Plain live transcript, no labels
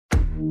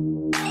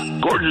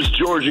Gorgeous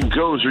George and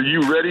Goes, are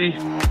you ready?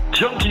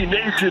 Junkie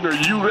Nation, are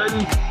you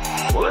ready?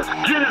 Well, let's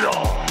get it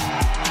on.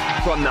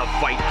 From the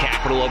fight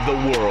capital of the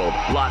world,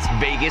 Las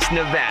Vegas,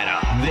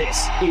 Nevada,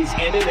 this is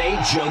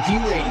MMA Junkie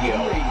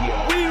Radio.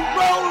 We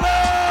rollin'!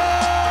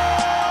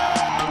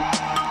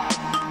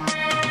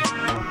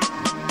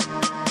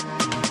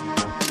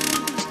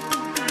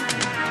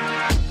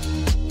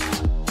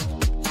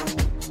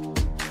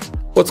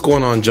 What's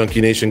going on,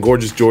 Junkie Nation?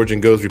 Gorgeous George and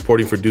Goes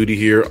reporting for duty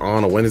here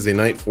on a Wednesday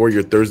night for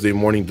your Thursday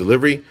morning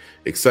delivery.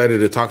 Excited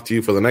to talk to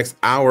you for the next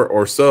hour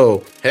or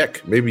so.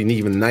 Heck, maybe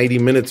even 90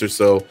 minutes or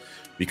so,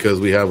 because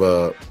we have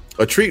a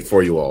treat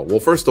for you all. Well,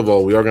 first of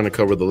all, we are going to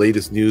cover the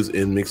latest news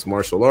in mixed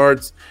martial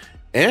arts.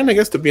 And I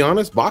guess, to be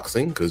honest,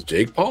 boxing, because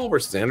Jake Paul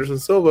versus Anderson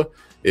Silva,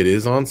 it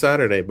is on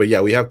Saturday. But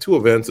yeah, we have two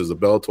events. There's a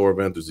Bellator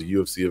event. There's a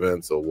UFC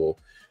event. So we'll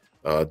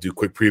do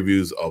quick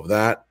previews of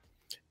that.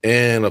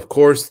 And of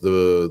course,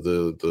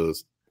 the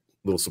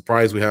little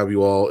surprise we have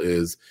you all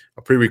is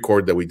a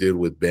pre-record that we did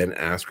with Ben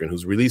Askren,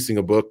 who's releasing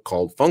a book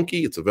called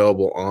Funky. It's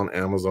available on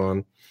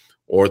Amazon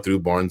or through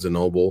Barnes &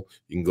 Noble.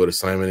 You can go to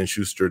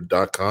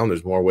simonandschuster.com.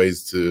 There's more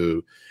ways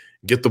to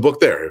get the book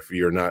there if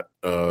you're not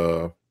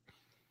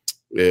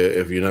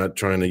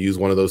trying to use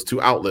one of those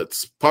two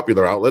outlets,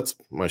 popular outlets,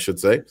 I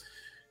should say.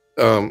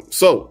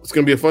 So it's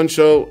going to be a fun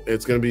show.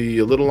 It's going to be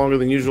a little longer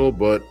than usual,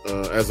 but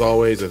as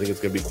always, I think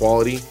it's going to be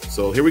quality.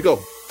 So here we go.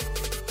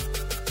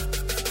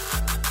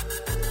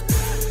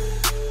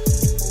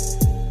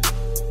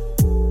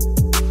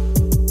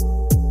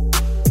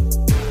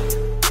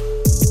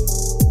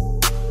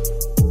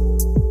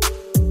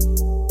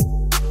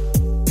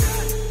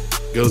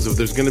 Goes, if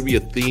there's going to be a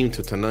theme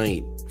to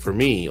tonight, for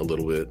me a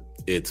little bit,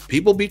 it's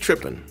people be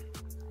tripping.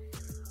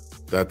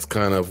 That's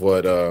kind of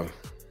what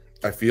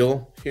I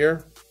feel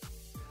here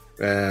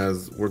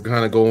as we're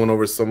kind of going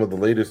over some of the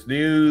latest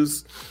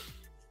news.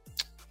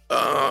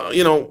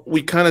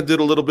 We kind of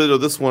did a little bit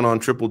of this one on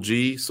Triple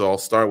G, so I'll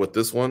start with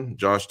this one.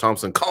 Josh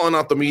Thompson calling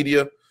out the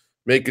media,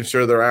 making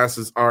sure their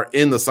asses are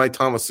in the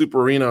Saitama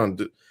Super Arena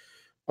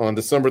on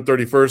December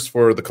 31st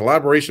for the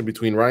collaboration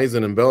between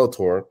Rizin and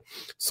Bellator.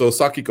 So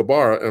Saki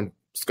Kabara and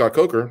Scott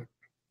Coker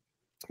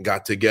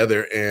got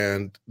together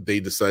and they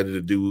decided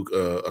to do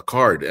a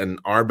card, and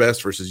our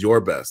best versus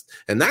your best.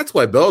 And that's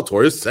why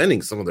Bellator is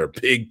sending some of their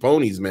big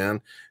ponies,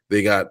 man.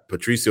 They got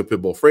Patricio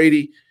Pitbull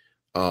Frady,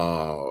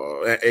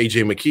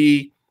 AJ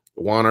McKee,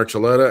 Juan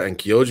Archuleta, and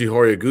Kyoji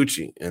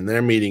Horiguchi. And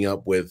they're meeting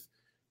up with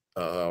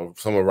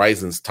some of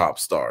Rizin's top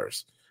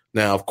stars.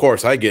 Now, of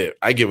course, I give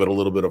it a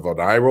little bit of an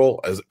eye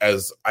roll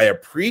as I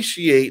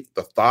appreciate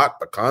the thought,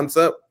 the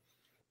concept,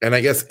 and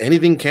I guess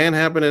anything can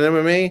happen in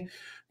MMA.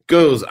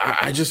 Goes,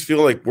 I just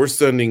feel like we're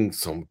sending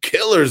some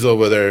killers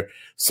over there,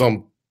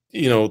 some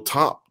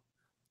top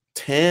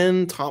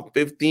 10, top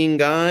 15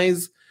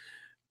 guys,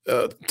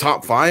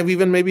 top 5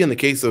 even maybe in the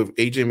case of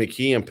AJ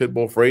McKee and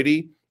Pitbull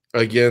Frady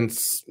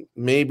against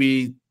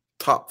maybe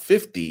top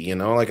 50.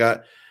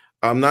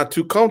 I'm not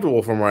too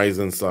comfortable from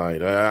Rizin's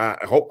side.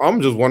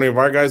 I'm just wondering if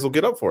our guys will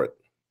get up for it.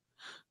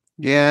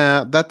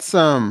 Yeah, that's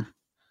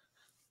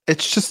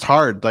it's just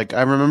hard. Like,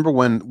 I remember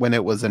when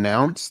it was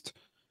announced,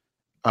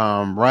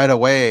 right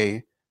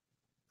away.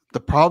 The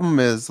problem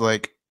is,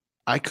 like,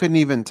 I couldn't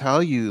even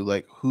tell you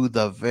like who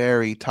the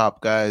very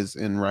top guys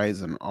in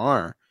Rizin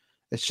are.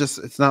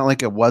 It's not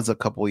like it was a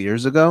couple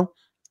years ago.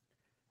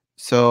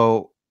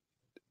 So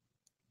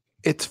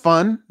it's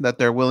fun that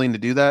they're willing to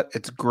do that.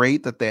 It's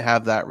great that they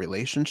have that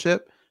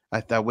relationship.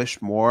 I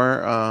wish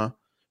more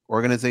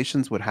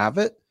organizations would have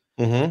it.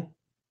 Mm-hmm.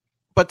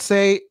 But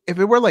say if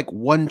it were like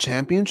one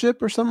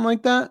championship or something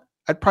like that,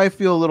 I'd probably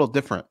feel a little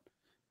different.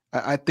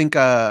 I think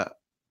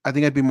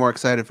I'd be more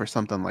excited for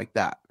something like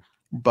that.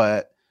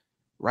 But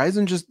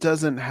Rizin just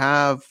doesn't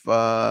have.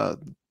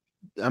 I'm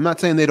not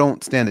saying they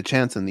don't stand a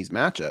chance in these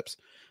matchups.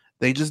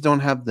 They just don't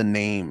have the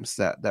names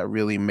that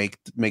really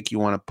make you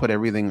want to put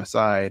everything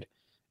aside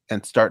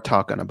and start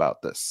talking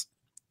about this.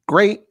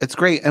 Great, it's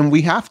great, and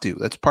we have to.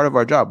 That's part of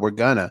our job. We're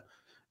gonna.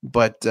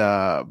 But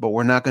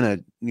we're not gonna,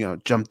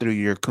 jump through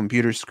your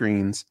computer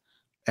screens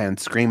and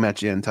scream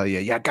at you and tell you,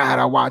 "Yeah,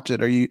 gotta watch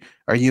it."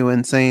 Are you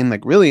insane?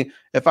 Like, really?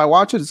 If I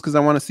watch it, it's because I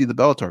want to see the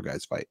Bellator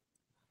guys fight.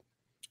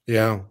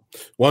 Yeah,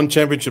 one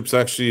championship's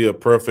actually a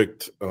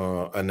perfect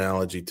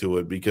analogy to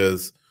it,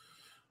 because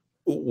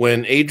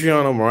when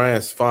Adriano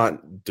Moraes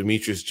fought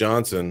Demetrius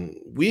Johnson,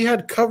 we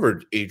had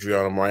covered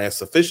Adriano Moraes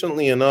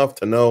sufficiently enough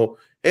to know,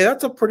 hey,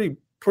 that's a pretty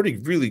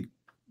really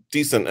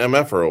decent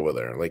MFer over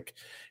there. Like,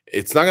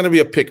 it's not going to be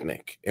a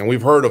picnic, and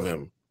we've heard of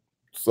him.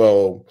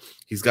 So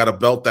he's got a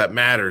belt that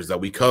matters,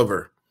 that we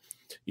cover.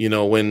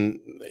 When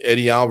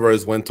Eddie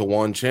Alvarez went to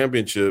one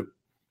championship,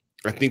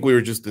 I think we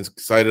were just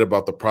excited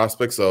about the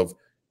prospects of,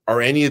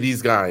 are any of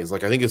these guys,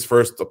 like I think his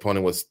first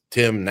opponent was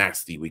Tim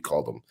Nasty, we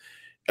called him.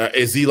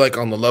 Is he like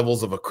on the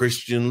levels of a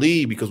Christian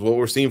Lee? Because what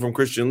we're seeing from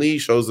Christian Lee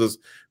shows us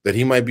that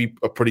he might be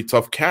a pretty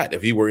tough cat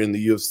if he were in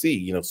the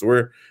UFC, so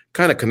we're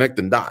kind of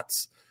connecting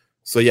dots.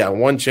 So yeah,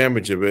 one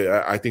championship,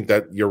 I think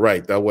that you're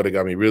right. That would have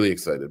got me really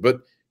excited.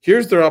 But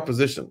here's their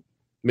opposition.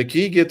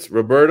 McKee gets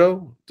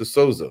Roberto de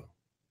Souza.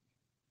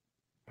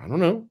 I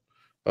don't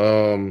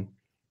know.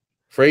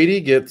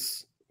 Frady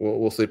gets,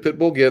 we'll say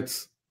Pitbull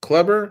gets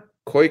Kleber,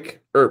 Koik,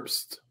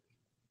 Herbst.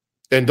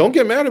 And don't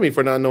get mad at me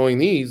for not knowing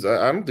these.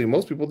 I don't think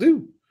most people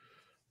do.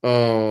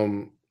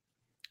 Horiguchi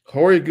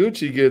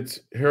gets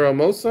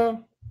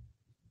Hiramosa,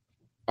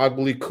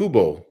 Agli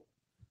Kubo.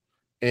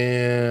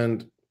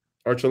 And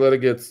Archuleta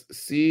gets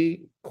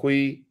Si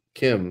Kui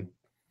Kim.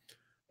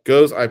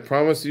 Goes, I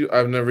promise you,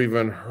 I've never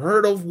even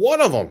heard of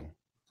one of them.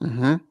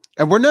 Mm-hmm.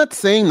 And we're not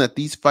saying that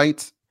these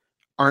fights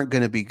aren't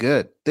going to be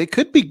good. They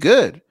could be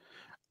good.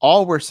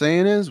 All we're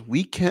saying is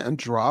we can't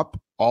drop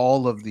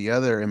all of the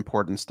other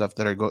important stuff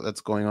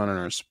that's going on in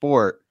our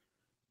sport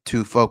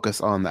to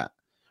focus on that.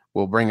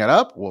 We'll bring it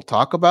up. We'll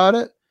talk about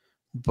it.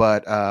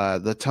 But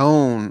the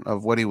tone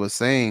of what he was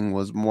saying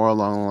was more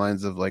along the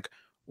lines of like,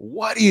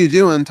 what are you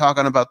doing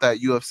talking about that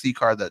UFC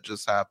card that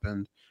just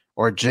happened,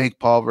 or Jake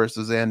Paul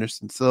versus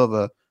Anderson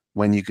Silva,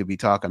 when you could be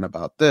talking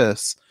about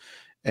this?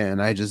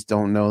 And I just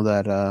don't know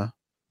that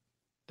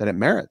that it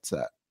merits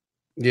that.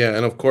 Yeah,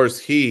 and of course,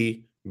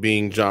 he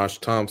being Josh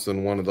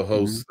Thompson, one of the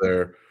hosts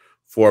there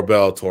for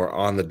Bellator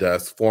on the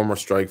desk, former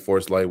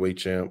Strikeforce lightweight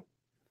champ,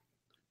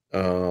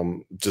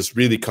 just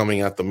really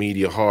coming at the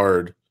media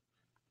hard.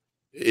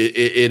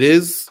 It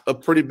is a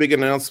pretty big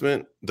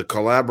announcement. The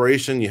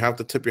collaboration, you have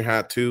to tip your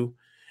hat to.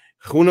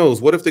 Who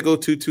knows? What if they go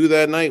 2-2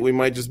 that night? We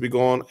might just be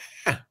going,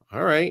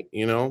 all right,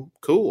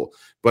 cool.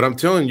 But I'm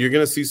telling you, you're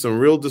going to see some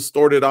real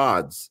distorted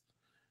odds.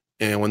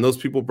 And when those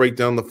people break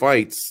down the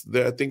fights,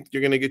 I think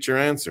you're going to get your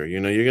answer.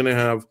 You're going to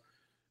have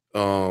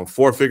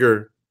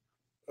 4-figure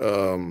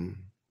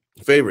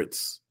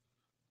favorites,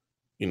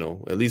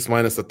 at least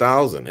minus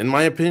 1,000. In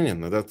my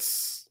opinion,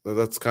 that's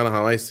kind of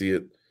how I see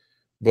it.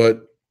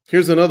 But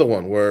here's another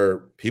one where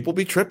people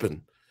be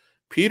tripping.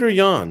 Petr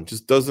Yan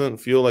just doesn't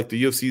feel like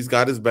the UFC's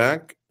got his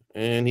back,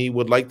 and he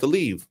would like to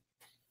leave.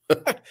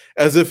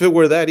 As if it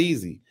were that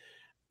easy.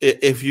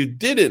 If you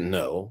didn't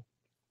know,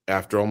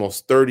 after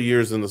almost 30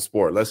 years in the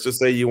sport, let's just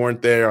say you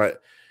weren't there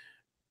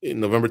in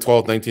November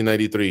 12th,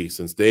 1993,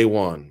 since day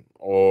one,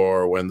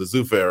 or when the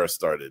Zuffa era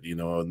started, in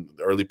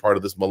the early part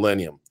of this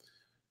millennium,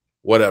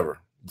 whatever,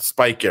 the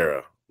Spike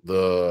era,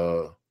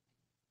 so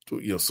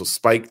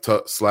Spike /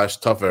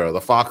 Tough era,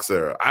 the Fox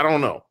era, I don't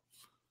know.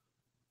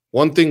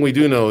 One thing we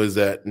do know is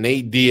that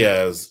Nate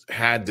Diaz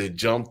had to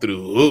jump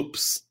through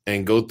hoops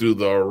and go through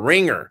the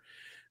ringer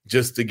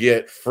just to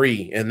get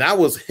free. And that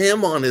was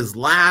him on his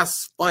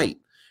last fight.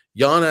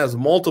 Yan has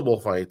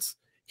multiple fights.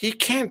 He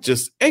can't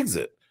just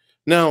exit.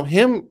 Now,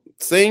 him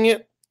saying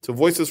it to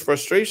voice his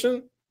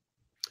frustration,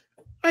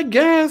 I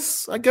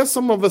guess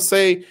some of us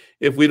say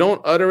if we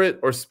don't utter it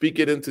or speak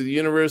it into the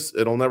universe,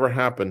 it'll never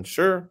happen.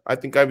 Sure, I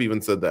think I've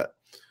even said that.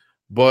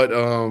 But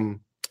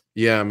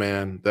yeah,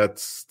 man,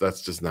 that's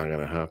just not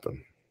gonna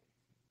happen.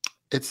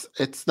 It's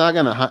not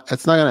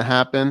gonna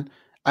happen.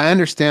 I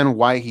understand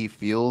why he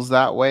feels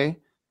that way.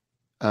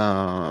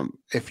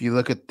 If you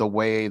look at the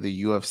way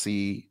the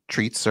UFC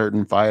treats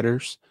certain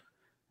fighters,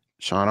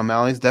 Sean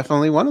O'Malley's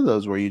definitely one of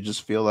those where you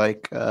just feel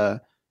like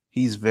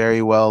he's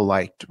very well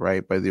liked,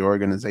 right, by the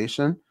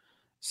organization.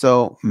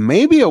 So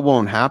maybe it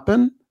won't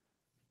happen,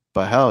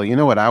 but hell, you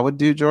know what I would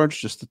do,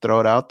 George, just to throw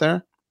it out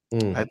there?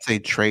 I'd say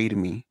trade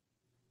me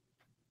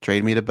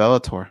to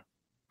Bellator.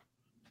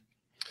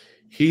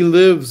 He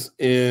lives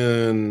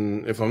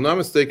in, if I'm not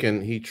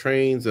mistaken, he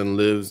trains and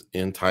lives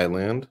in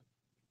Thailand.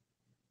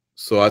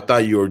 So I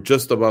thought you were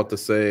just about to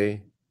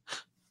say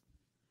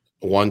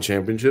one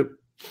championship.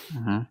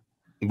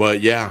 Mm-hmm.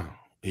 But yeah,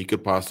 he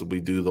could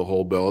possibly do the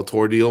whole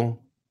Bellator deal.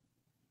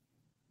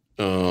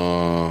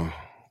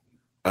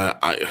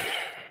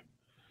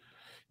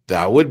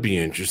 That would be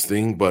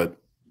interesting, but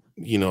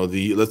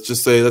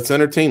let's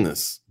entertain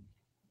this.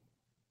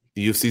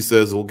 The UFC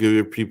says we'll give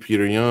you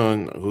Petr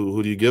Yan.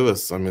 Who do you give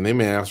us? I mean, they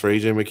may ask for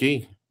AJ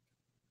McKee.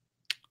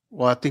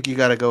 Well, I think you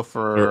got to go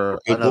for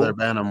another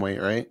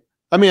bantamweight, right?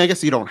 I mean, I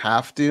guess you don't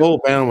have to. Oh,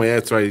 bantamweight.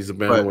 That's right. He's a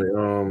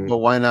bantamweight. But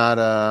why not?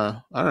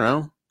 I don't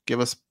know. Give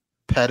us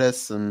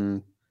Pettis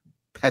and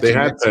They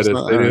had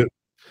Pettis.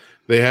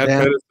 They had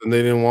Pettis, and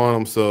they didn't want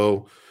him.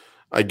 So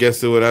I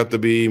guess it would have to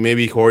be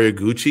maybe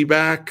Horiguchi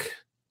back.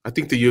 I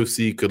think the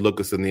UFC could look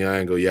us in the eye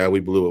and go, "Yeah, we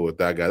blew it with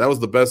that guy. That was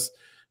the best.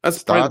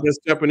 That's probably the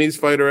best Japanese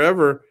fighter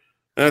ever."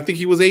 And I think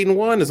he was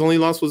 8-1. His only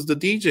loss was the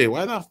DJ.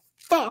 Why the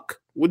fuck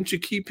wouldn't you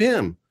keep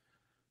him?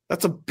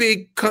 That's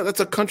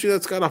a country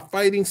that's got a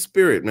fighting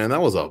spirit, man.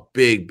 That was a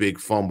big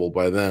fumble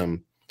by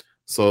them.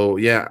 So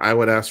yeah, I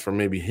would ask for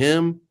maybe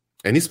him,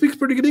 and he speaks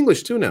pretty good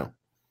English too now.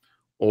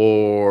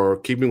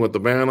 Or keeping with the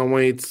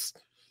bantamweights.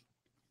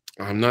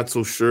 I'm not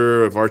so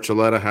sure if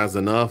Archuleta has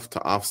enough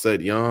to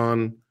offset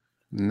Yan.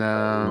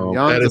 No,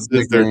 Jan's a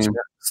big name.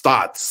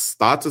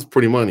 Stotts is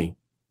pretty money.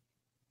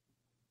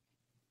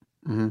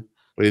 Mm-hmm.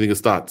 What do you think of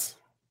Stotts?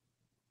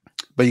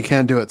 But you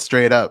can't do it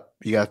straight up.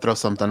 You got to throw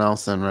something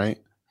else in, right?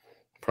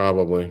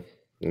 Probably,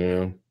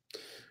 yeah.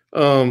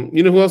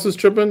 You know who else is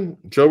tripping?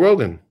 Joe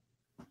Rogan.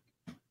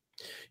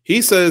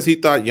 He says he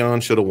thought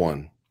Yan should have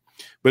won.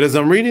 But as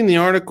I'm reading the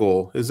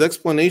article, his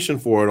explanation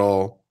for it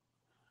all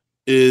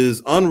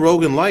is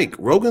un-Rogan like.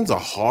 Rogan's a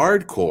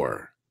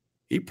hardcore.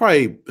 He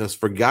probably has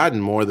forgotten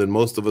more than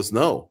most of us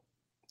know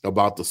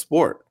about the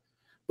sport.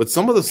 But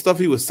some of the stuff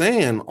he was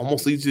saying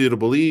almost leads you to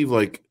believe,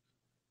 like,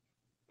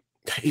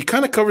 he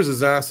kind of covers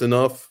his ass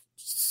enough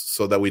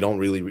so that we don't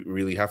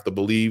really have to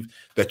believe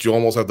that you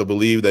almost have to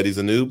believe that he's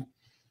a noob.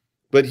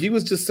 But he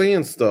was just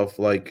saying stuff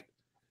like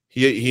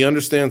he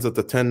understands that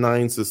the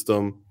 10-9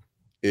 system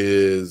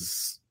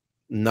is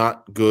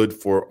not good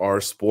for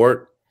our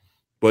sport.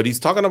 But he's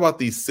talking about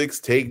these 6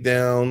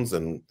 takedowns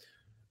and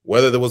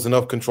whether there was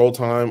enough control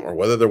time or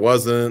whether there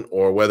wasn't,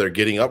 or whether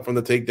getting up from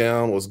the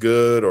takedown was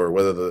good, or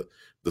whether the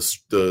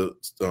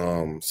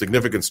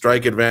significant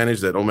strike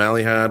advantage that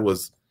O'Malley had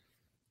was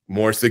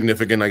more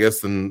significant, I guess,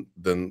 than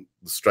the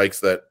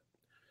strikes that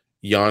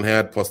Jan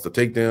had plus the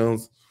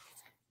takedowns.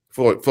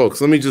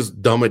 Folks, let me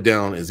just dumb it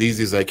down as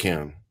easy as I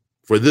can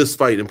for this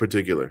fight in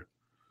particular.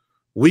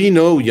 We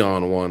know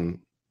Jan won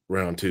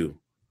round 2,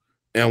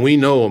 and we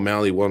know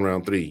O'Malley won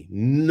round 3.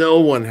 No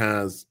one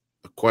has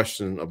a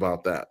question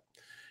about that.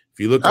 If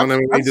you look on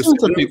MMA, I've seen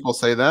some people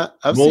say that.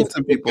 I've seen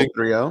some people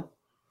 3-0.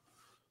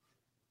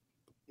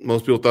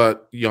 Most people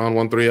thought Jan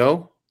won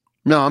 3-0?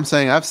 No, I'm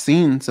saying I've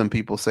seen some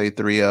people say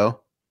 3-0.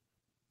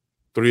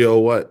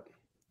 3-0 what?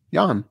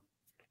 Jan.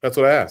 That's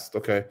what I asked.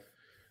 Okay.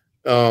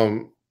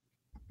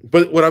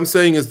 But what I'm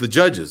saying is the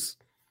judges.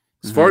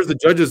 As far as the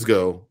judges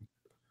go,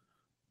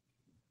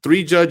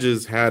 3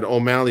 judges had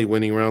O'Malley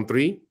winning round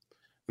 3,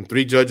 and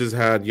 3 judges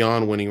had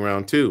Jan winning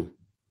round 2.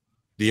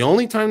 The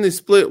only time they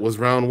split was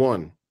round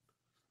 1.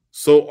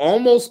 So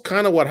almost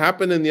kind of what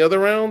happened in the other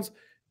rounds,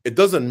 it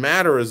doesn't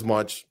matter as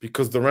much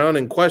because the round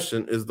in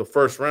question is the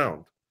first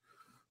round.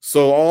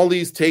 So all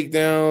these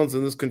takedowns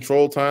and this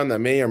control time that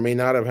may or may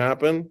not have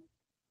happened,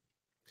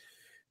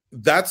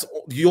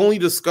 you only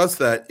discuss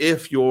that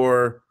if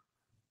you're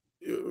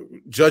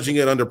judging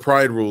it under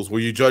pride rules,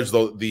 where you judge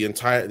the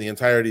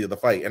entirety of the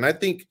fight. And I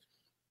think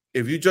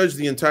if you judge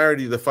the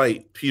entirety of the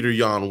fight, Peter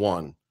Yan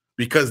won,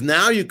 because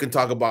now you can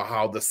talk about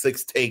how the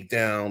 6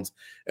 takedowns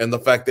and the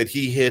fact that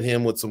he hit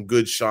him with some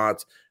good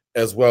shots,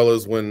 as well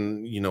as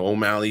when,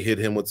 O'Malley hit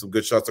him with some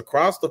good shots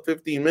across the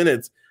 15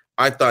 minutes.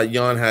 I thought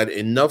Jan had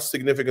enough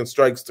significant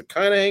strikes to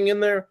kind of hang in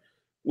there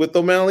with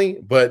O'Malley,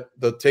 but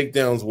the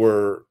takedowns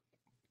were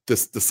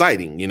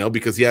deciding,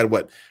 because he had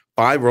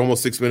 5 or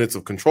almost 6 minutes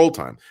of control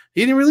time.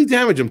 He didn't really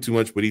damage him too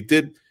much, but he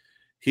did.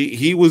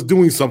 He was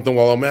doing something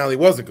while O'Malley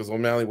wasn't, because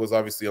O'Malley was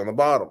obviously on the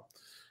bottom.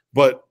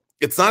 But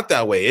it's not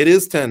that way. It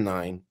is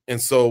 10-9.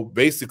 And so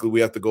basically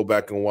we have to go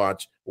back and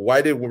watch,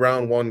 why did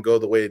round 1 go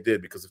the way it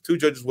did? Because if 2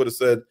 judges would have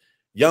said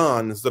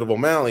Jan instead of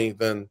O'Malley,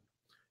 then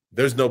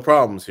there's no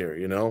problems here,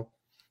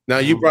 Now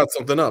you brought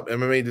something up,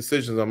 MMA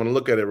decisions. I'm going to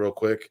look at it real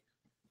quick.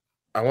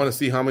 I want to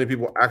see how many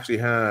people actually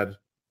had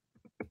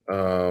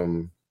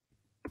 3-0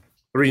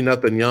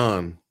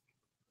 Jan.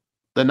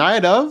 The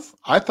night of,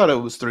 I thought it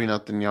was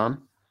 3-0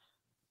 Jan.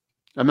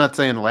 I'm not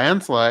saying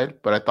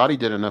landslide, but I thought he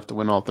did enough to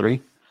win all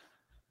 3.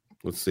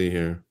 Let's see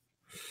here.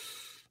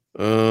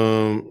 See,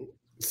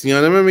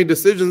 on MMA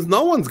decisions,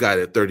 no one's got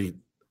it 30.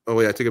 Oh,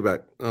 wait, I take it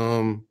back.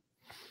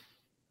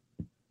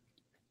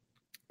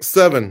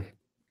 7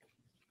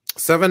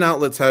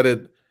 outlets had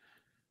it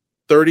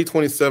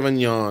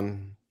 30-27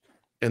 Jan.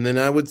 And then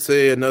I would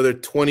say another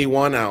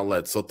 21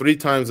 outlets, so 3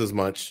 times as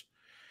much,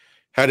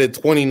 had it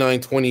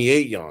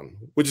 29-28 Jan,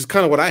 which is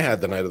kind of what I had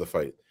the night of the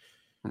fight.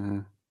 Mm-hmm.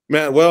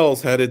 Matt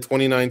Wells had it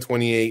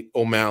 29-28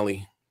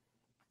 O'Malley.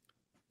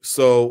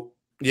 So,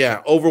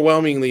 yeah,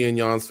 overwhelmingly in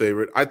Jan's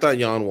favorite. I thought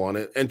Jan won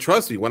it. And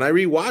trust me, when I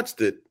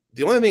rewatched it,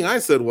 the only thing I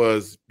said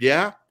was,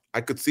 yeah,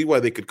 I could see why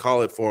they could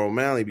call it for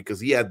O'Malley, because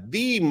he had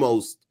the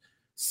most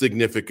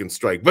significant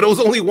strike. But it was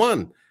only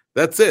 1.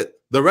 That's it.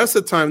 The rest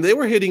of the time, they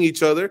were hitting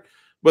each other.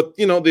 But,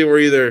 they were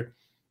either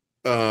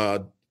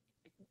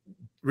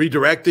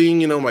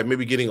redirecting, like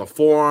maybe getting a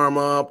forearm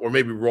up or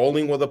maybe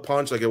rolling with a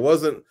punch. Like it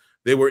wasn't,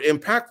 they were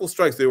impactful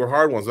strikes. They were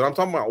hard ones. And I'm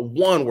talking about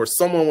one where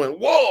someone went,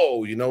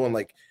 whoa, and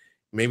like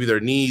maybe their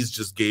knees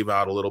just gave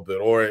out a little bit,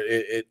 or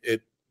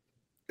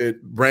it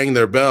rang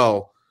their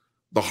bell.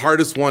 The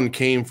hardest one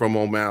came from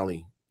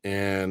O'Malley.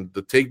 And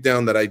the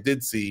takedown that I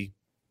did see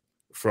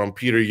from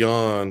Peter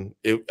Yan,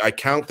 I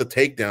count the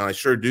takedown. I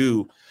sure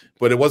do.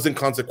 But it wasn't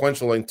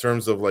consequential in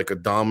terms of like a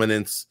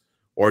dominance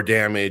or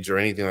damage or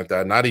anything like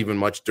that. Not even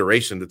much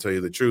duration, to tell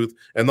you the truth.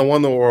 And the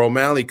one where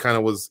O'Malley kind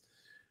of was,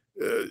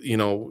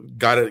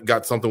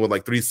 got something with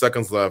like 3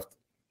 seconds left.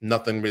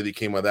 Nothing really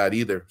came of that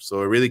either.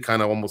 So it really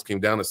kind of almost came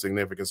down to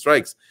significant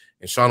strikes.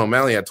 And Sean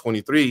O'Malley had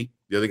 23.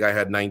 The other guy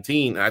had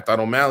 19. And I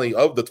thought O'Malley,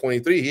 of the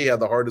 23, he had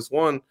the hardest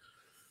one.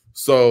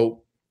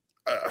 So,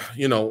 I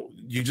don't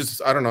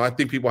know. I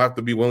think people have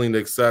to be willing to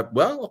accept,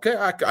 well, okay,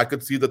 I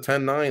could see the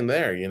 10-9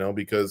 there,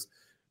 because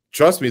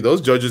trust me,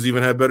 those judges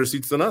even had better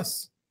seats than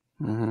us.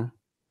 Mm-hmm.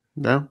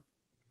 Yeah.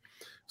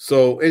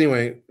 So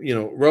anyway,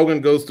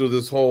 Rogan goes through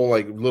this whole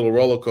like little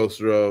roller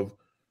coaster of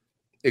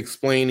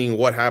explaining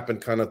what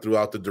happened kind of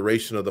throughout the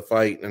duration of the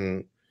fight.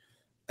 And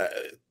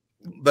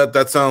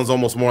that sounds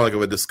almost more like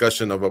of a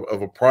discussion of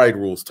a pride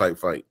rules type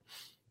fight.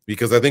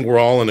 because I think we're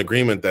all in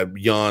agreement that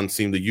Jan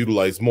seemed to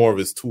utilize more of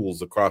his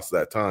tools across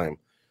that time.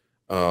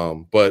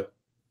 But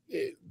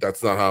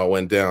that's not how it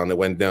went down. It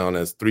went down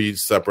as 3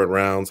 separate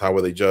rounds. How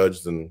were they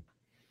judged? And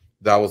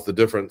that was the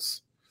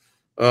difference.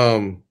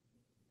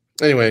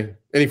 Anyway,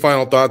 any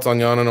final thoughts on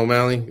Jan and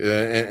O'Malley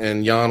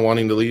and Jan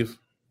wanting to leave?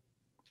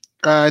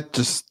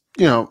 Just,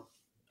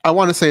 I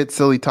want to say it's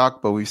silly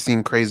talk, but we've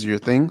seen crazier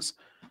things.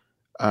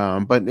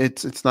 But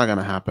it's not going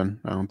to happen,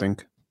 I don't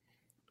think.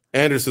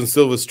 Anderson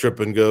Silva's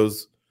tripping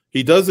goes,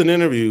 he does an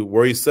interview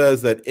where he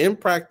says that in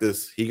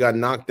practice, he got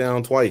knocked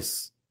down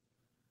twice.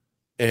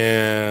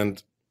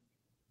 And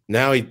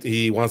now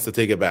he wants to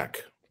take it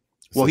back.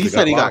 Well, he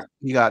said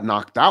he got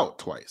knocked out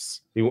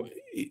twice.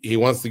 He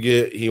wants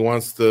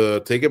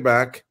to take it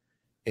back.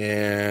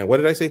 And what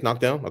did I say?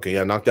 Knocked down? Okay,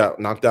 yeah, knocked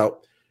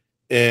out.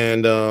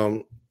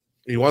 And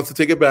he wants to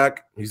take it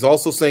back. He's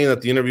also saying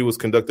that the interview was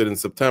conducted in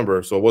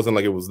September, so it wasn't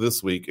like it was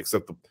this week,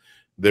 except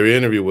their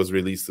interview was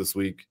released this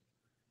week.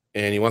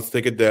 And he wants to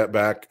take it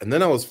back. And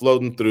then I was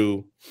floating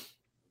through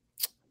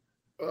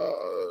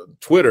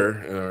Twitter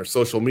and our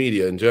social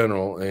media in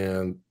general,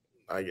 and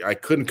I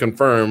couldn't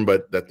confirm,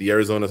 but that the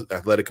Arizona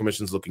Athletic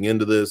Commission is looking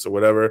into this or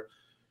whatever.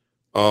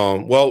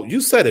 Well,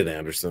 you said it,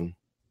 Anderson.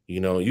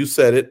 You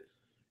said it,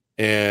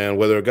 and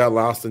whether it got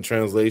lost in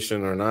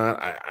translation or not,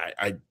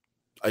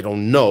 I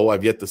don't know.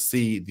 I've yet to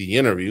see the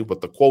interview,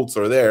 but the quotes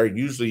are there.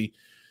 Usually,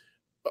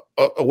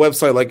 a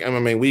website like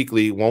MMA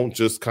Weekly won't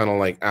just kind of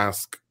like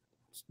ask,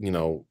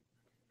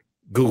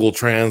 Google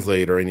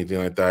Translate or anything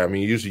like that. I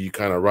mean, usually you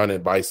kind of run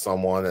it by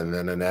someone and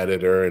then an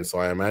editor, and so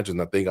I imagine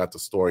that they got the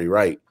story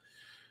right.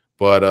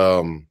 But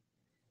I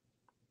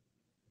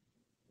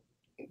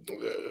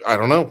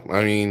don't know.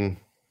 I mean,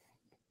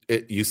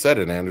 you said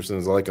it, Anderson,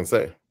 is all I can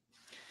say.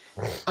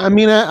 I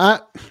mean, I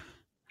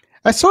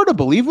sort of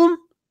believe him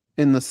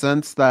in the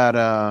sense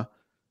that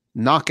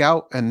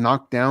knockout and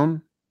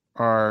knockdown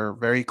are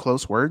very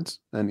close words,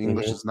 and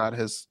English is not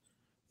his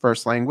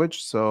first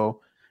language.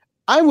 So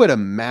I would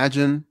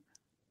imagine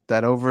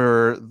that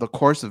over the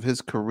course of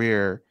his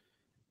career,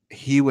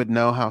 he would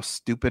know how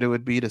stupid it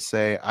would be to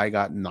say, I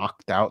got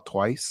knocked out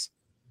twice.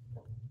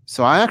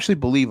 So I actually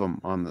believe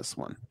him on this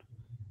one.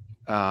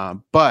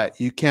 But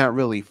you can't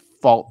really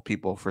fault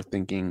people for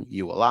thinking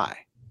you a lie,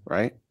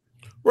 right?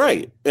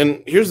 Right.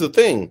 And here's the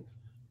thing.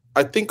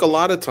 I think a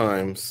lot of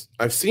times,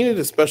 I've seen it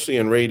especially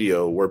in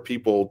radio, where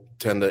people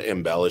tend to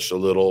embellish a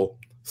little,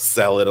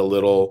 sell it a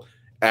little,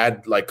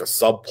 add like a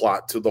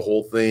subplot to the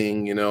whole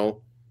thing,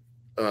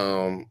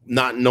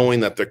 not knowing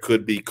that there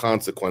could be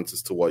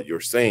consequences to what you're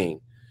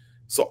saying.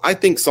 So I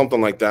think something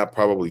like that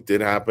probably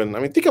did happen. I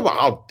mean, think about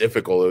how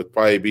difficult it would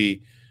probably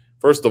be,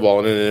 first of all,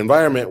 in an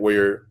environment where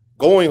you're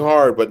going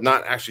hard but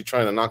not actually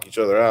trying to knock each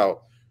other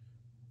out.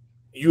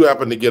 You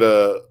happen to get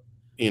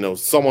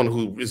someone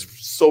who is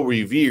so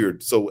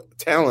revered, so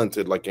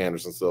talented like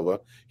Anderson Silva.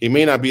 He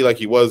may not be like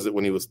he was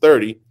when he was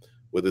 30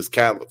 with his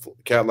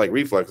cat-like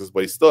reflexes,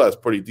 but he still has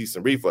pretty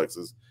decent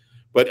reflexes.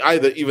 But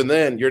even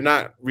then, you're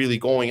not really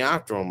going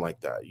after him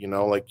like that,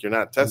 like you're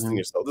not testing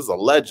yourself. This is a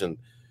legend,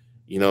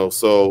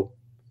 so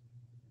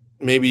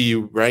maybe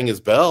you rang his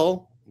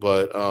bell,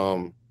 but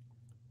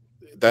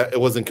that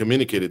it wasn't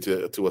communicated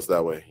to us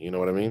that way. You know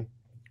what I mean?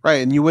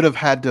 Right. And you would have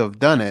had to have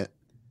done it.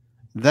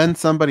 Then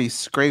somebody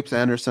scrapes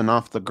Anderson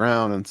off the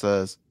ground and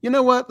says, you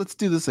know what, let's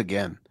do this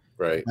again.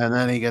 Right. And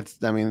then he gets,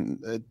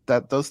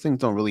 those things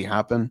don't really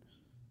happen.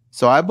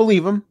 So I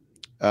believe him.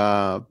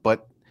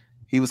 But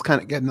he was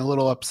kind of getting a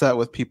little upset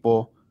with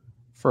people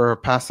for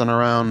passing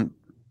around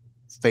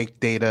fake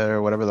data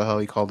or whatever the hell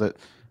he called it.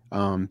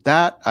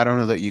 That I don't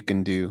know that you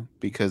can do,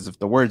 because if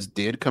the words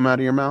did come out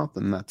of your mouth,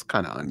 then that's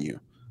kind of on you.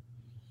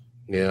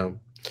 Yeah.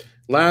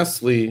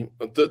 Lastly,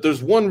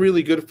 there's one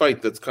really good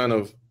fight that's kind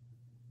of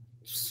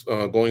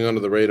going under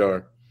the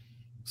radar.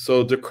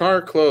 So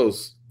Dakar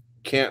Close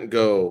can't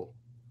go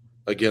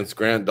against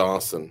Grant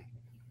Dawson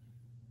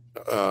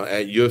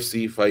at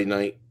UFC Fight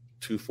Night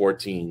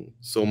 214.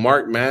 So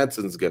Mark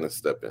Madsen's going to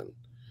step in.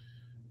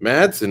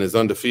 Madsen is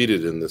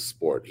undefeated in this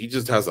sport. He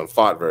just hasn't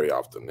fought very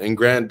often. And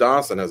Grant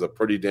Dawson has a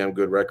pretty damn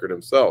good record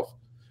himself.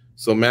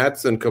 So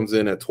Madsen comes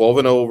in at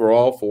 12-0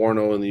 overall,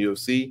 4-0 in the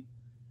UFC.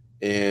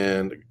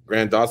 And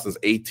Grant Dawson's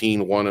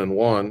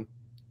 18-1-1,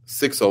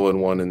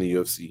 6-0-1 in the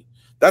UFC.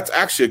 That's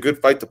actually a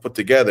good fight to put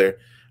together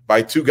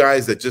by two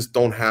guys that just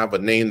don't have a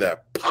name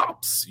that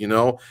pops,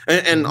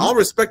 And all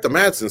respect to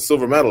Madsen,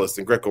 silver medalist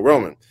in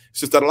Greco-Roman. It's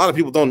just that a lot of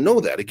people don't know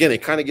that. Again,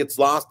 it kind of gets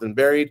lost and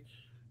buried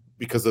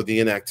because of the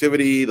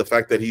inactivity, the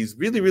fact that he's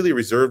really, really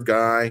reserved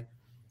guy.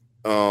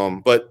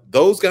 But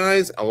those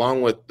guys,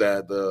 along with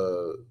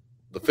the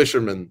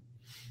fisherman,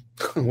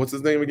 what's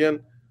his name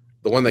again?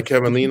 The one that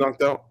Kevin Lee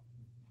knocked out?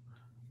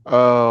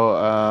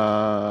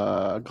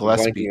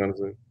 Gillespie.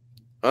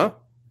 Huh?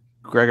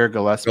 Gregor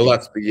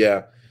Gillespie.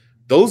 Yeah.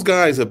 Those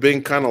guys have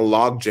been kind of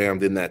log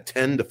jammed in that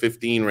 10 to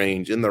 15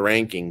 range in the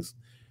rankings.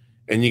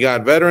 And you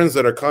got veterans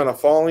that are kind of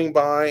falling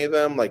by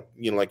them, like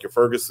your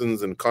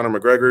Fergusons and Conor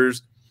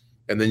McGregors.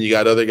 And then you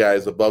got other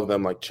guys above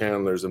them like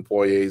Chandlers and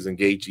Poiriers and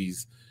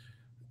Gaethjes.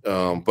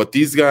 But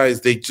these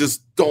guys, they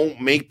just don't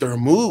make their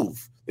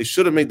move. They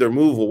should have made their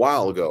move a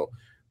while ago.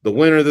 The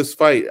winner of this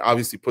fight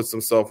obviously puts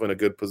himself in a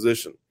good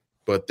position,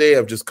 but they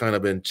have just kind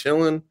of been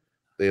chilling.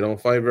 They don't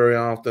fight very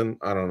often.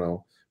 I don't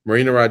know.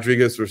 Marina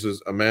Rodriguez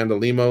versus Amanda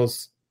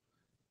Lemos.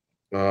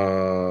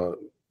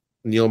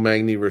 Neil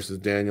Magny versus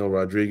Daniel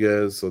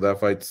Rodriguez. So that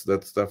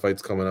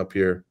fight's coming up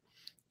here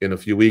in a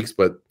few weeks,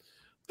 but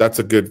that's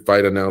a good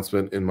fight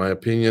announcement in my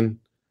opinion.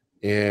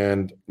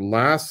 And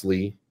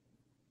lastly,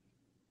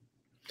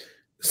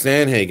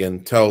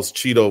 Sandhagen tells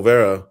Chito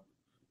Vera,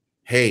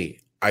 hey,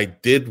 I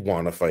did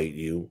want to fight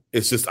you.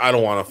 It's just I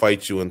don't want to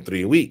fight you in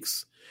 3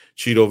 weeks.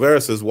 Chito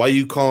Vera says, why are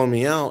you calling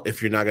me out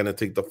if you're not going to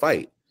take the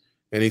fight?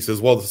 And he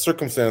says, well, the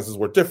circumstances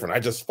were different. I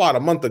just fought a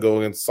month ago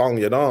against Song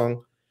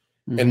Yadong,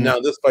 and now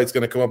this fight's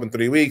going to come up in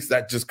 3 weeks.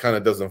 That just kind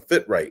of doesn't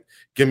fit right.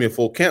 Give me a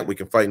full camp. We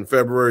can fight in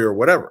February or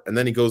whatever. And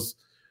then he goes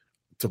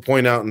to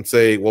point out and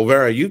say, well,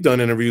 Vera, you've done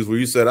interviews where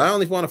you said, I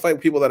only want to fight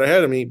people that are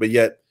ahead of me, but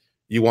yet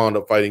you wound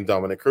up fighting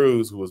Dominic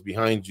Cruz, who was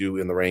behind you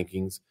in the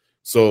rankings.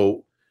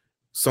 So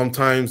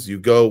sometimes you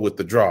go with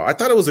the draw. I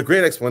thought it was a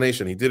great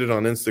explanation. He did it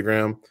on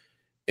Instagram,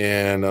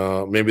 and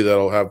maybe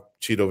that'll have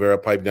Chito Vera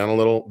pipe down a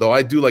little. Though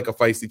I do like a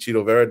feisty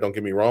Chito Vera, don't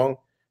get me wrong.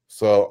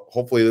 So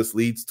hopefully this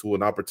leads to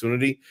an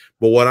opportunity.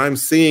 But what I'm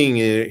seeing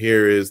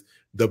here is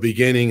the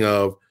beginning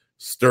of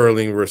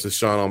Sterling versus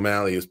Sean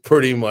O'Malley is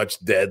pretty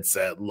much dead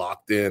set,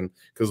 locked in.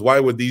 Because why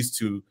would these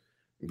two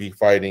be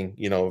fighting?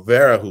 You know,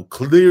 Vera, who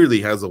clearly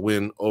has a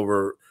win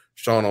over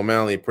Sean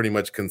O'Malley, pretty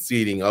much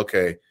conceding,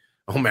 okay,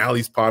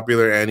 O'Malley's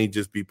popular and he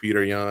just beat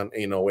Peter Yan.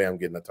 Ain't no way I'm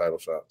getting a title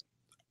shot.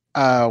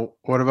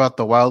 What about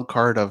the wild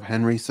card of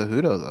Henry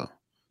Cejudo, though?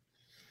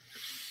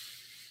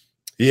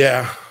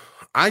 Yeah,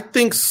 I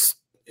think,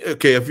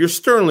 okay, if you're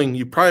Sterling,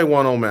 you probably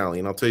want O'Malley,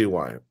 and I'll tell you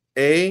why.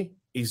 A,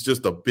 he's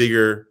just a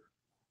bigger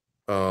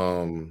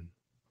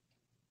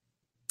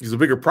he's a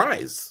bigger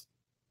prize,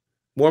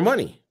 more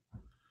money.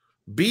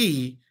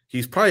 B,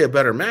 he's probably a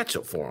better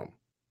matchup for him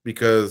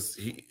because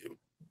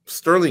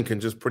Sterling can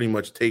just pretty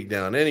much take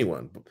down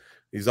anyone.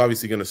 He's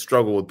obviously going to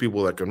struggle with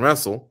people that can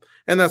wrestle,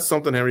 and that's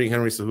something Henry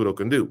Cejudo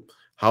can do.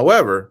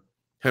 However,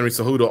 Henry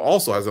Cejudo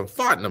also hasn't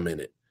fought in a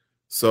minute,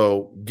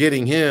 so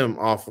getting him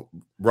off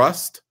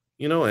rust,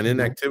 and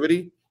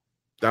inactivity,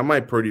 that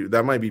might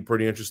be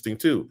pretty interesting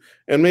too.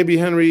 And maybe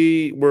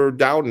Henry, we're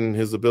doubting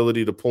his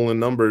ability to pull in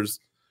numbers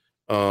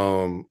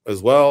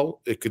as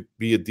well. It could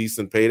be a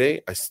decent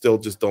payday. I still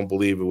just don't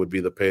believe it would be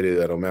the payday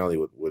that O'Malley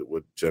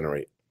would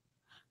generate.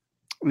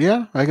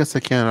 Yeah, I guess I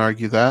can't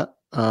argue that.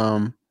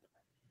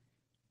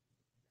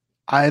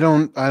 I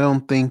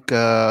don't think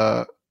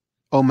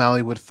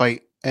O'Malley would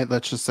fight.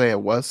 Let's just say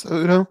it was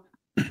Cejudo.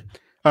 I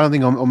don't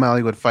think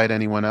O'Malley would fight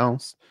anyone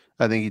else.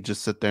 I think he'd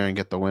just sit there and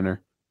get the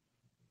winner.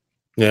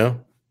 Yeah,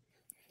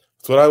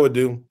 that's what I would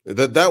do.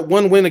 That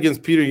one win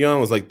against Peter Yan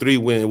was like 3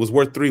 wins. It was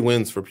worth 3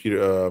 wins for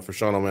for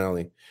Sean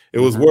O'Malley. It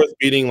was worth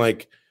beating,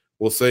 like,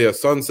 we'll say, a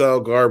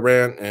Sunsel,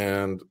 Garbrandt,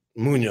 and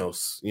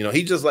Munoz.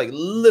 He just like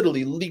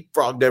literally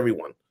leapfrogged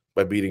everyone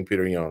by beating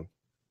Peter Yan.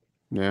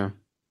 Yeah.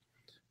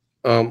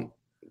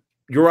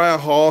 Uriah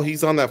Hall,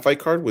 he's on that fight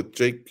card with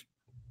Jake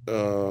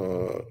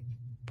Paul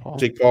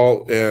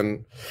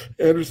and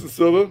Anderson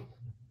Silva.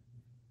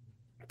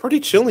 Pretty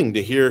chilling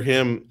to hear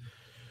him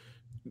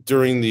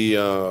during the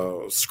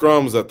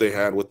scrums that they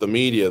had with the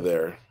media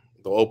there,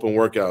 the open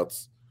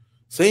workouts,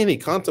 saying he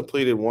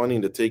contemplated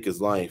wanting to take his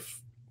life,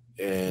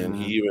 and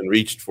he even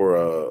reached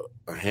for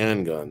a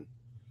handgun.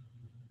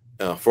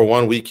 For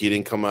 1 week, he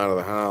didn't come out of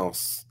the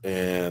house,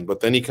 but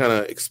then he kind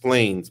of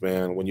explains,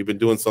 man, when you've been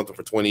doing something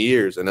for 20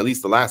 years, and at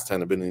least the last 10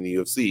 have been in the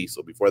UFC,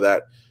 so before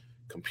that,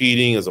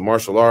 competing as a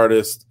martial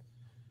artist,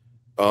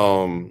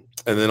 and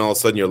then all of a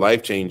sudden your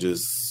life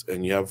changes,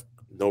 and you have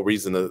no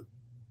reason to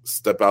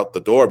step out the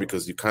door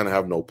because you kind of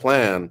have no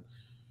plan.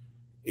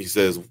 He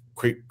says,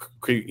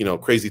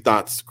 crazy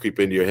thoughts creep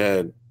into your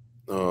head.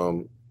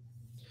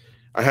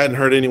 I hadn't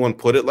heard anyone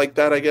put it like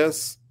that, I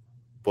guess,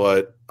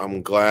 but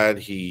I'm glad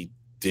he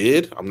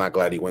did. I'm not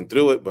glad he went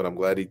through it, but I'm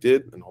glad he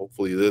did. And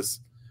hopefully this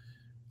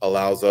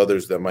allows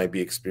others that might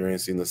be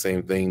experiencing the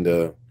same thing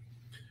to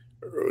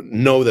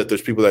know that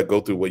there's people that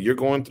go through what you're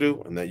going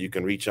through and that you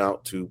can reach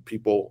out to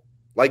people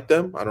like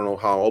them. I don't know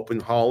how open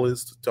Hall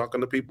is to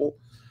talking to people,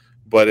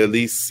 but at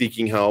least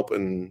seeking help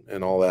and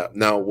all that.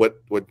 Now, what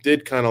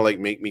did kind of like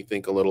make me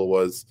think a little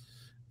was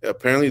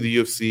apparently the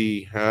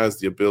UFC has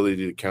the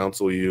ability to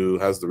counsel you,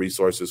 has the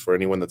resources for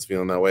anyone that's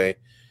feeling that way.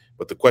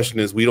 But the question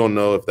is, we don't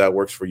know if that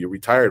works for your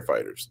retired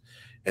fighters.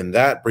 And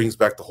that brings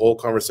back the whole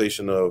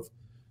conversation of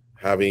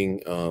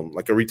having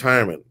like a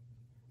retirement,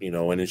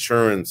 and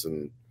insurance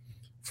and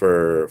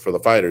for the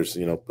fighters,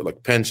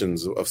 like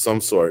pensions of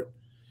some sort.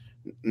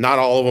 Not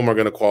all of them are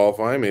going to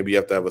qualify. Maybe you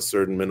have to have a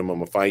certain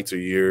minimum of fights or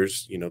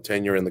years,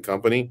 tenure in the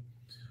company.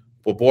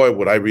 But boy,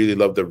 would I really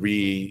love to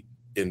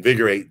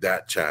reinvigorate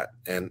that chat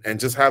and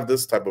just have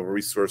this type of a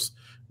resource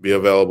be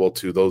available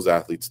to those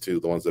athletes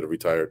too, the ones that are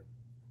retired.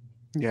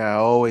 Yeah,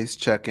 always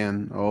check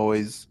in.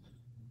 Always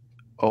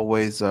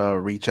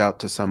reach out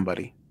to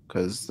somebody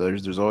because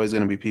there's always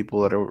going to be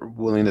people that are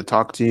willing to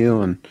talk to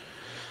you, and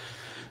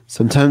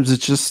sometimes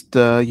it's just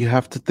you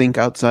have to think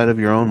outside of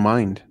your own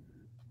mind.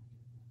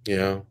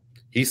 Yeah.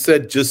 He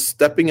said just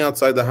stepping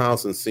outside the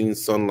house and seeing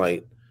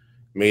sunlight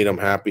made him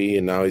happy,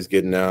 and now he's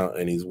getting out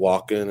and he's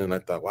walking. And I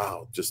thought,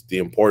 wow, just the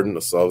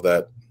importance of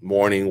that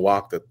morning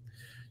walk that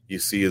you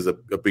see is a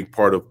big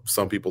part of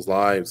some people's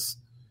lives.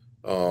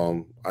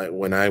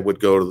 When I would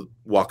go to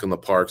walk in the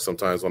park,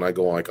 sometimes when I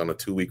go like on a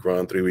 2-week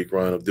run, 3-week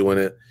run of doing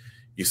it,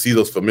 you see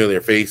those familiar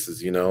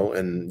faces,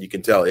 and you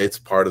can tell it's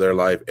part of their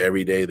life.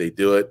 Every day they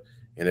do it,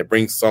 and it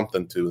brings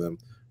something to them,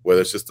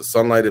 whether it's just the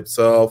sunlight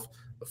itself,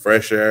 the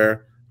fresh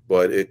air,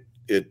 but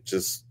it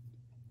just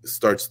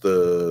starts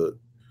to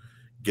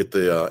get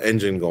the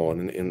engine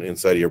going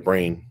inside of your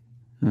brain.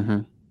 Mm-hmm.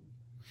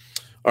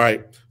 All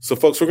right. So,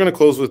 folks, we're going to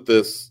close with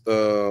this.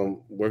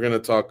 We're going to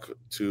talk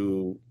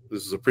to –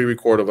 this is a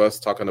pre-record of us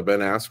talking to Ben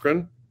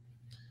Askren,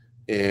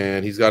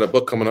 and he's got a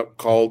book coming up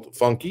called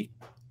Funky.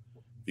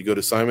 You go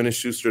to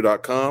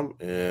simonandschuster.com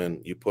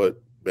and you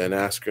put Ben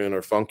Askren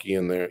or Funky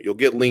in there. You'll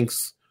get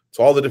links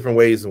to all the different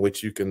ways in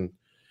which you can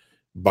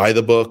buy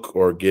the book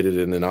or get it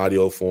in an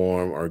audio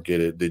form or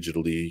get it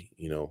digitally.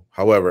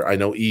 However, I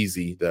know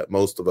easy that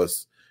most of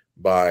us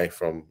buy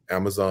from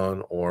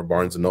Amazon or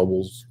Barnes &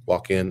 Noble's.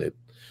 Walk in,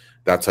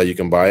 that's how you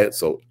can buy it.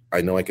 So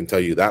I know I can tell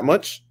you that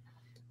much.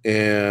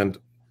 And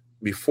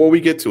before we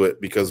get to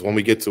it, because when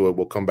we get to it,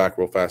 we'll come back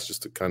real fast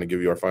just to kind of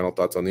give you our final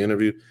thoughts on the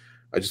interview.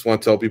 I just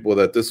want to tell people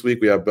that this week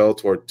we have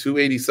Bellator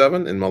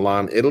 287 in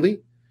Milan,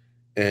 Italy,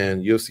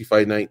 and UFC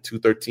Fight Night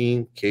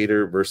 213,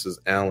 Kattar versus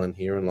Allen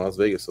here in Las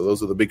Vegas. So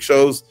those are the big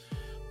shows.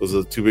 Those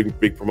are the two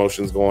big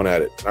promotions going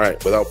at it. All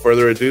right, without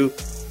further ado,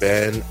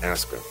 Ben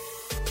Askren.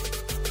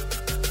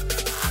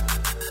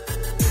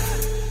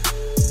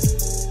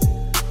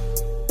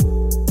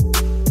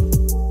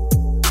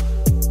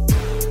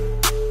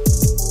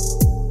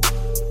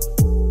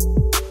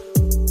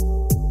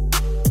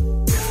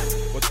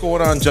 What's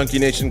going on, Junkie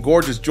Nation?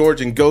 Gorgeous George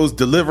and Goes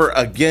deliver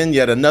again,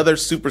 yet another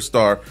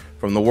superstar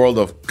from the world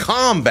of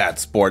combat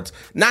sports,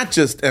 not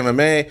just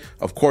MMA.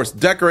 Of course,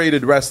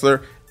 decorated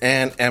wrestler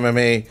and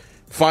MMA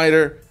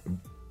fighter,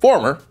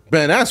 former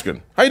Ben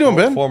Askren. How you doing,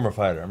 Ben? Former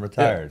fighter. I'm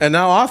retired. And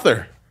now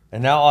author.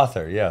 And now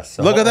author, yes.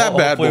 So Look at that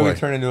bad boy. Hopefully we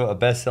turn into a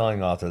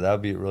best-selling author. That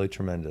would be really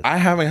tremendous. I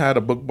haven't had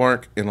a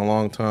bookmark in a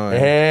long time.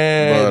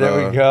 Hey,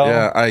 there we go.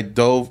 Yeah, I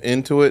dove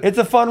into it. It's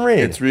a fun read.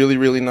 It's really,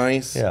 really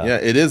nice. Yeah,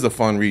 it is a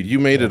fun read. You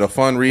made it a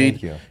fun read.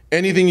 Thank you.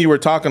 Anything you were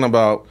talking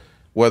about,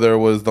 whether it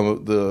was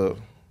the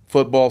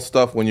football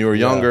stuff when you were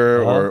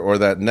younger or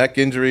that neck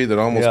injury that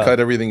almost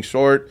cut everything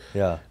short.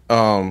 Yeah.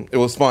 It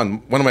was fun.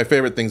 One of my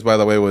favorite things, by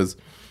the way, was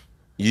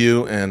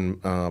you and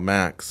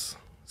Max.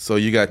 So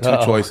you got two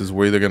choices.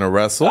 We're either going to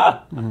wrestle.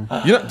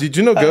 Did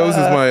you know Goes is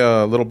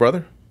my little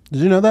brother?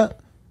 Did you know that?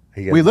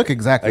 We look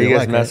exactly alike. Are you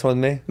guys alike, messing with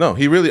me? No,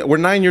 we're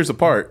 9 years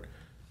apart,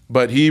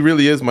 but he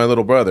really is my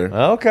little brother.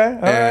 Okay. All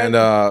right. You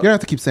don't have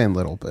to keep saying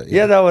little, but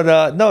yeah, that would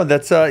no.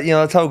 That's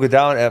that's how we go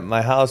down at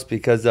my house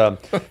because so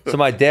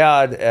my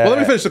dad. Well, let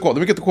me finish the quote. Let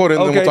me get the quote in,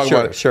 and then we'll talk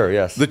about it. Sure.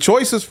 Yes. The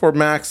choices for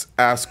Max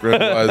Askren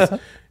was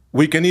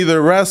we can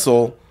either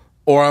wrestle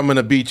or I'm going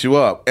to beat you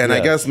up. And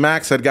I guess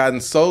Max had gotten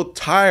so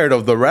tired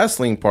of the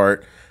wrestling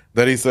part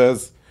that he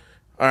says,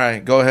 all right,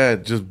 go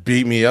ahead, just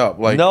beat me up.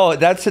 Like, no,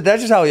 that's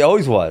just how he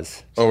always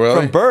was. Oh, really?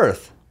 From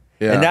birth.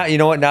 Yeah. And now, you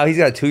know what? Now he's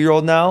got a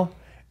 2-year-old now,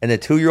 and the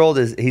 2-year-old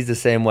he's the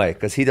same way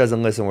because he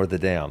doesn't listen worth a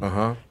damn.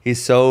 Uh-huh.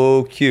 He's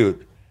so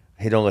cute.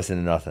 He don't listen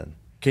to nothing.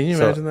 Can you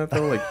imagine that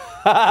though? Like,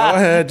 go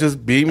ahead,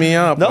 just beat me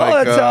up. No,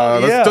 like, that's how,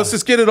 let's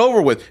just get it over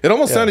with. It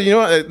almost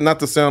sounded, not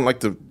to sound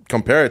like to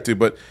compare it to,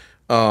 but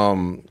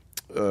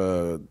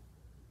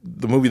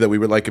the movie that we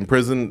were like in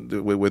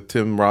prison with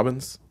Tim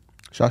Robbins.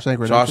 Shawshank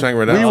Redemption.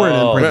 We weren't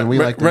in prison. We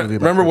liked the movie.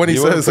 Remember when he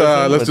says,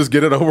 let's just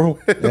get it over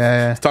with?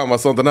 Yeah. He's talking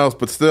about something else,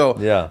 but still,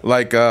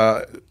 like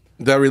that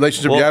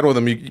relationship you had with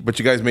him, but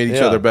you guys made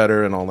each other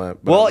better and all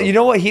that. But well, you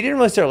know what? He didn't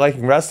really start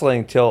liking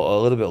wrestling till a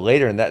little bit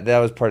later, and that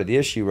was part of the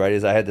issue, right?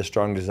 Is I had the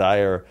strong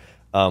desire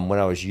when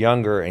I was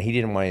younger, and he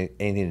didn't want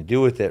anything to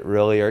do with it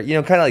really, or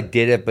kind of like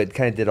did it, but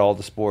kind of did all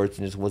the sports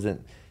and just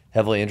wasn't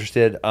heavily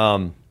interested.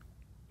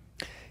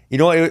 It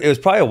was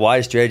probably a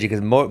wise strategy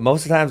because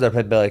most of the times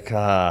I'd be like,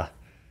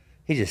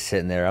 he's just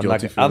sitting there. I'm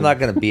not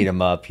going to beat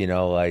him up.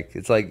 Like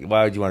it's like,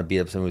 why would you want to beat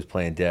up someone who's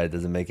playing dead? It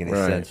doesn't make any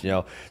sense.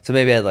 So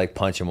maybe I'd like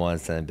punch him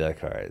once and be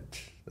like, all right,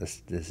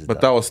 this is.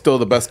 But that was still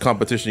the best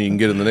competition you can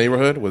get in the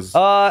neighborhood. It was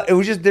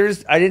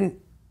just I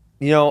didn't.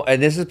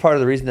 And this is part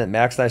of the reason that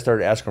Max and I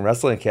started Askren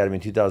Wrestling Academy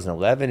in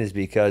 2011 is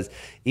because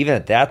even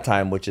at that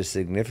time, which is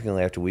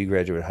significantly after we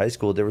graduated high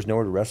school, there was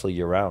nowhere to wrestle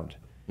year round.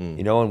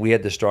 And we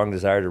had the strong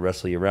desire to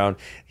wrestle year round.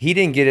 He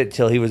didn't get it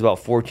till he was about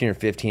 14 or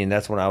 15. And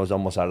that's when I was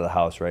almost out of the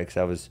house, right? Because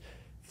I was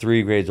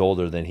 3 grades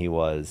older than he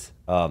was.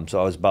 So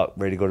I was about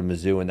ready to go to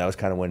Mizzou, and that was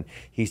kind of when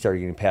he started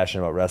getting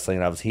passionate about wrestling.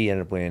 And obviously, he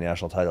ended up winning a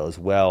national title as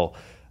well.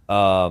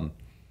 But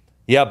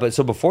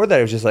so before that,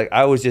 it was just like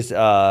I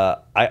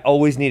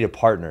always needed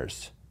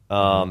partners.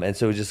 And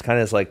so it just kind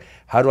of is like,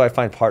 how do I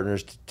find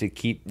partners to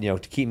keep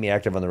me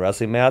active on the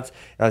wrestling mats?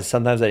 And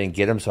sometimes I didn't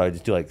get them, so I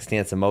just do like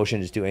stance in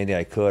motion, just do anything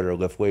I could, or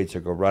lift weights,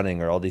 or go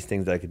running, or all these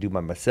things that I could do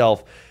by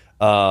myself.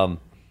 So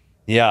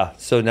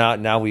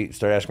now we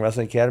start Ashland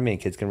Wrestling Academy,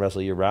 and kids can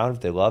wrestle year round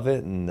if they love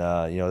it, and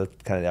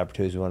that's kind of the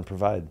opportunities we want to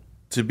provide.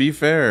 To be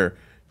fair,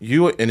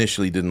 you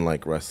initially didn't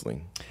like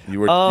wrestling. You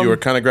were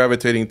kind of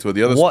gravitating to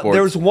the other sports.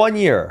 There was 1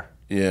 year.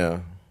 Yeah.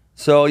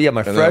 So yeah,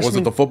 my freshman. Was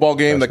it the football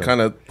game that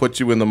kind of put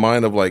you in the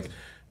mind of like,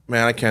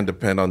 man, I can't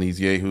depend on these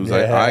yahoos.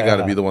 Yeah. I got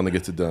to be the one that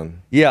gets it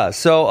done. Yeah.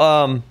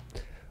 So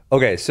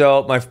okay.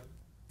 So my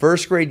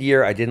first grade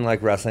year, I didn't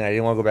like wrestling. I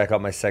didn't want to go back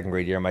out my second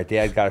grade year. My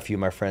dad got a few of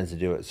my friends to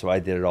do it, so I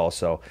did it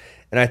also.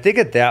 And I think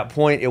at that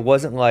point, it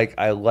wasn't like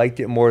I liked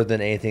it more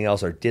than anything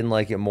else or didn't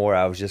like it more.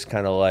 I was just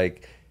kind of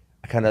like,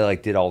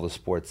 did all the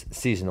sports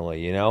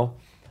seasonally, you know?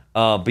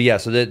 But yeah,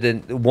 so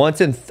then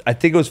once I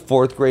think it was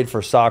fourth grade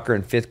for soccer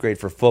and fifth grade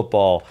for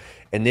football.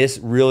 And this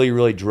really,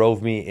 really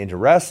drove me into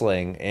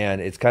wrestling. And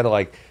it's kind of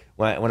like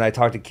when I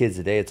talk to kids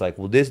today, it's like,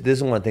 well, this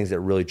is one of the things that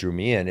really drew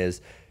me in is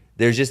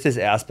there's just this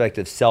aspect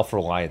of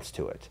self-reliance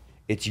to it.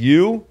 It's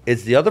you,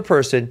 it's the other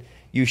person.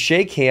 You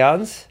shake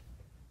hands.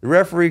 The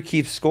referee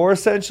keeps score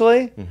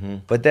essentially,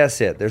 but that's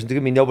it. There's going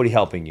to be nobody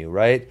helping you,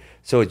 right?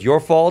 So it's your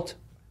fault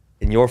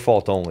and your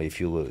fault only if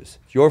you lose.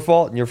 It's your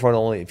fault and your fault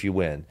only if you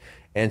win.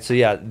 And so,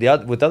 yeah,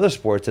 with other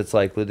sports, it's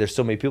like there's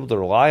so many people to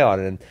rely on.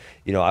 And,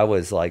 I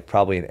was like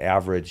probably an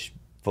average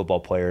football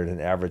player and an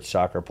average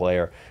soccer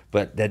player,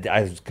 but that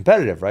I was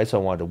competitive, right? So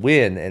I wanted to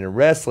win. And in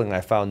wrestling,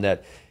 I found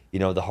that,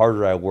 the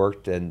harder I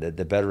worked and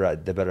the better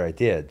I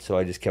did. So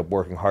I just kept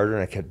working harder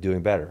and I kept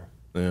doing better.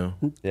 Yeah.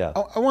 Yeah.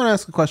 I want to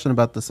ask a question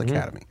about this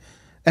academy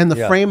and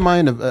the frame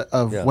mind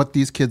of what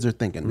these kids are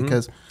thinking.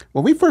 Because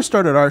when we first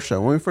started our show,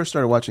 when we first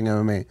started watching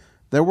MMA,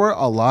 there were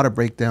a lot of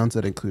breakdowns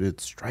that included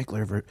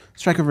striker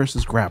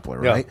versus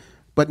grappler, right?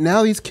 But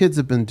now these kids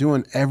have been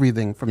doing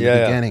everything from the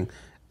beginning.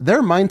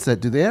 Their mindset,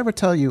 do they ever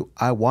tell you,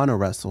 I want to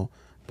wrestle,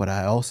 but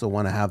I also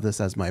want to have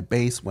this as my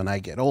base when I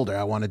get older.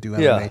 I want to do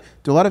MMA. Yeah.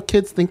 Do a lot of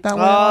kids think that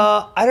way?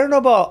 I don't know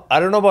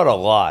about a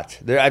lot.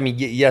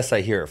 Yes,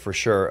 I hear it for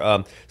sure.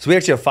 So we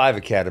actually have 5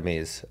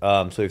 academies.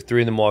 So we have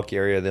 3 in the Milwaukee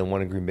area, then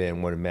 1 in Green Bay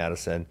and 1 in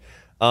Madison.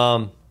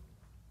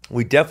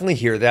 We definitely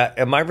hear that,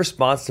 and my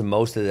response to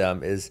most of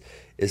them is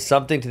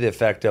something to the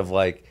effect of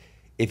like,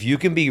 if you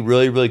can be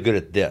really, really good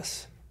at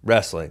this,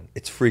 wrestling,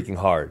 it's freaking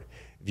hard.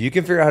 If you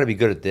can figure out how to be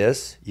good at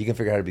this, you can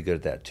figure out how to be good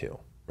at that too,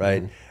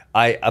 right?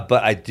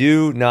 But I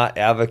do not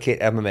advocate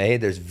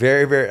MMA. There's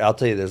I'll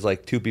tell you, there's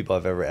like 2 people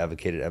I've ever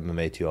advocated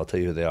MMA to. I'll tell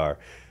you who they are.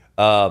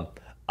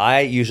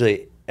 I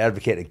usually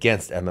advocate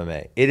against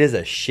MMA. It is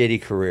a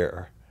shitty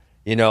career.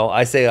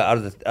 I say out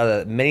of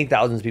the many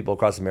thousands of people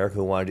across America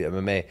who want to do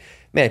MMA,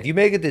 man, if you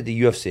make it to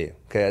the UFC,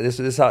 okay, this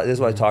is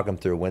what I talk them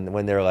through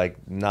when they're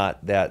like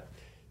not that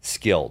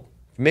skilled.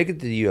 If you make it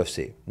to the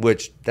UFC,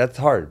 which that's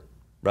hard,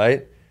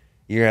 right?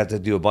 You're going to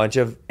have to do a bunch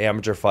of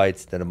amateur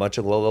fights, then a bunch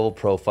of low-level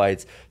pro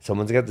fights.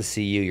 Someone's going to have to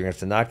see you. You're going to have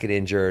to not get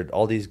injured.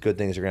 All these good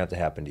things are going to have to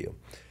happen to you.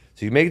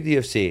 So you make it to the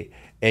UFC,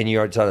 and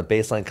you're on a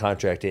baseline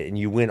contract, and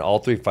you win all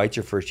 3 fights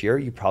your first year,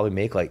 you probably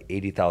make like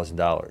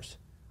 $80,000.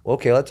 Well,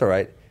 okay, that's all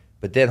right.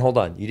 But then, hold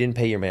on. You didn't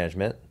pay your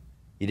management.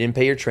 You didn't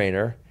pay your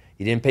trainer.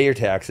 You didn't pay your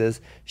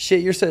taxes.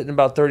 Shit, you're sitting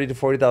about $30,000 to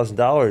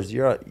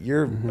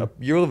 $40,000.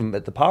 You're living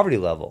at the poverty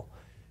level.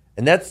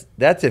 And that's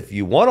if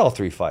you won all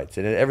 3 fights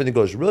and everything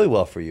goes really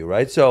well for you,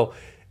 right? So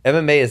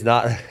MMA is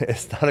not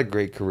a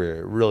great career.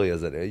 It really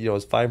isn't.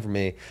 It's fine for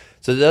me.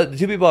 So the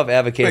 2 people I've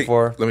advocated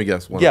for. Let me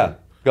guess. One Yeah, of them.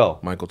 go.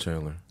 Michael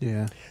Chandler.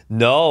 Yeah.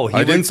 No,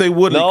 I didn't say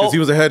Woodley because he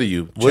was ahead of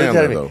you.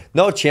 Chandler, though.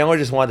 No, Chandler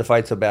just wanted to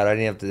fight so bad. I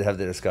didn't have to have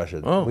the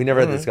discussion. Oh, we never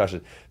had the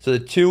discussion. So the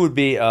 2 would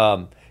be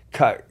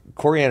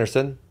Corey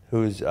Anderson,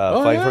 who's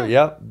fighting for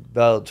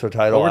Bellator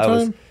title.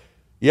 Overtime?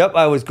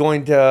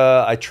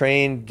 I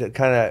trained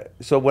kind of,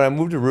 so when I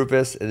moved to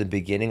Rufus in the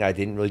beginning, I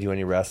didn't really do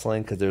any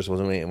wrestling because there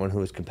wasn't anyone who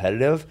was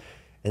competitive.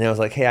 And then I was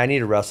like, hey, I need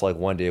to wrestle like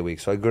 1 day a week.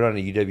 So I'd go down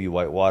to UW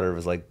Whitewater. It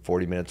was like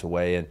 40 minutes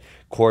away. And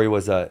Corey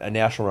was a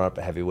national run-up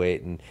at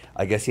heavyweight. And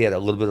I guess he had a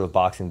little bit of a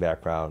boxing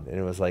background. And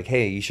it was like,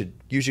 hey, you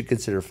should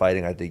consider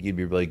fighting. I think you'd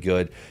be really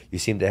good. You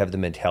seem to have the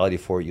mentality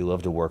for it. You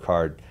love to work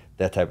hard,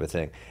 that type of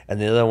thing.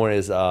 And the other one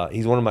is,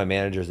 he's one of my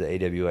managers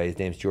at AWA. His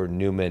name's Jordan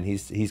Newman.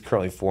 He's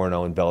currently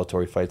 4-0 in Bellator.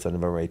 He fights on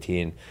November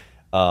 18.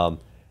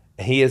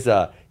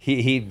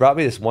 He brought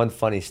me this one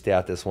funny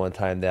stat this one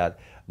time that,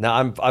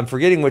 now I'm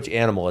forgetting which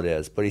animal it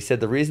is, but he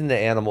said the reason the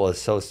animal is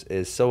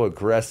so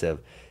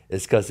aggressive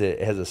is because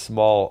it has a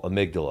small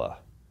amygdala.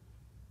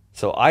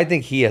 So I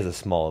think he has a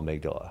small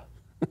amygdala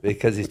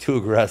because he's too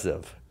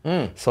aggressive.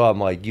 So I'm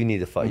like, you need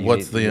to fight.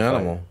 What's the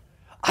animal?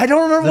 I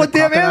don't remember what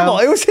damn animal.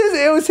 It was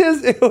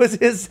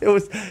his.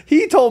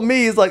 He told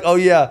me, he's like, oh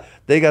yeah,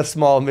 they got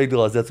small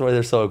amygdalas. That's why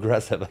they're so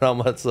aggressive. And I'm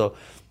like, so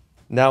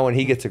now when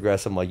he gets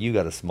aggressive, I'm like, you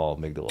got a small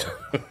amygdala.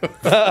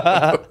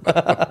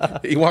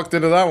 He walked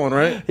into that one,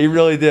 right? He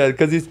really did,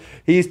 because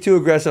he's too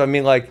aggressive. I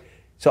mean, like,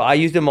 so I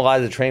used him a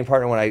lot as a training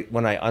partner when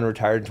I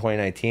unretired in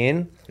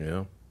 2019.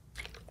 Yeah.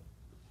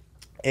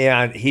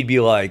 And he'd be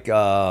like,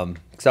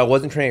 because because I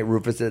wasn't training at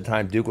Rufus at the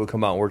time. Duke would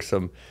come out and work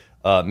some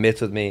mitts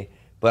with me,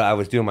 but I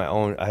was doing my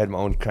own. I had my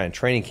own kind of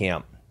training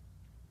camp,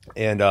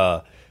 and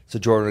so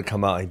Jordan would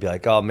come out and he'd be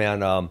like, "Oh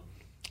man,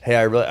 hey,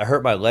 I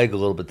hurt my leg a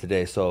little bit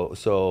today,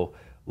 so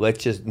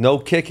let's just no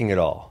kicking at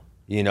all,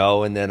 you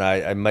know." And then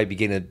I might be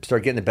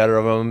start getting the better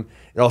of him,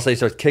 and all of a sudden he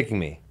starts kicking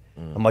me.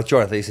 I'm like,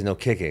 Jordan, I thought you said no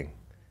kicking.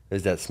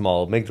 There's that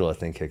small amygdala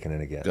thing kicking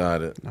in again.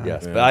 Got it.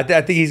 Yes, Yeah. but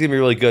I think he's gonna be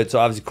really good. So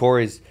obviously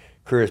Corey's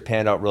career has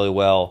panned out really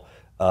well.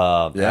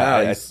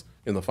 He's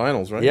in the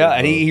finals, right? Yeah,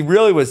 and he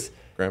really was.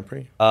 Grand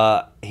Prix.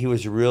 He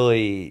was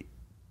really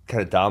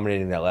kind of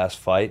dominating that last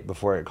fight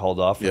before it called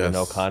off for the Yes,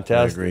 no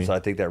contest. I agree. And so I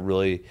think that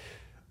really,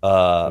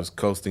 was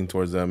coasting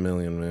towards that $1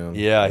 million, man.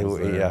 he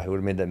would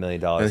have made that $1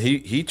 million. And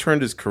he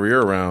turned his career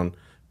around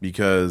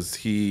because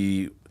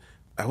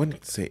I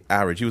wouldn't say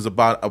average. He was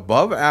about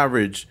above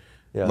average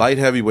light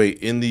heavyweight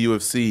in the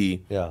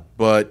UFC. Yeah.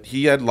 But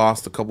he had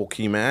lost a couple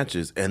key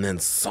matches, and then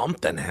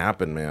something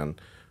happened, man.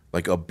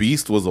 Like a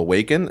beast was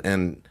awakened,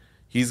 and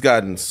he's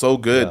gotten so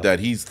good that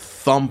he's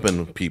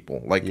thumping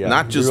people. Like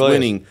not just really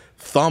winning,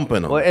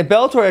 thumping them. Well, and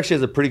Bellator actually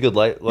has a pretty good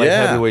light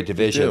heavyweight they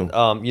division.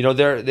 do. You know,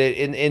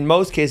 in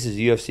most cases,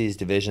 UFC's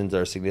divisions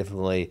are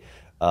significantly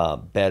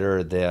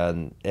better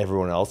than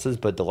everyone else's,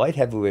 but the light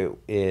heavyweight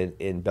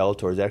in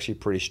Bellator is actually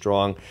pretty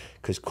strong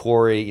because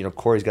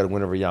Corey's got a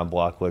win over Jan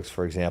Blachowicz,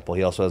 for example.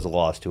 He also has a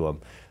loss to him.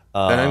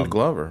 And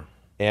Glover.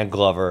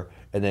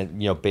 And then,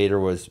 Bader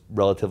was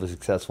relatively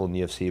successful in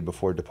the UFC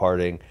before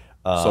departing.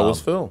 So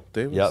was Phil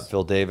Davis. Yeah,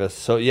 Phil Davis.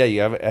 So, yeah,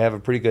 you have a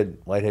pretty good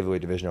light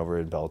heavyweight division over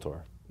in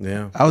Bellator.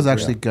 Yeah. I was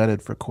actually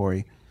gutted for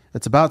Corey.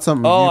 It's about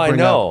something Oh, you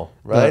bring I know, up,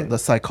 right? The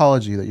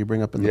psychology that you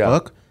bring up in the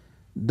book.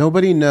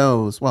 Nobody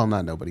knows, well,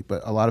 not nobody,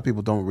 but a lot of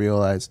people don't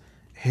realize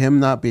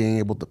him not being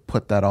able to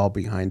put that all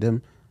behind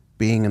him,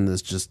 being in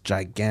this just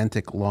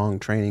gigantic long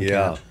training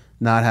camp,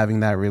 not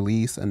having that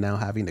release, and now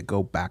having to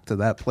go back to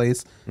that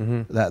place.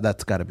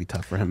 That's got to be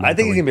tough for him. I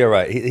think he's gonna be all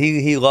right.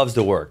 He loves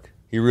to work.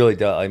 He really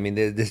does. I mean,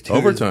 this dude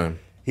Overtime.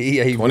 He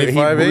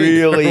 25-8.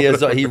 really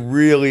is. He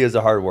really is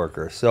a hard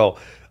worker. So,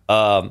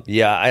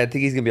 I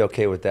think he's gonna be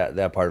okay with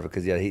that part of it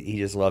because he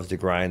just loves to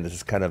grind.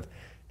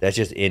 That's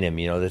just in him.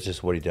 That's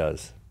just what he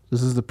does.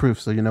 This is the proof,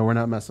 so we're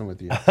not messing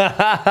with you.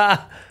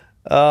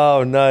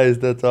 Oh, nice.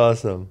 That's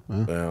awesome.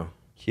 Yeah.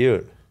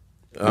 Cute.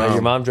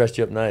 Your mom dressed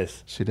you up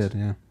nice. She did,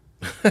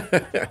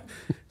 yeah.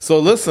 So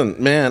listen,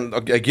 man,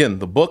 again,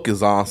 the book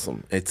is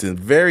awesome. It's a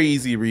very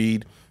easy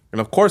read.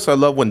 And of course, I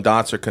love when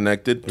dots are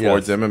connected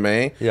towards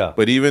MMA. Yeah.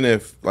 But even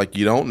if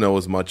you don't know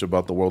as much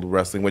about the world of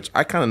wrestling, which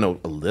I kind of know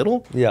a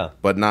little,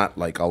 but not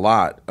a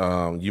lot,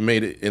 you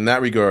made it in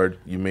that regard.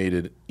 You made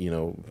it,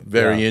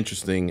 very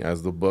interesting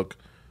as the book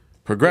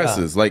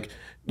progresses.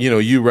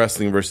 You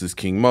wrestling versus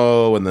King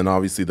Mo, and then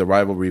obviously the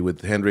rivalry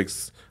with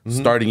Hendricks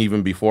starting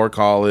even before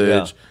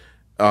college.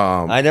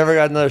 I never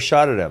got another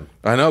shot at him.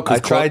 I know,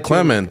 because tried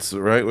Clements,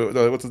 right?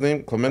 What's his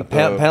name? Clement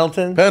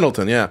Pendleton?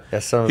 Pendleton, yeah.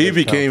 He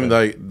became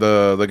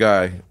the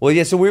guy. Well,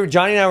 yeah. So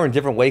Johnny and I were in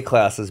different weight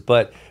classes,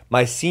 but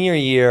my senior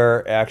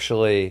year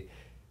actually,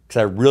 because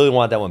I really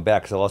wanted that one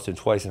back because I lost to him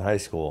twice in high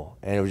school,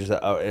 and it was just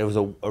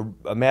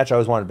a match I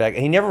always wanted back.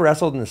 And he never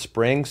wrestled in the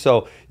spring,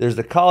 so there's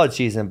the college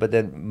season, but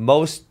then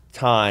most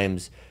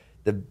times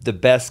the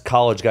best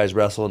college guys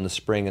wrestle in the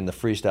spring in the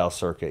freestyle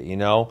circuit,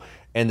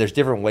 And there's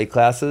different weight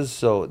classes,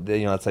 so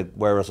it's like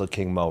where I wrestled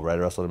King Mo, right?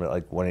 I wrestled him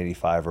at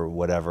 185 or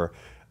whatever.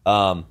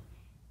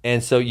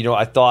 And so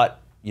I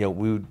thought we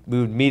would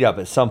meet up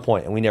at some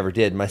point, and we never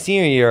did. My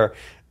senior year,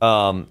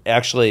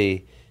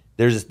 actually,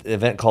 there's this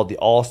event called the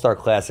All-Star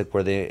Classic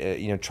where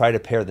they try to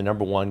pair the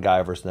number one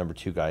guy versus the number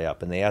two guy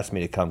up, and they asked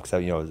me to come because I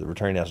was a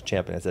returning national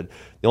champion. I said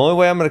the only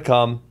way I'm going to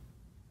come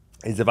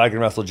is if I can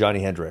wrestle Johnny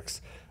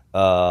Hendricks.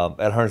 At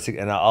 160,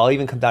 and I'll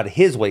even come down to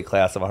his weight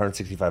class of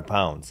 165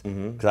 pounds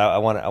because I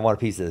want a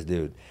piece of this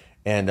dude.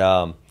 And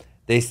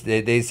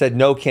they said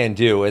no, can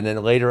do. And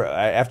then later,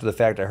 after the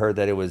fact, I heard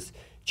that it was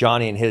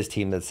Johnny and his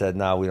team that said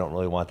no, we don't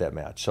really want that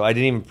match. So I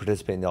didn't even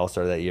participate in the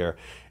All-Star that year.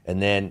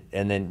 And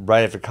then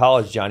right after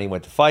college, Johnny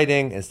went to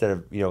fighting instead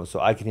of so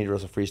I continued to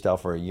wrestle freestyle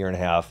for a year and a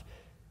half,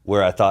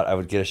 where I thought I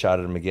would get a shot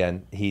at him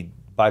again. He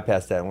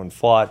bypassed that and went and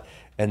fought.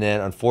 And then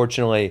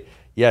unfortunately.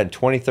 Yeah, in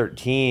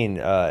 2013,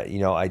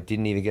 I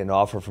didn't even get an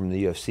offer from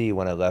the UFC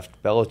when I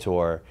left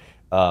Bellator,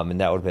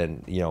 and that would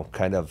have been,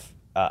 kind of,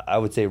 I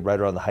would say right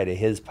around the height of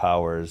his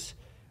powers.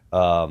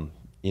 I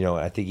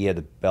think he had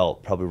the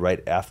belt probably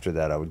right after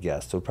that, I would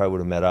guess. So we probably would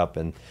have met up,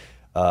 and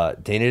Dana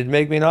didn't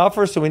make me an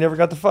offer, so we never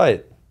got to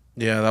fight.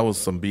 Yeah, that was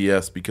some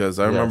BS because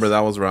I remember that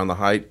was around the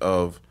height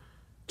of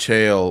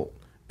Chael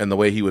and the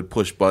way he would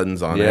push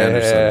buttons on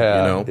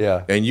Anderson,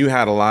 Yeah. And you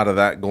had a lot of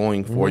that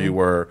going for you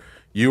where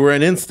you were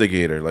an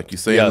instigator, like you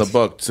say in the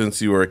book,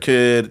 since you were a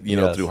kid,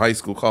 through high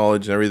school,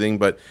 college, and everything.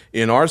 But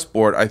in our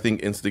sport, I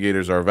think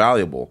instigators are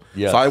valuable.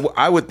 Yes. So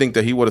I would think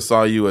that he would have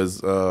saw you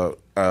as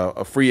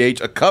a free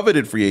agent, a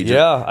coveted free agent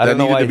that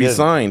needed to be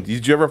signed.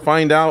 Did you ever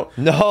find out?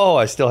 No,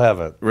 I still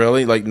haven't.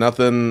 Really?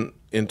 Nothing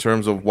in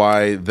terms of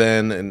why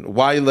then and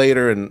why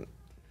later? And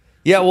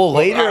yeah, well,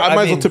 later. I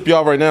might as well tip you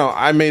off right now.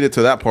 I made it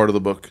to that part of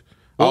the book.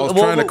 I was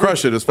trying to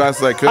crush it as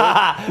fast as I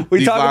could. We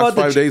These talk last about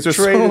the 5 days or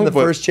trade so, in the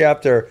but first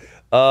chapter.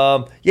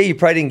 Yeah, you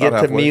probably didn't get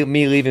About to halfway.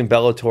 me leaving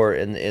Bellator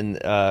in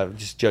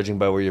just judging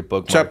by where your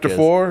book Chapter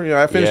 4.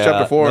 Yeah, I finished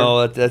chapter 4.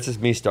 No, that's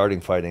just me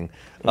starting fighting.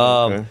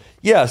 Okay.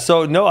 Yeah,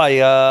 so no,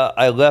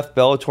 I left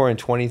Bellator in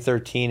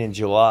 2013 in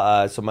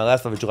July. So my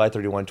last fight was July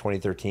 31,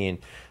 2013.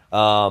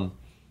 I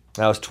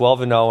was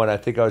 12-0, and I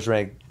think I was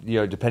ranked,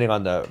 depending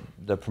on the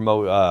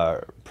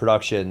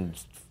production,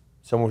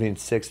 somewhere between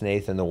 6th and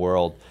 8th in the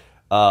world.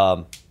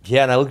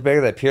 Yeah, and I look back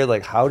at that period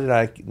like, how did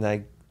I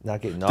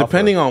not get an offer?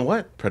 Depending on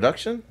what?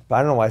 Production? But I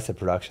don't know why I said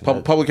production.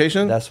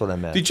 Publication? That's what I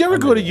meant. Did you ever I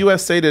go to meant it.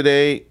 USA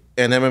Today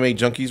and MMA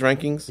Junkies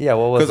rankings? Yeah,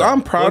 what was Because that?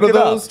 I'm proud Look of it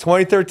up. those.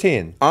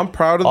 2013. I'm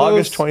proud of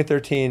August those.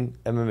 2013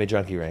 MMA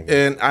Junkie ranking.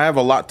 And I have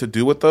a lot to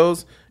do with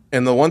those.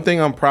 And the one thing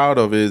I'm proud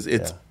of is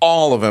it's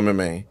all of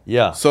MMA.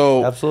 Yeah,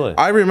 So absolutely.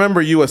 I remember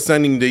you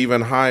ascending to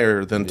even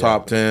higher than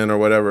top 10 or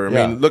whatever. I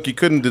Yeah. mean, look, you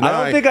couldn't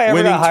deny think I ever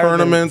winning got higher than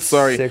tournaments,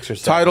 6 or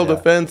 7, title yeah.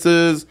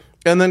 defenses,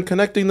 and then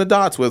connecting the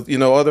dots with,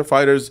 other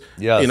fighters.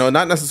 Yes.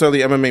 Not necessarily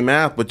MMA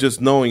math, but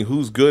just knowing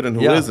who's good and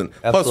who Yeah, isn't.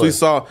 Plus, absolutely. we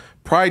saw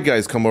Pride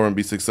guys come over and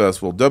be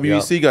successful.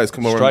 WEC guys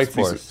come over and be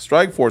Strikeforce.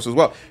 Strikeforce as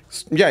well.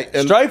 Yeah.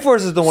 And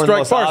Strikeforce is the one of the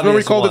most Strikeforce. Remember we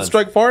obvious called ones. it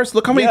Strike Force?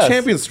 Look how many Yes.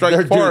 champions They're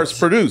Strikeforce dudes.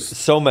 produced.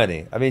 So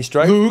many. I mean,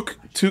 Strike. Luke,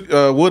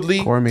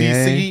 Woodley, Cormier.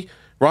 DC,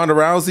 Ronda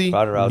Rousey,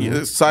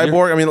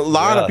 Cyborg. I mean, a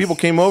lot of Yes, people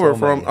came over so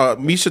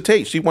from Misha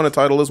Tate. She won a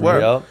title as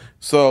well. Yep.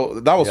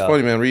 So that was Yeah.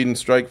 funny, man. Reading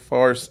Strike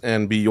Force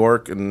and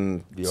Bjork,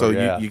 and so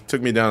yeah. you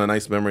took me down a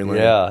nice memory lane.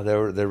 Yeah,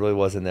 there really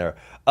wasn't there.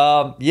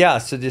 Yeah,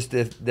 so just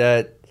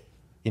that,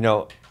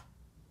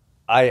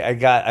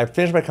 I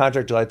finished my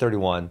contract July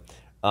 31,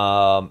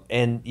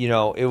 and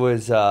it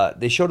was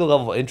they showed a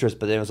level of interest,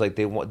 but then it was like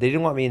they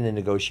didn't want me in the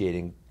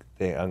negotiating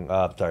thing.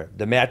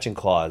 The matching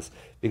clause,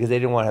 because they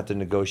didn't want to have to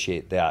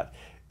negotiate that.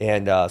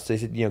 And so they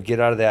said, get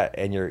out of that,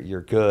 and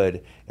you're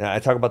good. And I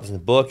talk about this in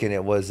the book, and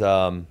it was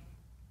I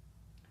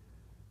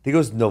think it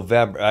was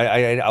November.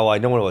 I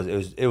know what it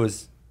was. It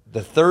was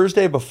the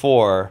Thursday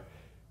before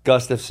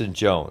Gustafson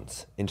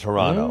Jones in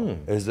Toronto.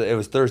 It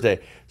was Thursday.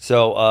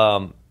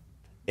 So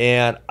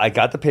and I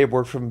got the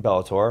paperwork from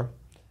Bellator,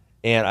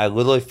 and I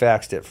literally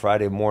faxed it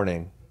Friday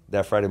morning,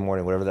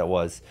 whatever that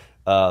was,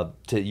 to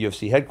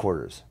UFC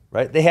headquarters.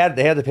 Right? They had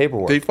the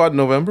paperwork. They fought in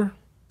November.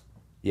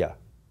 Yeah.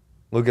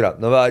 Look it up.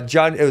 No,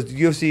 John, it was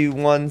UFC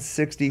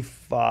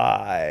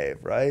 165,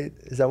 right?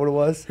 Is that what it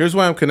was? Here's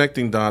why I'm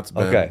connecting dots,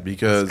 Ben. Okay,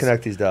 Because let's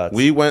connect these dots.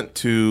 We went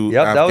to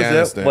Yep, that was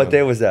Afghanistan. it. What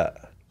day was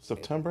that?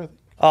 September.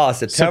 Oh,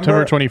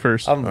 September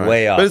 21st. I'm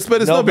way off. But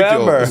it's no big deal.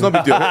 November. It's no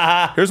big deal.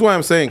 Here's why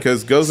I'm saying,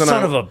 because Goes and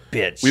Son I, of a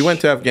bitch. we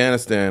went to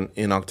Afghanistan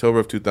in October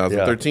of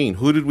 2013.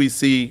 Who did we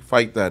see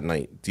fight that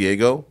night?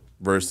 Diego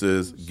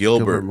versus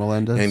Gilbert.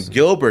 Melendez. And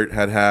Gilbert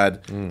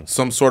had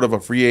some sort of a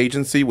free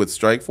agency with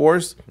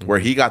Strikeforce where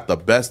he got the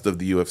best of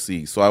the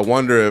UFC. So I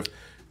wonder if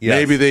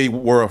maybe they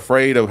were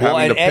afraid of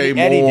having to pay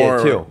Eddie more.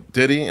 did too.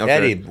 Did he? Okay.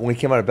 Eddie, when we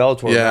came out of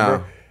Bellator,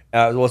 Yeah.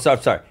 remember?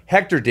 Sorry.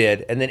 Hector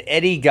did, and then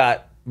Eddie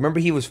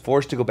remember he was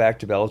forced to go back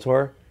to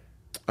Bellator?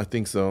 I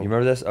think so. You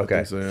remember this? Okay.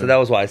 think so, yeah. So that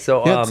was why.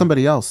 So He had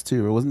somebody else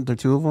too. Wasn't there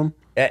two of them?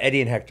 Eddie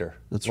and Hector.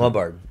 That's right.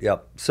 Lombard.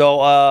 Yep.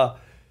 So,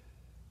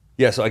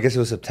 so I guess it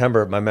was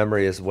September. My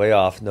memory is way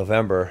off.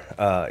 November.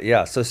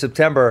 So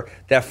September,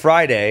 that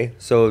Friday,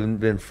 so it had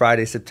been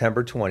Friday,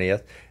 September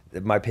 20th,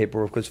 my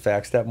paperwork was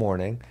faxed that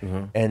morning.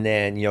 Mm-hmm. And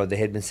then, they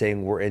had been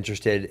saying we're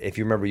interested. If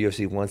you remember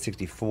UFC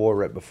 164,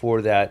 right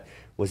before that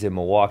was in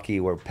Milwaukee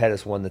where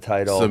Pettis won the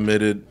title.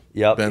 Submitted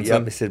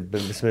Benson. Benson.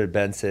 It submitted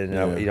Benson.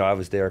 And Yeah. I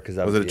was there because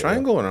I Was it a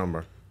triangle or an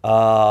armbar?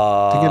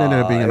 I think it ended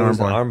up being an it was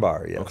armbar. an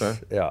armbar, yes. Okay.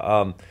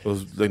 Yeah. It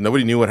was like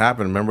nobody knew what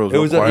happened. Remember, It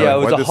was a, quiet. yeah, it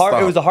Like, was why'd a this hard.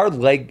 stop? It was a hard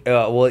leg.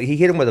 Well, he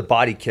hit him with a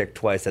body kick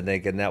twice, I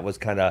think, and that was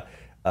kind of.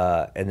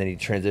 And then he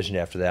transitioned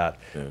after that.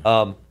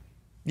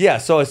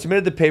 So I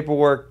submitted the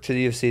paperwork to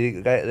the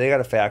UFC. They got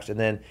a fax, and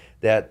then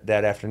that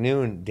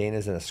afternoon,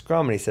 Dana's in a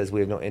scrum, and he says we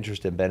have no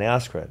interest in Ben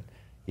Askren.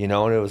 And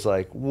it was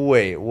like,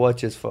 wait, what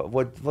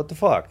the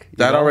fuck?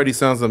 That already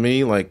sounds to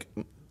me like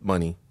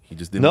money. He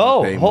just didn't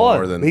No, pay hold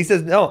more on. than He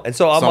says no, and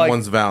so I'm like,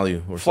 someone's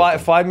value or fly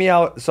something. me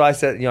out. So I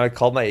said, I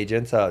called my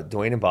agents,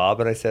 Dwayne and Bob,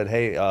 and I said,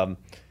 hey,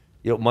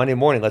 Monday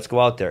morning, let's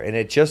go out there. And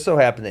it just so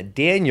happened that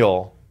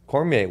Daniel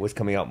Cormier was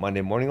coming out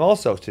Monday morning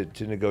also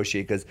to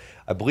negotiate because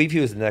I believe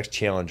he was the next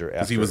challenger.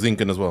 Because he was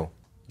Zinkin as well.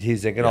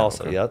 He's thinking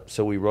also, okay. yep.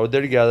 So we rode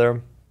there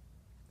together,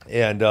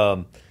 and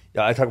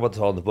I talk about this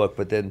all in the book.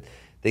 But then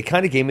they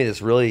kind of gave me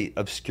this really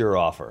obscure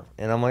offer,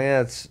 and I'm like,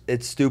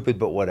 it's stupid,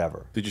 but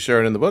whatever. Did you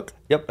share it in the book?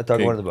 Yep, I talk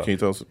about it in the book. Can you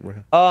tell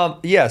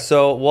us?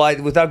 So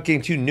without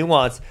getting too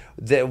nuanced,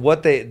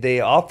 what they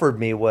offered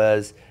me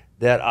was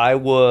that I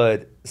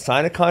would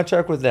sign a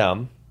contract with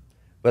them,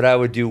 but I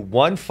would do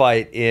one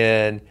fight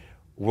in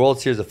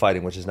World Series of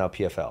Fighting, which is now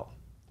PFL.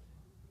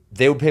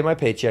 They would pay my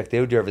paycheck, they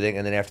would do everything,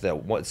 and then after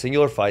that one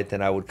singular fight,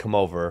 then I would come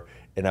over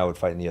and I would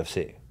fight in the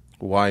UFC.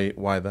 Why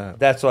that?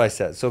 That's what I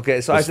said. So I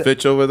Was said,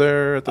 Fitch over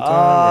there at the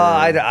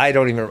time? I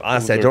don't even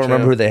honestly. I their don't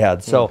remember champ? who they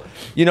had. So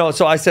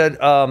so I said,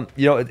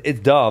 it's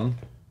dumb,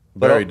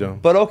 but Very dumb.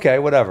 but okay,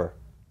 whatever.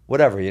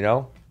 whatever,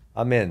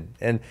 I'm in.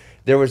 And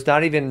there was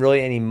not even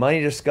really any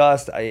money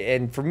discussed.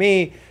 And for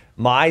me,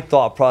 my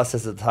thought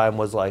process at the time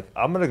was like,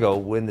 I'm going to go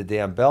win the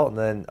damn belt and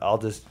then I'll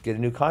just get a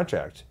new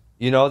contract.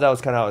 That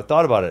was kind of how I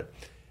thought about it.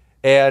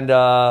 And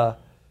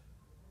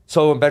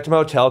so I went back to my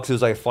hotel because it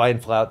was like fly in,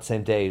 fly out the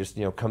same day. Just,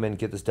 come in,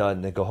 get this done,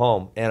 and then go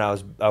home. And I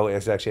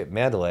was actually at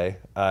Mandalay.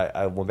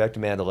 I went back to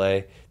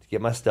Mandalay to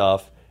get my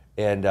stuff.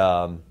 And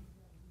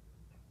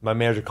my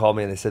manager called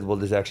me and they said, well,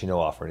 there's actually no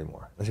offer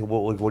anymore. I said,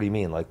 well, what do you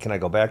mean? Like, can I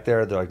go back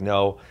there? They're like,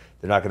 no,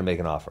 they're not going to make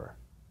an offer.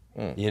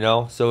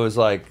 So it was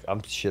like,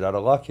 I'm shit out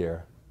of luck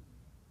here.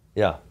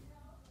 Yeah.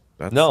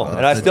 And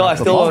I still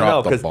don't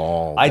know because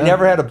I've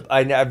never had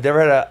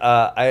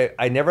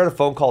a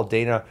phone call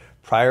Dana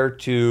prior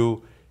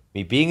to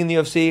me being in the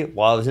UFC.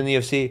 While I was in the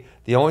UFC,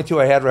 the only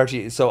two I had were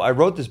actually. So I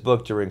wrote this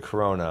book during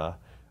Corona,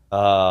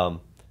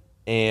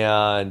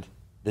 and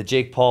the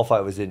Jake Paul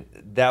fight was in.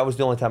 That was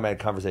the only time I had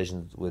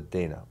conversations with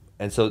Dana,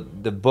 and so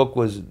the book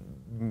was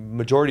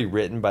majority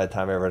written by the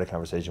time I ever had a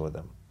conversation with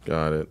him.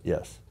 Got it.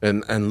 Yes.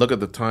 And look at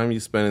the time you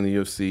spent in the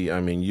UFC. I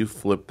mean, you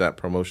flipped that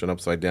promotion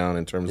upside down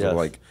in terms of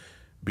like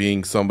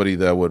being somebody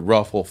that would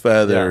ruffle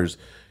feathers.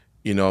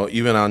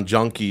 Even on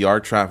Junkie,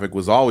 our traffic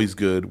was always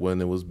good when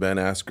it was Ben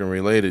Askren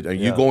related. Are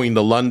you going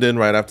to London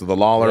right after the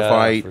Lawler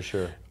fight? For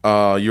sure.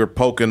 You're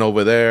poking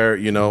over there,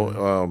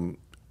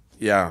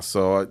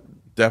 so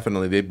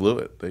definitely they blew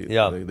it.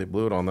 They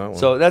blew it on that one.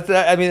 So that's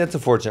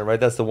unfortunate, right?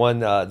 That's the one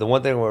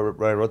thing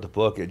where I wrote the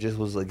book. It just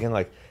was again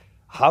like,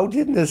 how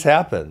didn't this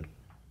happen?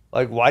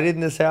 Like, why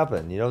didn't this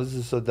happen? This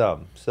is so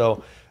dumb.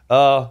 So,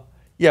 but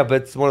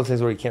it's one of those things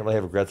where you can't really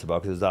have regrets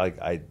about because it's not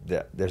like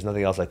there's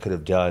nothing else I could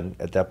have done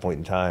at that point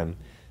in time.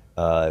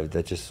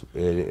 That just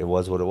it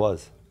was what it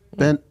was.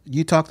 Ben,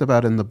 you talked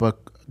about in the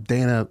book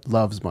Dana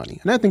loves money,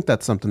 and I think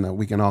that's something that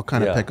we can all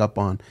kind of pick up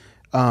on.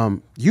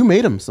 You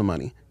made him some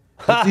money.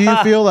 Do you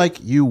feel like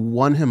you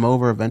won him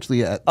over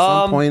eventually at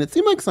some point? It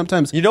seemed like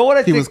sometimes he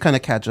was kind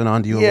of catching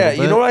on to you a little bit.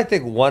 Yeah, what I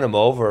think won him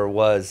over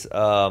was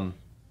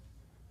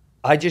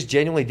I just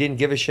genuinely didn't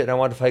give a shit and I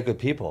wanted to fight good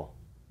people.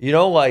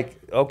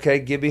 Okay,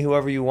 give me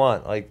whoever you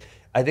want. Like,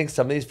 I think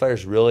some of these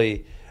fighters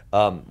really,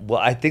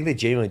 I think they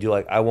genuinely do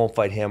like, I won't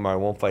fight him or I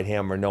won't fight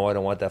him or no, I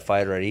don't want that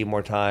fight or I need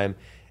more time.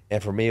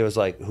 And for me, it was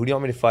like, who do you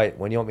want me to fight?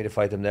 When do you want me to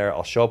fight them there?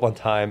 I'll show up on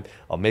time.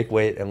 I'll make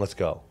weight and let's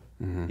go.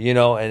 And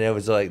it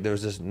was like, there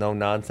was just no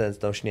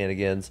nonsense, no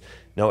shenanigans,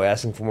 no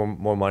asking for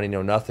more money,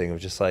 no nothing. It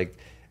was just like,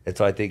 and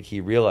so I think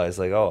he realized,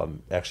 like, oh,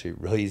 I'm actually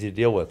really easy to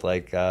deal with.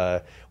 Like,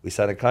 we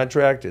signed a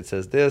contract. It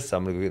says this.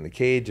 I'm going to go get in the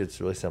cage.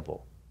 It's really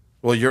simple.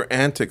 Well, your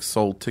antics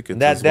sold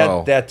tickets as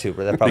well. That too,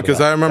 but that probably because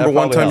helped. I remember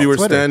one time you were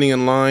standing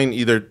in line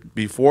either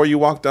before you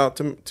walked out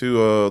to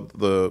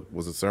the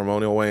was it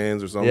ceremonial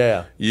weigh-ins or something?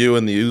 Yeah. You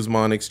and the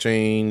Usman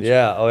exchange.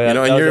 Yeah. Oh yeah.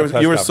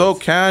 And you were so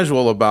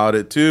casual about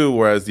it too,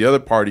 whereas the other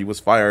party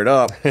was fired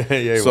up.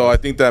 So I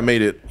think that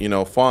made it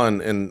fun,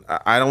 and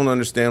I don't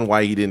understand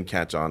why he didn't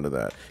catch on to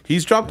that.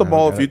 He's dropped the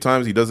ball a few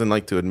times. He doesn't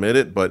like to admit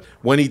it, but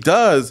when he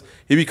does,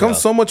 he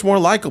becomes so much more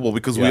likable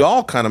because we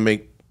all kind of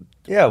make.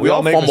 Yeah, we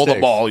all fumble the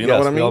ball. You know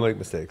what I mean? We all make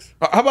mistakes.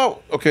 How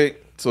about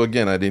so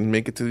again, I didn't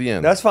make it to the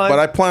end. That's fine. But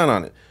I plan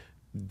on it.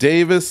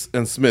 Davis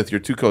and Smith, your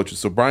two coaches.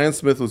 So Brian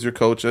Smith was your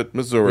coach at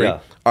Missouri. Yeah.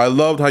 I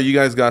loved how you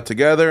guys got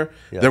together.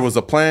 Yes. There was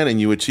a plan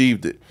and you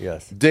achieved it.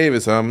 Yes.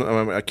 Davis, I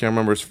can't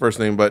remember his first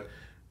name, but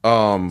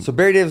so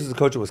Barry Davis was the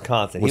coach of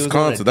Wisconsin.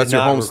 Wisconsin, that's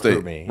your home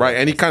state, right?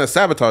 And he kind of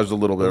sabotaged a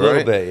little bit,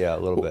 right? A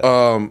little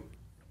bit.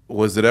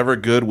 Was it ever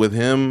good with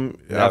him?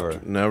 Never.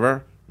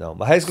 Never. No,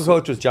 my high school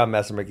coach was John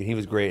Messermick, and he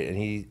was great, and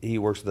he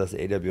works with us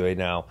at AWA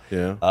now.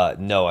 Yeah.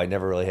 No, I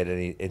never really had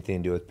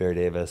anything to do with Barry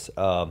Davis.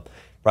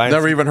 Brian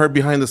never even heard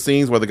behind the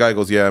scenes where the guy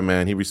goes, "Yeah,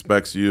 man, he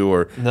respects you,"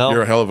 or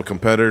 "You're a hell of a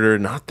competitor."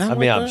 Not that.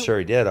 I'm sure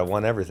he did. I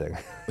won everything.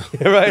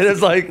 Right?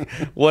 It's like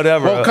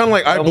whatever. Well, kind of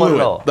like I blew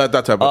it. That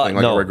type of thing.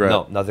 Like a regret.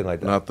 No, nothing like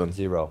that. Nothing.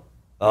 Zero.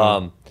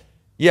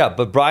 Yeah,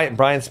 but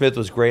Brian Smith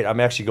was great. I'm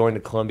actually going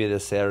to Columbia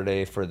this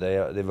Saturday for they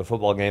have a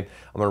football game.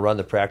 I'm going to run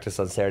the practice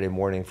on Saturday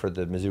morning for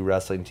the Mizzou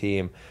wrestling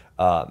team.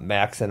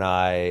 Max and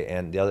I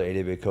and the other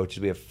AWA coaches,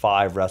 we have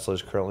 5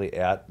 wrestlers currently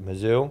at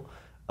Mizzou.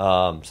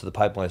 So the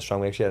pipeline is strong.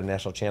 We actually had a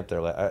national champ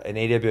there, an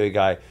AWA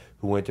guy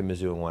who went to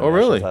Mizzou and won a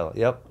national title.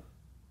 Yep.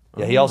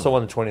 Yeah, he also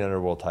won the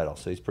 2000 world title,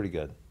 so he's pretty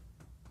good.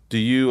 Do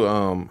you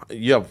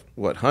you have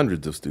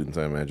hundreds of students,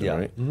 I imagine,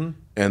 right? Mm-hmm.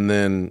 And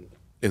then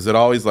is it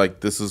always like,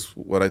 this is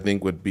what I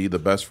think would be the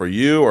best for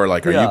you? Or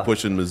like, are you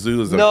pushing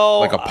Mizzou as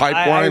like a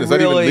pipeline? Is that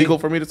even legal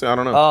for me to say? I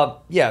don't know.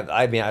 Yeah,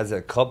 I mean, as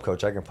a club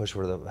coach, I can push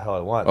where the hell I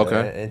want.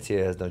 Okay.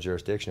 NCAA has no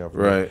jurisdiction over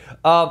me. Right.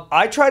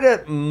 I try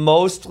to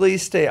mostly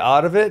stay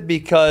out of it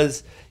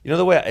because,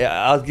 the way,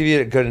 I'll give you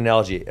a good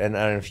analogy, and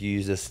I don't know if you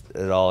use this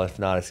at all. If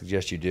not, I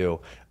suggest you do.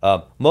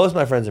 Most of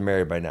my friends are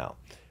married by now.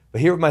 But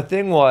here, my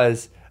thing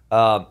was,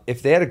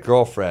 if they had a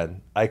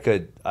girlfriend, I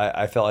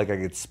felt like I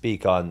could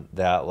speak on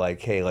that,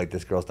 like, hey, like,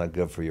 this girl's not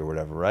good for you or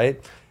whatever,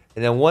 right?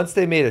 And then once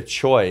they made a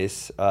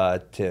choice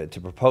to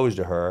propose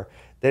to her,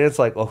 then it's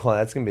like, well,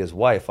 that's going to be his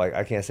wife. Like,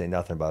 I can't say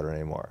nothing about her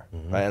anymore,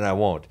 right? And I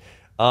won't.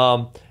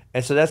 And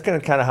so that's kind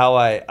of how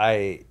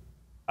I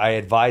I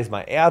advise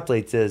my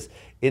athletes is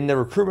in the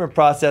recruitment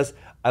process,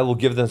 I will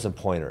give them some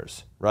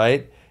pointers,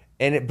 right?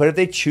 But if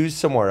they choose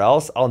somewhere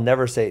else, I'll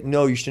never say,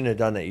 no, you shouldn't have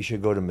done that. You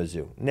should go to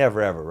Mizzou.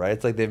 Never, ever, right?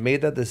 It's like they've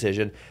made that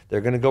decision. They're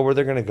going to go where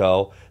they're going to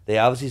go. They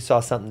obviously saw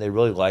something they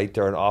really liked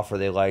or an offer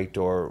they liked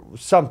or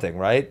something,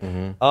 right?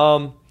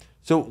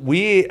 So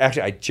we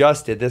actually, I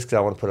just did this because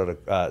I want to put out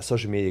a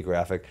social media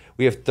graphic.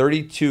 We have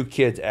 32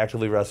 kids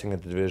actively wrestling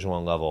at the Division I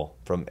level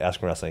from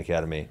Aspen Wrestling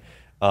Academy.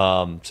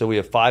 So we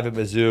have 5 at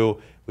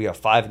Mizzou. We got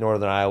 5 at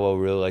Northern Iowa.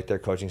 We really like their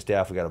coaching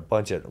staff. We got a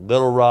bunch at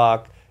Little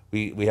Rock.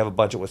 We have a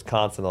bunch at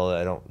Wisconsin, although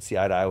I don't see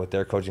eye to eye with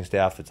their coaching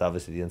staff. It's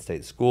obviously the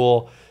in-state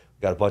school.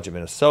 We got a bunch at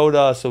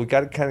Minnesota. So we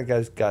got kind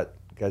of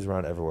guys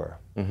around everywhere.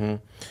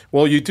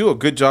 Well, you do a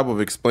good job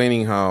of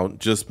explaining how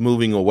just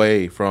moving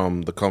away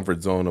from the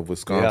comfort zone of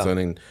Wisconsin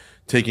and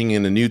taking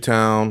in a new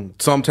town.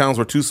 Some towns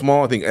were too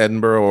small. I think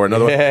Edinburgh or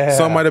another one.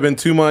 Some might have been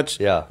too much.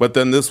 Yeah. But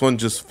then this one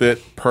just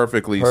fit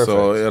perfectly.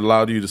 So it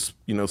allowed you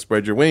to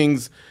spread your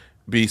wings,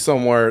 be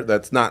somewhere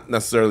that's not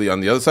necessarily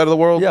on the other side of the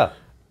world. Yeah.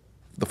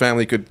 The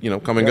family could,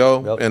 come and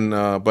go. Yep.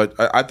 And but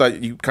I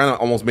thought you kind of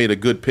almost made a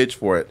good pitch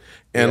for it.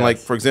 And like,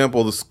 for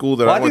example, the school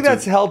that Well, I I went think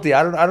that's to. healthy.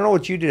 I don't know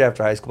what you did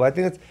after high school, but I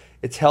think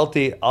it's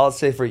healthy. I'll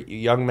say for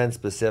young men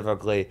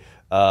specifically,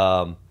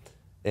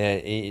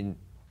 and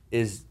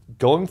is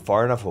going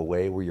far enough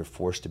away where you're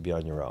forced to be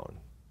on your own.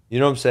 You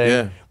know what I'm saying?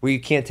 Yeah. Where you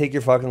can't take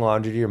your fucking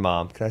laundry to your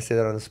mom. Can I say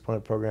that on this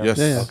program? Yes.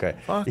 Yeah. Okay.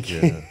 Fuck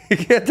You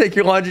can't take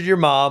your laundry to your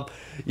mom.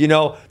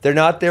 They're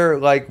not there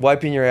like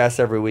wiping your ass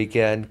every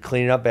weekend,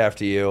 cleaning up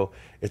after you.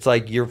 It's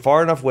like you're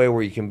far enough away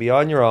where you can be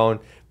on your own,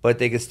 but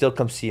they can still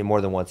come see you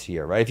more than once a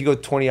year, right? If you go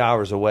 20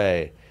 hours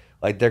away,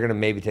 like they're going to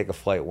maybe take a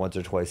flight once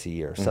or twice a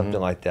year, something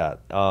like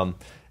that.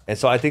 And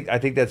so I think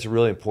that's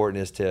really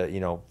important is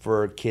to,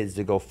 for kids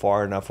to go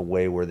far enough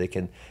away where they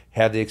can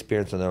have the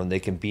experience on their own.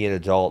 They can be an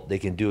adult. They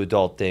can do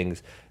adult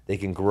things. They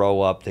can grow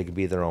up. They can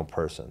be their own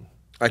person.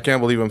 I can't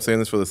believe I'm saying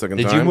this for the second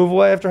time. Did you move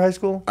away after high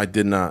school? I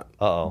did not.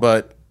 Uh-oh.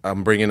 But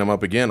I'm bringing him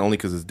up again only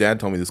because his dad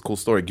told me this cool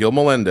story. Gil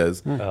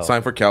Melendez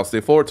signed for Cal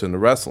State Fullerton to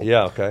wrestle.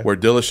 Yeah, okay. Where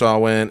Dillashaw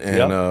went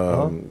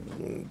and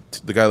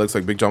the guy looks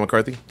like Big John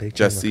McCarthy.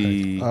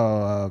 Jesse.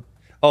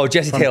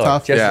 Jesse Taylor.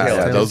 Tough. Jesse Yeah,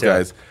 Taylor. those Taylor.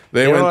 guys.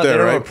 They went there, They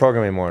don't right? have a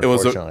program anymore,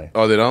 unfortunately.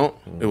 They don't?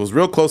 It was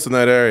real close in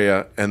that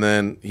area. And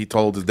then he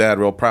told his dad,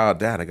 real proud,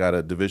 Dad, I got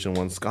a Division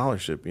I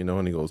scholarship,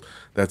 And he goes,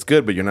 that's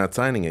good, but you're not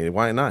signing it.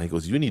 Why not? He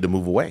goes, you need to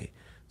move away.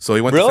 So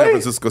he went to San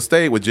Francisco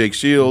State with Jake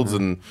Shields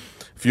and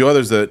a few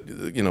others that,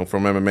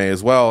 from MMA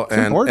as well.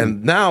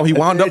 And now he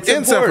wound up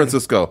in San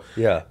Francisco.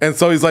 Yeah. And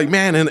so he's like,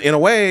 man, in a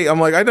way, I'm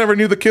like, I never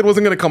knew the kid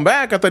wasn't going to come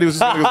back. I thought he was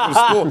just going to go to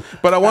school.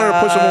 But I wanted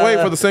to push him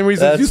away for the same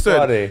reasons you said.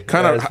 Funny.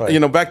 Kind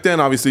of, back then,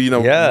 obviously,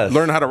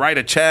 learn how to write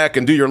a check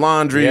and do your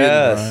laundry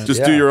and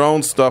just do your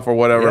own stuff or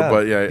whatever. Yeah.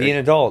 But yeah. Be an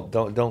adult.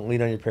 Don't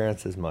lean on your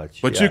parents as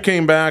much. But you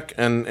came back,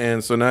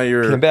 and so now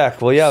you're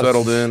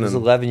settled in. It was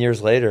 11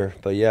 years later.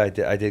 But yeah,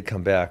 I did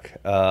come back.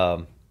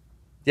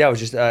 It was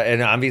just,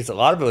 and I mean, a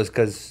lot of it was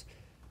because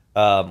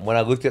when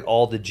I looked at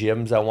all the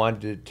gyms I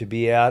wanted to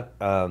be at,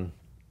 I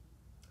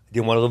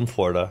didn't want to live in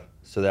Florida,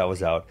 so that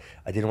was out.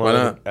 I didn't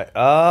want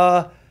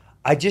to.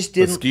 I just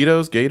didn't.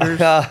 Mosquitoes,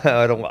 gators.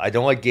 I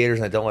don't like gators,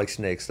 and I don't like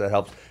snakes. So that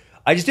helps.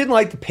 I just didn't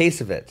like the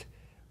pace of it.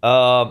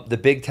 The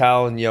big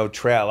town,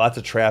 lots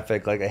of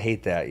traffic. Like I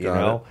hate that, you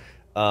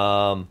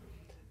know.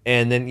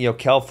 And then,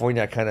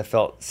 California I kind of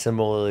felt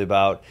similarly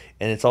about.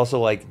 And it's also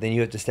like then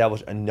you have to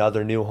establish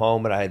another new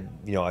home. And I had,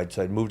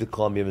 I'd moved to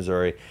Columbia,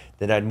 Missouri.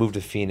 Then I'd moved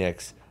to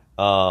Phoenix.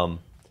 And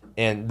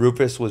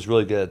Rufus was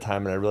really good at the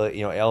time. And I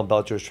really, Alan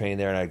Belcher was training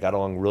there. And I got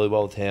along really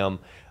well with him.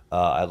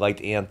 I liked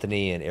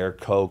Anthony and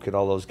Eric Koch and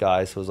all those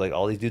guys. So it was like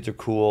all these dudes are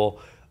cool.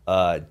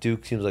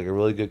 Duke seems like a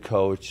really good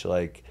coach.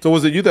 So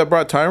was it you that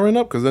brought Tyron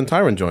up? Because then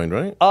Tyron joined,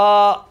 right?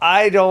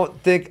 I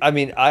don't think. I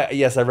mean, I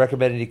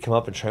recommended he come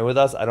up and train with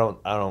us. I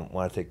don't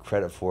want to take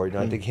credit for it.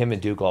 I think him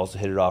and Duke also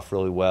hit it off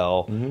really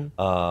well.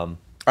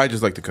 I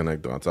just like to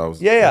connect dots.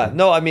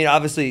 No, I mean,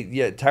 obviously,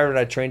 Tyron and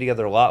I trained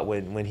together a lot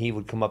when he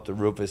would come up to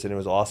Rufus, and it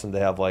was awesome to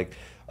have like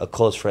a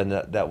close friend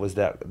that was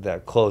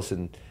that close.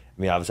 And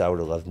I mean, obviously, I would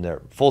have loved him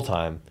there full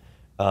time.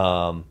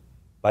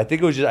 But I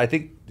think it was I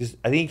think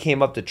he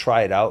came up to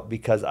try it out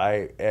because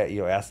I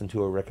asked him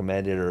to or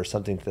recommended or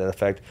something to that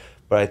effect.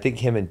 But I think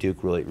him and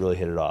Duke really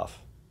hit it off.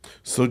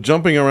 So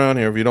jumping around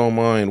here, if you don't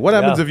mind, what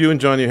happens if you and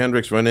Johnny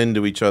Hendricks run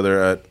into each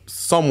other at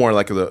somewhere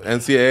like the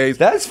NCAAs?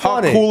 That's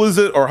funny. How cool is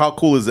it, or how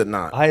cool is it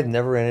not? I had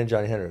never ran into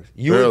Johnny Hendricks.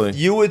 Really?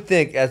 You would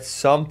think at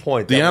some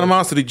point the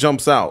animosity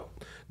jumps out,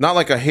 not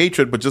like a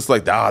hatred, but just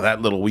like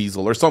that little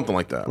weasel or something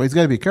like that. Well, he's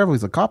got to be careful.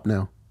 He's a cop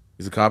now.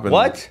 He's a cop in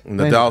Yeah, the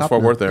he's a Dallas cop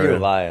Fort now. Worth area. You're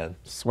lying.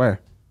 Swear.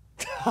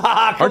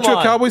 Aren't you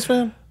a Cowboys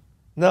fan?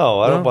 No,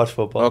 I don't watch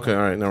football. Okay,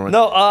 all right, never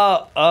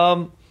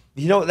mind.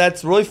 No,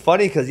 that's really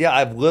funny because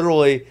I've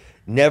literally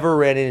never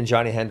ran into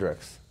Johnny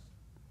Hendricks.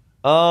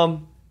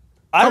 Come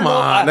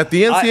on, at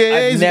the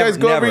NCAAs, you guys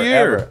go every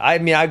year. Ever. I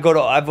mean, I've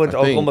went to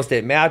Oklahoma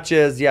State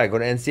matches. Yeah, I go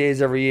to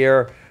NCAAs every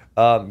year.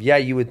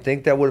 You would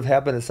think that would have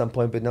happened at some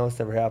point, but no, it's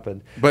never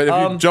happened. But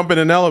if you jump in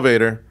an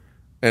elevator,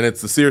 and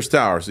it's the Sears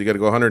Tower, so you got to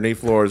go 108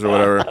 floors or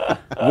whatever.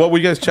 What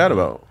would you guys chat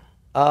about?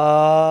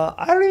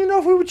 I don't even know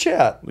if we would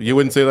chat. You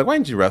wouldn't say like, "Why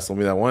didn't you wrestle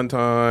me that one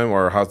time?"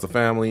 or "How's the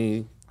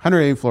family?"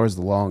 108 floors is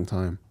a long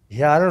time.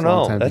 Yeah, I don't a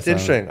long know. time to That's be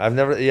interesting. I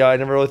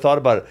never really thought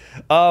about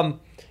it.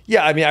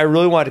 Yeah, I mean, I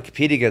really wanted to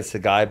compete against the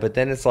guy, but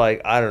then it's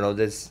like, I don't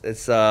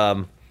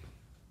know.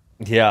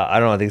 Yeah, I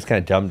don't know. I think it's kind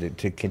of dumb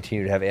to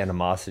continue to have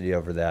animosity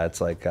over that.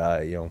 It's like,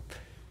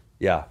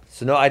 yeah.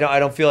 So no, I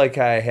don't feel like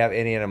I have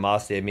any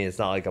animosity. I mean, it's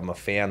not like I'm a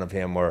fan of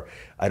him or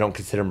I don't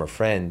consider him a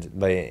friend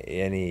by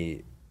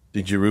any.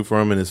 Did you root for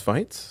him in his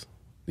fights,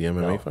 the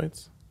MMA No.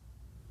 fights?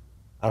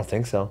 I don't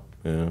think so.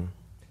 Yeah,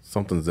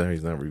 something's there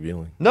he's not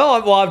revealing.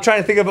 No, well, I'm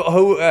trying to think of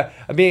who. I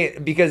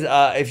mean, because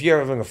if you're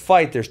having a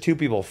fight, there's two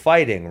people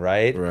fighting,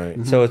 right?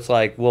 Right. So it's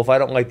like, well, if I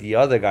don't like the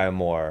other guy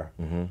more,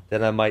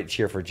 then I might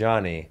cheer for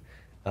Johnny.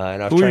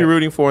 And I was Who were trying you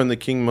rooting for in the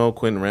King Mo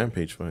Quentin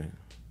Rampage fight?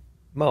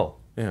 Mo.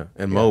 Yeah,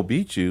 and Mo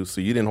beat you, so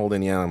you didn't hold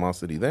any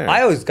animosity there.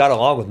 I always got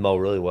along with Mo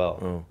really well.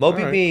 Oh, Mo all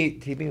beat right. me.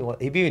 He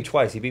beat me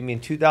twice. He beat me in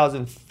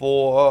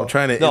 2004. I'm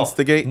trying to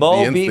instigate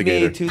Mo the beat me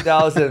in instigator.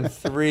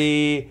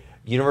 2003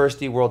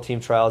 University World Team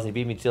Trials. He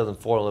beat me in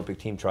 2004 Olympic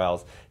Team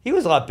Trials. He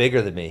was a lot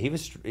bigger than me. He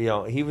was,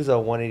 he was a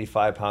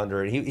 185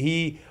 pounder,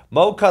 and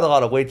Mo cut a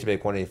lot of weight to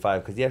make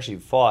 185 because he actually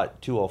fought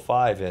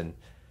 205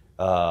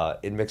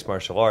 in mixed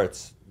martial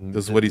arts.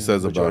 This is what he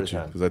says majority about of you,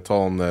 the time. because I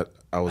told him that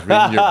I was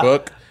reading your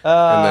book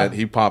and that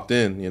he popped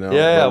in. Yeah,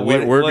 But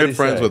what- we're what'd good he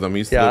friends say? with him.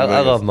 He's Yeah, I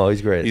love Mo.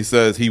 He's great. He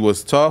says he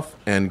was tough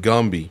and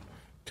Gumby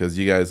because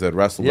you guys had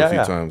wrestled a few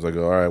Yeah. times. I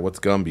go, all right, what's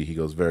Gumby? He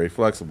goes, very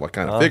flexible. I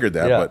kind of figured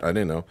that, yeah. but I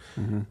didn't know.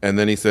 And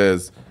then he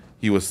says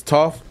he was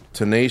tough,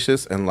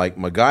 tenacious, and like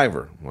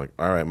MacGyver. I'm like,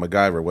 all right,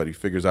 MacGyver, what? He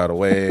figures out a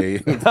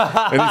way.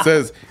 And he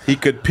says he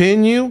could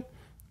pin you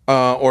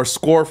or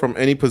score from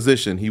any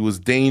position. He was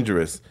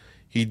dangerous.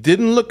 He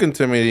didn't look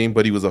intimidating,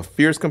 but he was a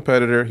fierce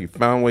competitor. He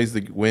found ways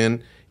to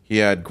win. He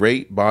had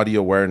great body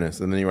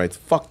awareness. And then he writes,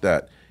 fuck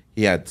that.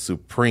 He had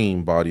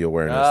supreme body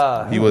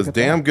awareness. He was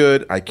damn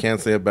good. I can't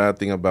say a bad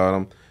thing about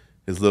him.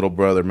 His little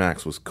brother,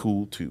 Max, was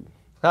cool too.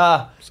 So,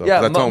 Yeah, 'cause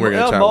I told him we were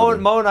gonna chat with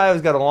him. Mo and I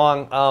always got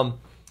along.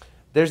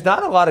 There's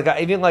not a lot of guys,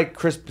 even like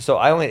Chris. So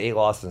I only had 8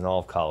 losses in all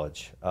of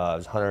college. It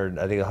was 100,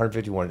 I think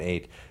 151 and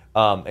 8.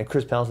 And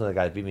Chris Pendleton, the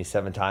guy that beat me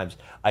 7 times.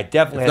 I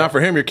definitely If not for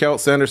him, you're Kel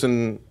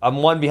Sanderson I'm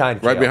one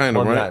behind. right Kale. behind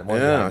him, One right?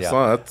 behind, Yeah, I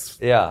saw that. That's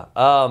Yeah.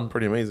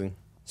 pretty amazing.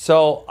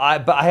 So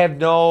but I have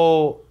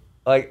no,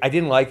 like, I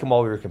didn't like him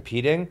while we were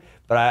competing,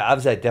 but I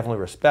definitely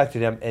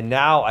respected him. And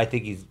now I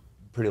think he's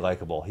pretty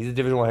likable. He's a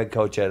Division I head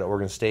coach at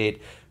Oregon State. I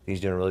think he's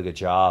doing a really good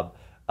job.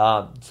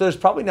 So there's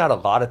probably not a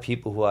lot of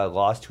people who I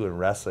lost to in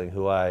wrestling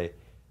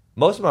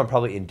most of them I'm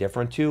probably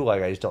indifferent to.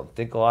 Like, I just don't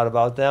think a lot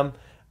about them.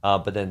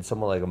 But then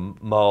someone like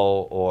a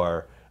Mo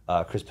or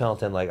Chris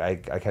Pendleton, like, I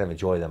kind of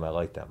enjoy them. I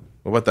like them.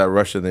 What about that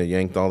Russian that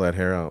yanked all that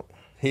hair out?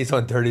 He's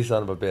one dirty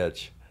son of a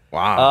bitch.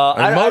 Wow.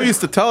 And Mo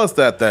used to tell us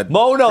that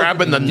Mo, no,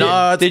 grabbing the did-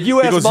 nuts. did you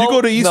ask He goes, Mo? you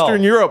go to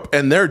Eastern No. Europe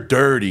and they're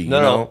dirty. No,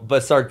 you know? no,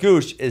 but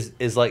Sargouche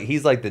is like,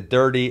 he's like the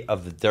dirty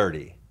of the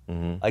dirty.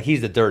 Like,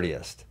 he's the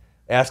dirtiest.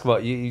 Ask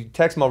about you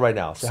text Mo right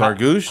now. So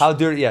Sargouche? How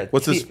dirty? Yeah.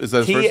 What's his- is that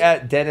his T first?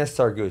 at Dennis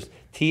Sargouche.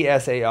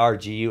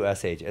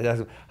 TSARGUSH. And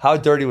ask him, how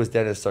dirty was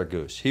Dennis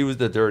Sargouche? He was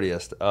the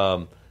dirtiest.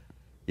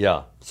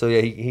 Yeah. So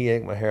yeah, he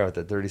yanked my hair out.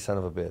 That dirty son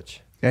of a bitch.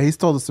 Yeah, he's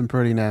told us some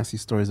pretty nasty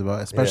stories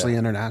about, especially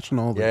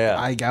international, the Yeah.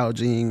 eye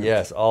gouging,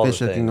 Yes, all the fish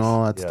hooking, things.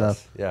 all that Yes,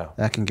 stuff. yeah.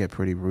 That can get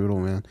pretty brutal,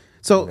 man.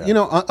 So,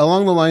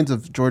 along the lines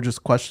of George's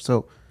question,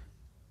 so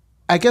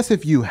I guess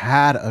if you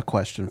had a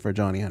question for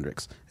Johnny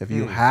Hendricks, if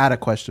you had a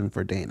question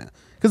for Dana,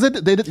 because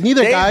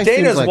neither guy seems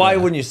Dana's like why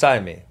wouldn't you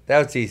sign me?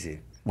 That's easy.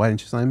 Why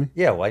didn't you sign me?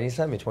 Yeah, why didn't you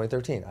sign me in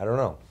 2013? I don't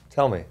know.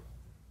 Tell me.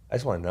 I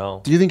just want to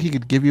know. Do you think he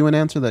could give you an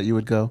answer that you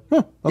would go,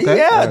 okay?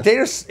 Yeah,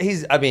 Dana's.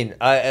 I mean,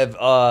 I have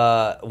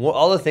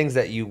all the things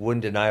that you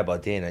wouldn't deny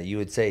about Dana. You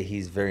would say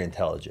he's very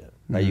intelligent.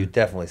 You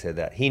definitely say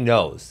that. He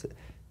knows.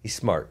 He's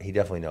smart. He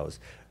definitely knows.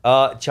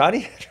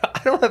 Johnny,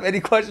 I don't have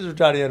any questions for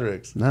Johnny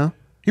Hendricks. No?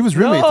 He was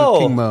roommates No.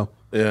 with King Mo.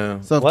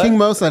 Yeah. So if What? King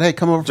Mo said, hey,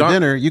 come over for John-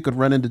 dinner, you could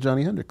run into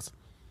Johnny Hendricks.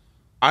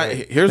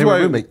 Here's They were why.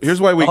 roommates. Here's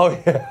why we. Oh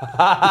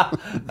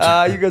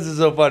yeah, you guys are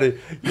so funny.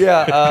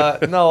 Yeah,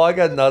 no, I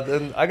got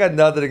nothing. I got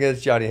nothing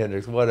against Johnny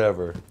Hendricks.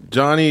 Whatever.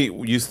 Johnny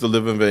used to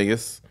live in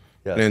Vegas,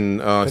 Yes. and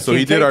so Team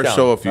he did our Takedown,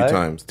 show a few right?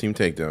 times. Team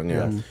Takedown,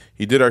 yeah.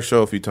 He did our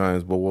show a few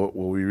times, but what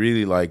we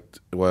really liked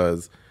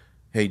was,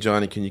 hey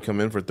Johnny, can you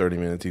come in for 30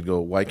 minutes? He'd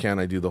go, why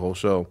can't I do the whole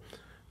show?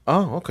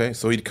 Oh, okay.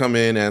 So he'd come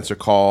in, answer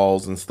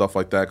calls and stuff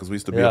like that, because we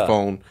used to be Yeah.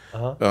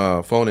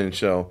 a phone-in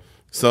show.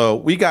 So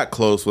we got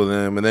close with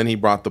him, and then he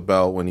brought the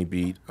belt when he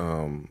beat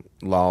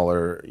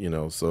Lawler.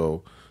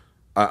 So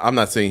I'm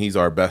not saying he's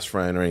our best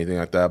friend or anything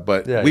like that,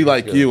 but Yeah, we he's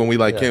like good. you and we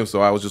like Yeah. him.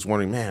 So I was just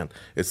wondering, man,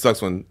 it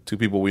sucks when two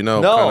people we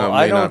know No, kind of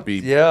I may don't. not be.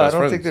 Yeah, I best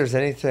don't friends. think there's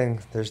anything.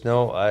 There's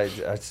no. I'm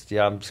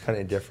just kind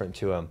of indifferent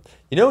to him.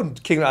 You know,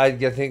 King. You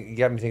got me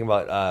thinking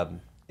about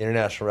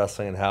international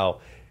wrestling and how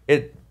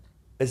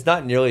it's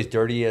not nearly as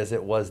dirty as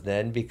it was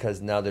then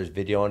because now there's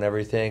video and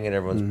everything and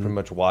everyone's pretty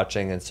much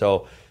watching, and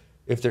so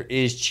if there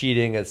is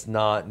cheating, it's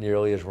not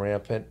nearly as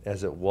rampant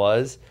as it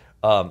was.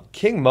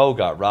 King Mo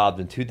got robbed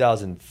in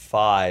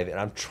 2005, and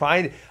I'm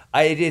trying.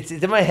 It's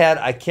in my head.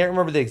 I can't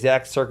remember the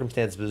exact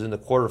circumstances, but it was in the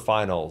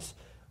quarterfinals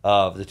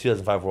of the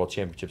 2005 World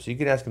Championship. So you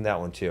can ask him that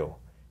one too.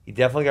 He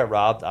definitely got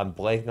robbed. I'm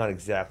blanking on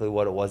exactly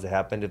what it was that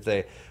happened. If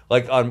they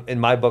in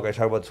my book, I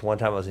talk about this one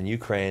time I was in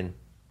Ukraine.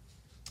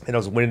 And I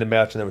was winning the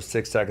match, and there was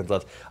 6 seconds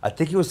left. I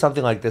think it was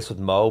something like this with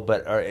Mo,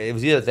 but it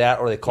was either that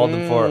or they called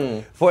him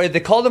for. They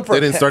called him for.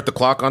 They didn't start the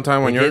clock on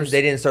time on yours.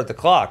 They didn't start the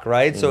clock,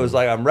 right? So it was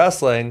like I'm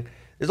wrestling.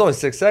 There's only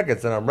 6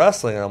 seconds, and I'm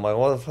wrestling, and I'm like,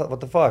 what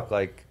the fuck?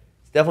 Like,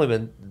 it's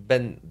definitely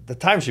been the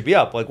time should be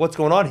up. Like, what's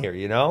going on here?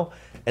 You know?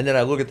 And then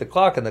I look at the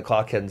clock, and the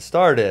clock hadn't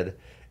started.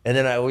 And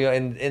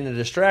then in the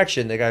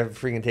distraction, the guy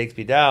freaking takes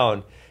me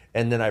down,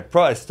 and then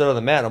I stood on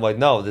the mat, and I'm like,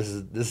 no, this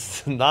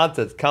is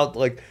nonsense. Count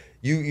like.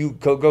 You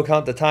go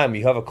count the time.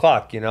 You have a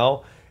clock, you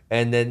know,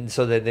 and then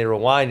they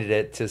rewinded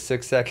it to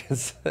 6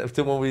 seconds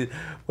to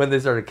when they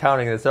started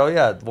counting. And they said, "Oh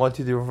yeah, 1,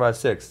 2, 3, 4, 5,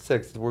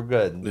 6. We're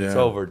good. It's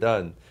over.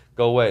 Done.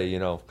 Go away." You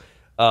know,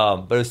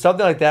 but it was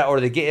something like that, or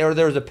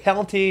there was a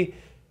penalty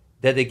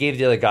that they gave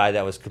the other guy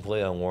that was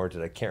completely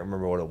unwarranted. I can't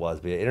remember what it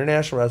was, but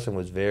international wrestling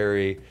was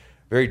very,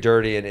 very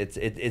dirty, and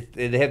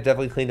they have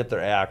definitely cleaned up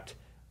their act.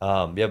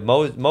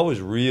 Mo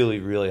is really,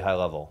 really high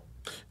level.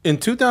 In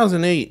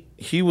 2008,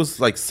 he was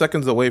like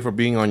seconds away from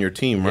being on your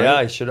team, right? Yeah,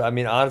 I should. I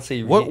mean,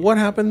 honestly, what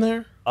happened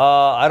there?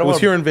 I don't. Was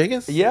here in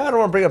Vegas? Yeah, I don't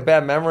want to bring up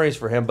bad memories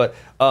for him, but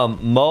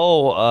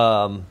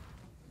Mo,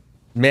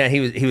 man, he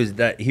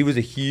was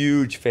a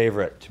huge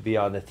favorite to be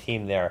on the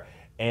team there.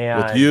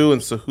 And with you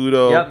and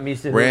Cejudo,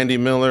 yep, Randy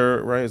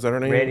Miller, right? Is that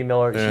her name? Randy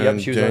Miller.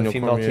 And she was on the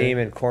female team,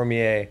 and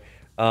Cormier.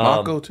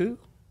 Mako too.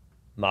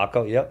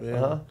 Mako, yep.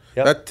 Yeah.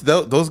 Yep.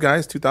 Those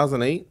guys,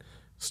 2008.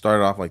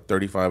 Started off like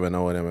 35-0 in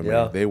MMA.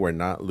 Yeah. They were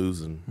not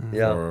losing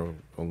for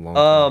a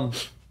long time.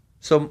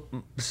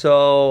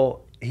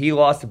 So he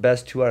lost the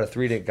best 2 out of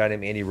 3 to a guy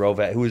named Andy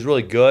Rovat, who was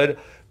really good.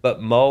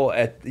 But Mo,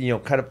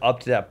 kind of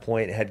up to that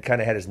point, had kind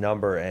of had his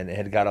number and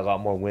had got a lot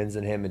more wins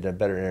than him and done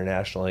better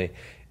internationally.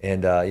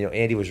 And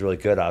Andy was really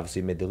good.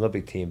 Obviously, made the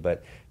Olympic team,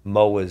 but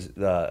Mo was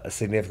a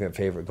significant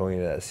favorite going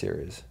into that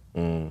series.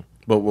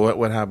 But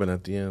what happened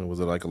at the end? Was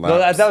it like a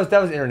lapse? No,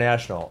 that was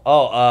international.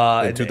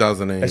 Oh, in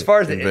 2008, as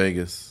far as in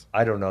Vegas.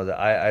 I don't know that.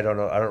 I don't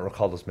know. I don't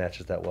recall those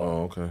matches that well.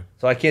 Oh, okay.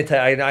 So I can't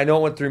tell you. I know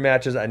it went 3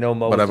 matches. I know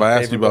Mo. But was if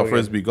I asked you about going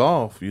Frisbee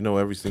golf, you know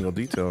every single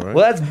detail, right?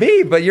 Well, that's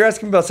me. But you're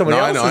asking about somebody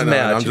else's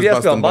match. If you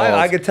ask me about mine,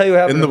 I could tell you what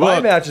happened in my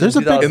matches. There's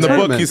a big in the book,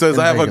 tournament he says,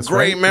 in I have Vegas, a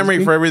great right?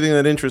 memory for everything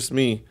that interests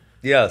me.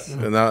 Yes.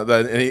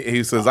 And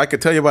he says, I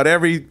could tell you about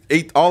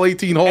all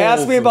 18 holes.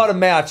 Ask me about a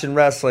match in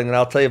wrestling, and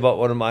I'll tell you about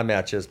one of my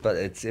matches. But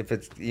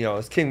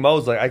it's King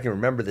Mo's, like I can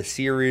remember the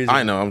series.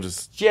 I know. I'm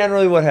just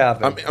generally what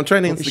happened. I'm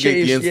trying to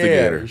instigate the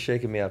instigator. You're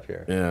shaking me up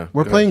here. Yeah.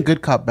 We're playing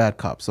good cop, bad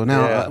cop. So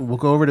now we'll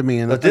go over to me.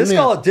 And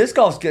disc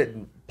golf's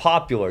getting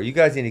popular. You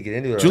guys need to get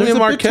into it. Julian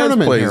Marquez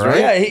plays, here, right?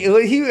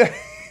 Yeah,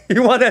 he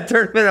won that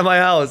tournament at my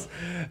house.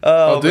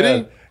 Oh, did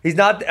he? He's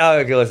not.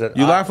 Okay, listen.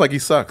 You laugh like he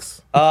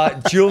sucks.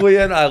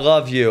 Julian, I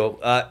love you.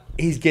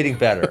 He's getting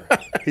better.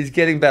 He's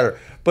getting better.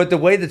 But the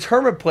way the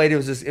tournament played, it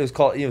was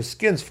called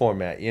skins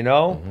format. You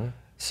know. Mm-hmm.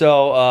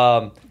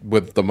 So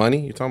with the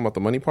money, you're talking about the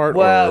money part.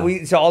 Well,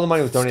 so all the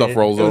money was donated. Stuff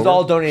rolls over. It was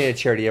all donated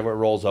to charity. It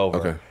rolls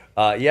over.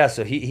 Okay.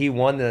 So he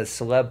won the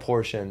celeb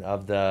portion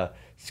of the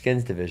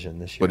skins division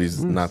this year. But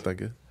he's not that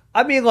good.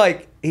 I mean,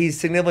 like he's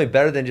significantly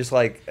better than just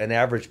like an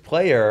average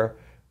player,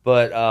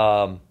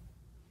 but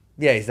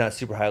he's not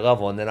super high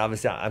level. And then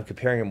obviously I'm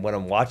comparing him when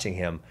I'm watching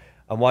him.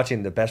 I'm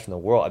watching the best in the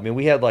world. I mean,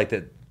 we had like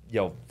the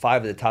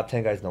 5 of the top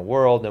 10 guys in the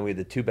world, and then we had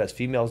the 2 best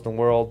females in the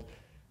world.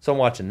 So I'm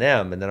watching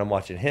them, and then I'm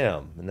watching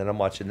him, and then I'm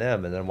watching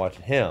them, and then I'm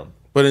watching him.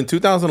 But in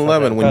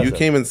 2011, when you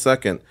came in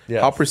second,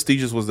 yes. How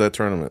prestigious was that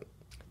tournament?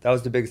 That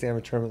was the biggest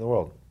amateur tournament in the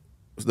world.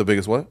 Was the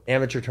biggest what?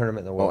 Amateur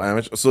tournament in the world. Oh,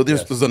 amateur. So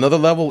there's another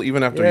level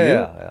even after you?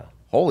 Yeah.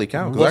 Holy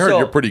cow! Because I heard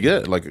you're pretty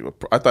good. Like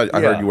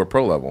I heard you were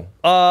pro level.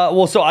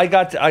 So I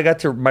got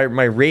to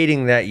my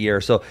rating that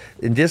year. So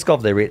in disc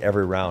golf they rate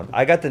every round.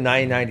 I got the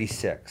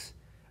 996.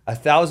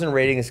 1,000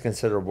 rating is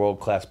considered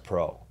world class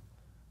pro.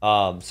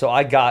 So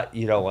I got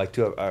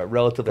to a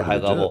relatively high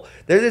level.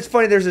 It's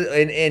funny. There's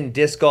in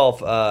disc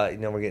golf. We're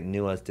getting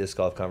nuanced disc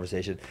golf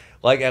conversation.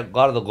 Like at a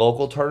lot of the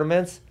local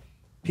tournaments,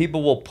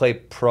 people will play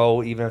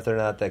pro even if they're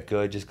not that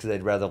good, just because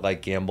they'd rather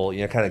like gamble.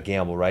 Kind of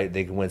gamble, right?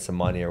 They can win some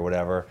money or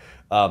whatever.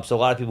 So a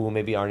lot of people who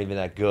maybe aren't even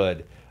that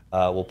good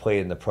will play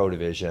in the pro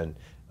division.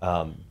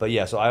 But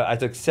yeah, so I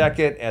took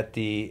second at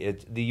the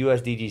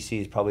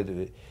USDGC is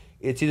probably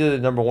it's either the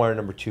number 1 or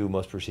number 2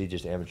 most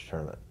prestigious amateur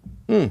tournament.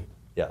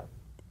 Yeah.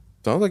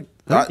 Sounds like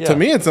to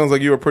me it sounds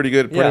like you were pretty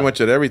good pretty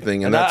much at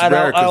everything, and that's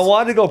rare. I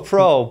wanted to go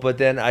pro, but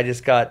then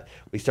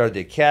we started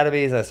the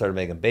academies, and I started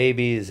making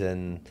babies,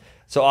 and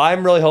so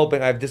I'm really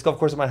hoping I have disc golf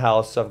course at my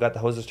house. So I've got the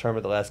Hostess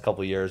tournament the last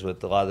couple of years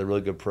with a lot of the really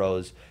good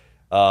pros.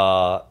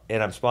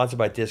 And I'm sponsored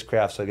by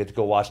Discraft, so I get to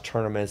go watch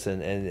tournaments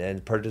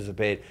and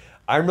participate.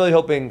 I'm really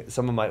hoping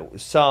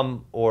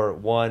some or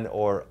one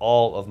or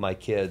all of my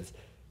kids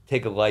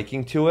take a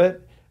liking to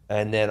it,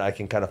 and then I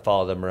can kind of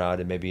follow them around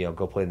and maybe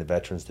go play in the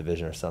veterans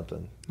division or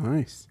something.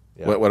 Nice.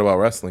 Yeah. What about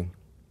wrestling?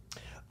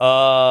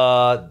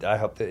 I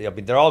hope that. I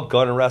mean, they're all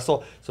going to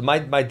wrestle. So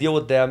my deal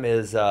with them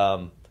is,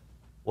 well,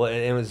 and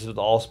it was with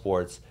all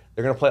sports.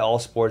 They're going to play all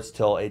sports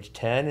till age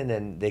 10, and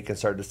then they can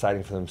start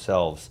deciding for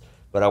themselves.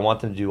 But I want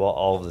them to do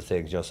all of the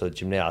things, so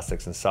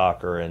gymnastics and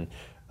soccer and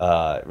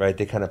right.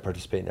 They kind of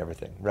participate in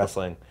everything.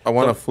 Wrestling. I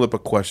want to flip a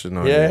question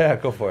on you. Yeah,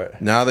 go for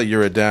it. Now that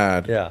you're a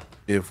dad, Yeah.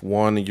 if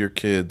one of your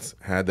kids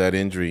had that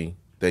injury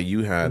that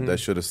you had that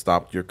should have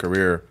stopped your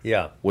career,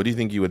 Yeah. what do you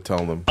think you would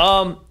tell them?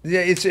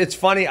 Yeah, it's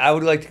funny. I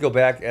would like to go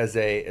back as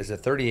a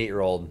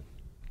 38-year-old.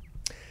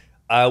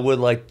 I would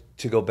like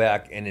to go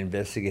back and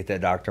investigate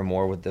that doctor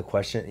more with the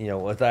question.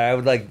 I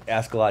would like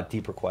ask a lot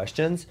deeper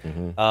questions,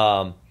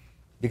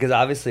 because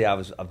obviously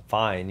I'm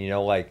fine.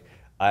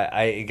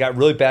 It got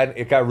really bad.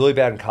 It got really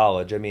bad in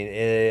college. I mean,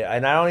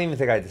 and I don't even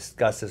think I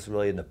discussed this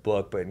really in the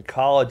book, but in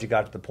college, it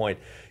got to the point.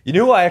 You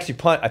knew who I actually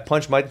I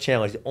punched Mike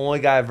Chandler. He's the only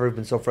guy I've ever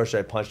been so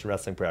frustrated I punched in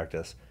wrestling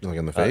practice. Like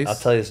in the face? I'll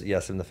tell you.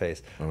 Yes, in the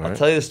face. right. I'll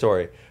tell you the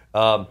story.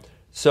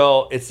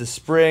 So it's the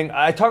spring.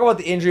 I talk about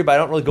the injury, but I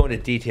don't really go into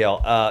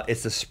detail.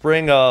 It's the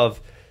spring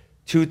of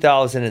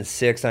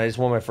 2006, and I just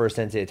won my first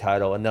NCAA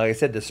title. And like I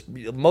said,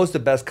 most of the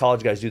best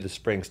college guys do the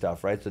spring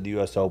stuff, right? So the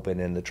U.S. Open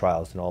and the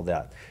trials and all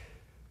that.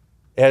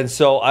 And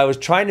so I was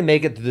trying to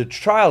make it to the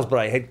trials, but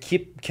I had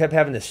kept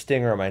having this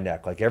stinger on my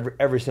neck, like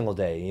every single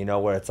day,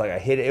 where it's like I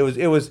hit it.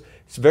 It was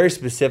very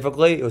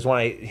specifically, it was when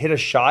I hit a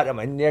shot and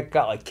my neck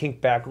got like kinked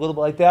back a little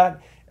bit like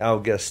that, and I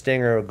would get a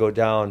stinger, it would go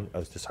down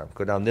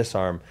this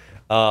arm.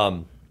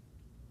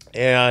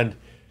 And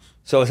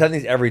so I was having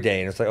these every day,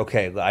 and it's like,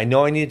 okay, I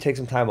know I need to take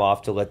some time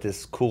off to let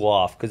this cool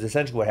off, because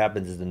essentially what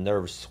happens is the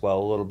nerves swell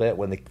a little bit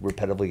when they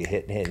repetitively get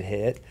hit and hit and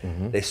hit.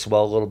 Mm-hmm. They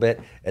swell a little bit,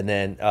 and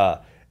then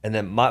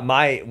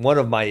my one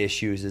of my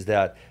issues is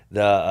that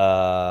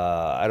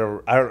I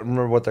don't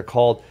remember what they're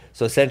called.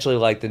 So essentially,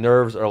 like the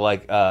nerves are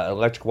like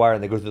electric wire,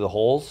 and they go through the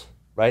holes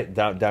right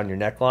down your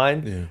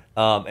neckline.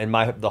 Yeah. And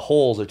the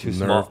holes are too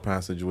small. Nerve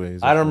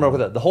passageways. I don't remember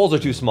what the holes are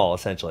too small.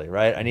 Essentially,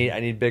 right? I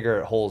need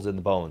bigger holes in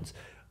the bones.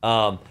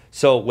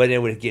 So when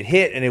it would get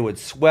hit and it would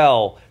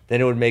swell,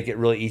 then it would make it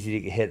really easy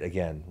to get hit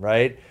again,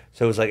 right?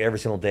 So it was like every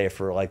single day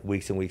for like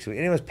weeks and weeks, and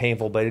it was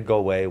painful, but it'd go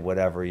away,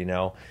 whatever,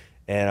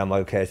 And I'm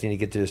like, okay, I just need to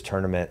get to this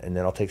tournament, and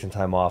then I'll take some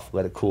time off,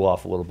 let it cool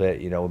off a little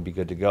bit, and be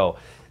good to go.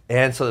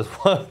 And so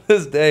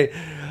this day,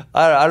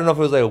 I don't know if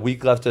it was like a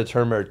week left to the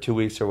tournament or 2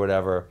 weeks or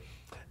whatever.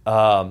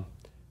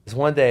 This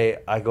one day,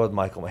 I go with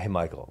Michael. Hey,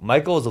 Michael.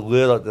 Michael is a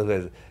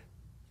little,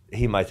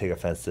 he might take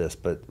offense to this,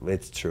 but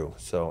it's true.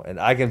 So, and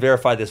I can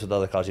verify this with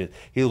other college students.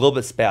 He's a little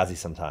bit spazzy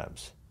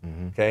sometimes,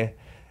 okay?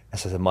 And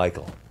so I said,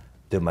 Michael,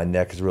 dude, my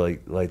neck is really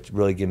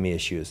giving me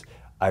issues.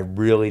 I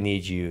really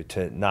need you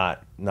to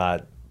not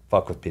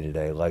fuck with me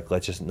today. Like,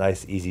 let's just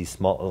nice, easy,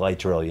 small, light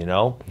drill,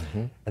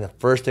 And the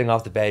first thing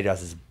off the bat he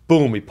does is,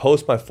 boom, he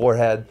posts my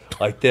forehead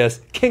like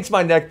this, kinks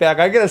my neck back.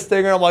 I get a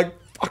stinger. I'm like,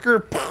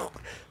 fucker.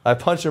 I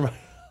punch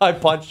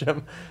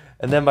him.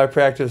 And then my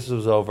practice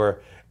was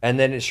over. And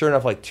then sure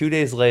enough, like 2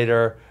 days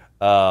later,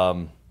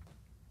 I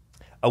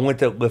went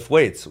to lift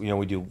weights.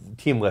 We do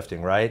team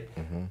lifting, right?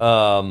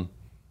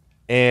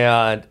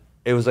 And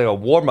it was like a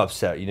warm-up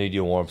set. You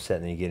do a warm-up set,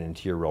 and then you get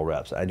into your row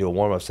reps. I do a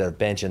warm-up set of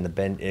bench, and the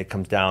bench, it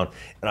comes down,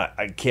 and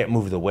I can't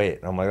move the weight.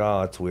 And I'm like,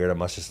 oh, that's weird.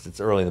 It's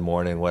early in the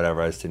morning,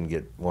 whatever. I just didn't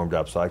get warmed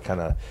up. So I kind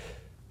of,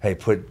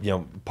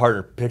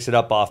 partner picks it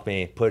up off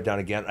me, put it down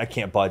again. I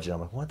can't budge it.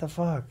 I'm like, what the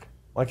fuck?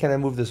 Why can't I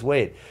move this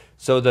weight?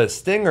 So the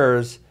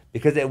stingers,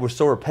 because they were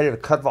so repetitive,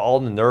 it cut all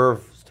the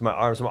nerves to my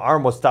arm, so my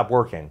arm would stop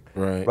working.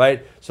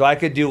 Right. So I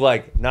could do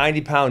like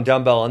 90-pound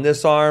dumbbell on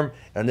this arm,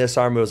 and on this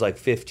arm it was like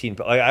 15.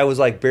 Like I was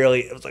like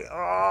barely. It was like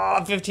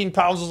 15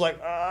 pounds was like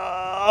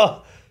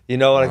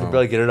and I could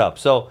barely get it up.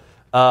 So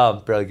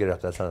barely get it up.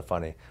 That sounded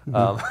funny.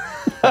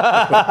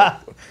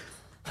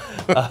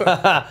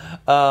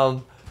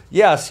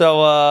 Yeah.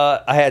 So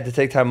I had to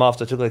take time off.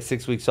 So I took like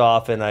 6 weeks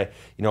off, and I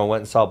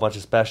went and saw a bunch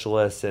of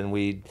specialists, and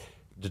we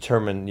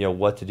determined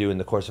what to do in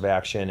the course of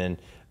action, and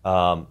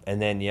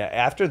then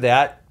after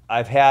that.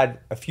 I've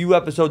had a few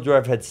episodes where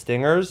I've had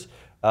stingers,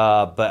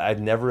 but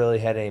I've never really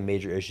had any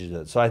major issues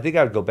with it. So I think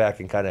I would go back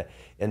and kind of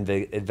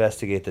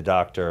investigate the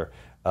doctor,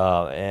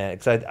 and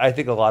because I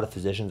think a lot of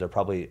physicians are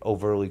probably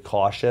overly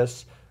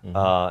cautious,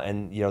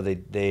 and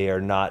they are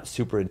not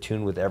super in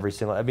tune with every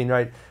single. I mean,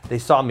 right? They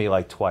saw me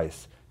like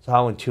twice, so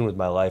how in tune with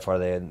my life are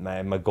they, and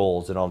my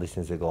goals and all these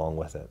things that go along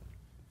with it?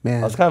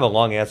 Man, that's kind of a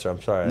long answer.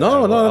 I'm sorry.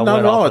 No.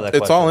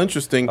 It's all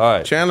interesting. All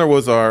right. Chandler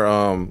was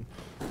our.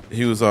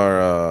 He was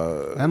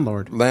our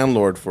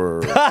landlord for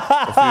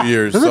a few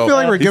years. Doesn't feel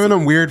like we're giving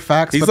him weird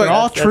facts, but they're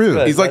all true.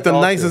 He's like the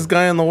nicest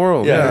guy in the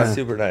world. Yeah, he's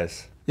super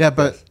nice. Yeah,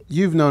 but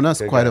you've known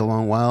us quite a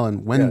long while.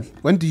 And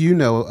when do you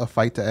know a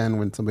fight to end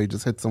when somebody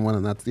just hits someone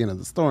and that's the end of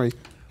the story?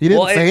 He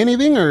didn't say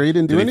anything, or he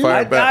didn't do anything?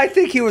 I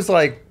think he was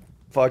like,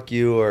 fuck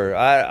you, or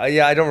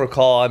I don't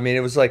recall. I mean,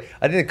 it was like,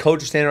 I think the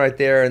coach was standing right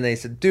there, and they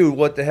said, dude,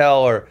 what the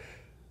hell, or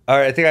All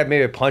right, I think I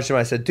maybe punched him.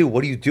 I said, dude,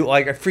 what do you do?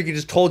 Like, I freaking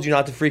just told you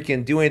not to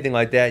freaking do anything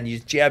like that, and you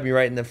just jabbed me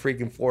right in the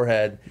freaking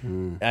forehead.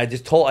 And I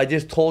just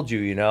told you,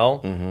 you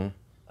know. Mm-hmm.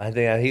 I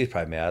think he was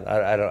probably mad.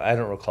 I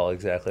don't recall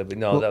exactly, but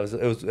no,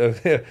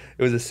 it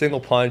was a single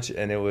punch,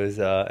 and that was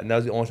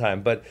the only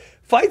time. But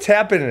fights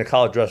happen in a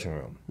college dressing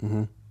room.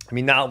 Mm-hmm. I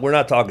mean, we're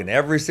not talking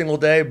every single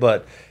day,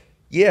 but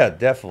yeah,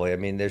 definitely. I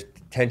mean, there's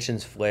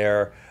tensions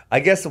flare. I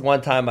guess the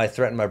one time I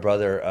threatened my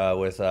brother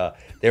with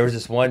there was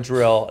this one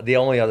drill. The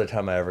only other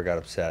time I ever got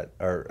upset,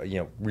 or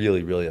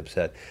really really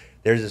upset.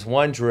 There's this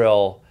one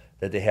drill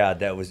that they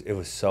had it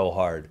was so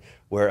hard,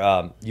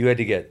 where you had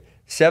to get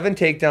 7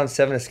 takedowns,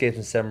 7 escapes,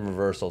 and 7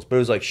 reversals. But it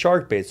was like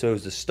shark bait, so it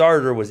was the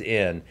starter was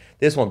in.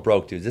 This one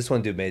broke dudes. This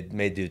one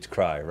made dudes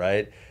cry,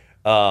 right?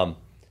 So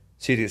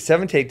you did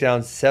 7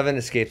 takedowns, 7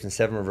 escapes, and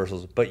 7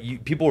 reversals. But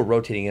people were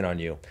rotating in on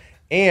you,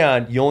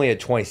 and you only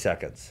had 20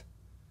 seconds.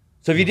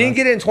 So if you didn't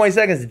get it in 20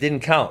 seconds, it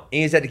didn't count.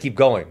 And you just had to keep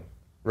going,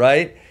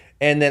 right?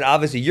 And then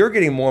obviously you're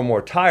getting more and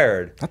more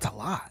tired. That's a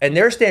lot. And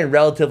they're staying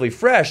relatively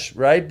fresh,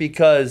 right?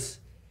 Because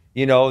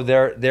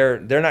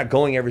they're not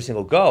going every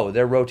single go.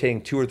 They're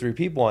rotating 2 or 3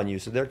 people on you,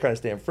 so they're kind of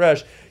staying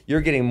fresh.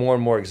 You're getting more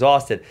and more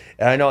exhausted.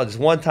 And I know this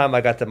one time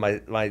I got to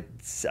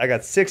I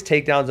got 6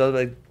 takedowns. I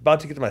was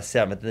about to get to my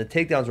 7th, and the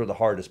takedowns were the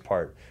hardest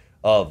part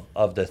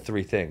of the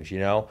 3 things,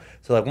 So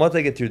like once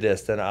I get through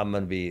this, then I'm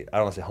gonna be, I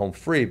don't want to say home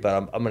free,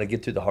 but I'm gonna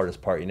get through the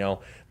hardest part,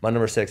 My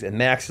number 6, and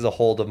Max has a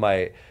hold of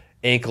my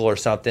ankle or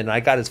something. And I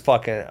got his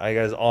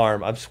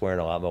arm. I'm swearing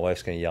a lot. My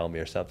wife's gonna yell at me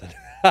or something.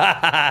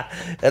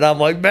 And I'm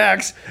like,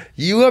 Max,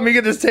 you let me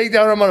get this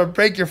takedown, I'm gonna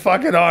break your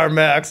fucking arm,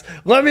 Max.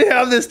 Let me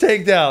have this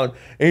takedown.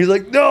 And he's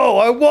like, no,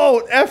 I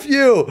won't. F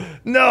you.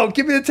 No,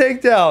 give me the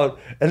takedown.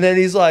 And then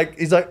he's like.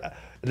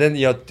 And then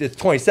it's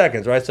 20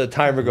 seconds, right? So the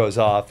timer goes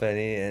off,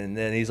 and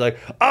then he's like,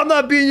 "I'm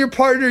not being your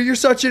partner. You're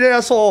such an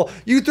asshole.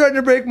 You threatened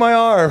to break my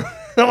arm."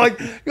 And I'm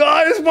like, oh,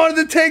 "I just wanted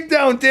the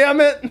takedown,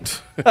 damn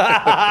it!"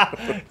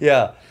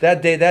 Yeah,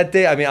 that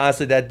day. I mean,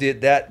 honestly, that day,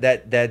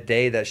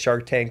 that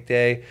Shark Tank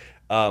day,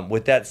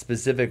 with that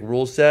specific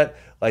rule set,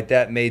 like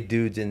that made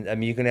dudes. And I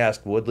mean, you can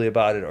ask Woodley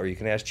about it, or you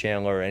can ask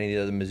Chandler or any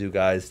of the other Mizzou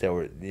guys that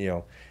were,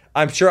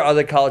 I'm sure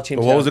other college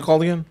teams. What was it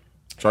called again?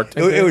 Shark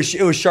Tank?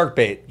 It was shark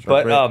bait,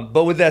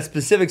 but with that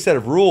specific set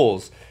of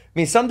rules. I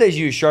mean, some days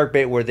you use shark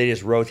bait where they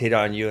just rotate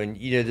on you, and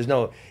it's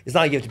not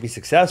like you have to be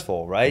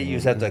successful, right? You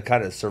just have to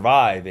kind of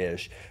survive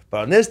ish.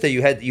 But on this day,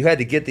 you had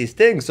to get these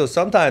things. So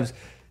sometimes,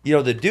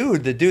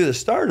 the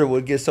starter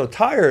would get so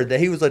tired that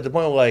he was like the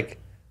point of like,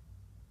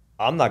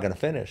 I'm not gonna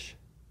finish.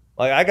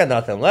 Like I got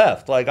nothing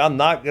left. Like I'm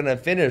not gonna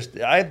finish.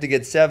 I have to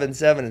get 7,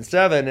 7, and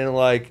 7, and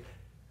like.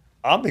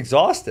 I'm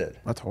exhausted.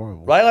 That's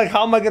horrible. Right? Like,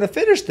 how am I going to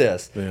finish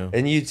this? Yeah.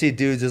 And you'd see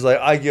dudes just like,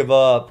 I give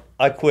up.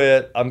 I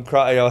quit. I'm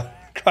crying,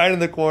 crying in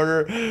the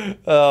corner.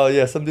 Oh,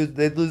 yeah. Some dudes,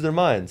 they'd lose their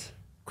minds.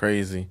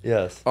 Crazy.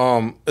 Yes.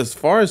 As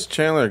far as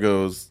Chandler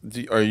goes,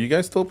 are you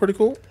guys still pretty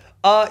cool?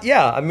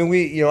 Yeah. I mean,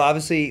 we,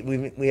 obviously,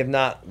 we have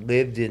not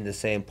lived in the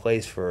same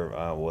place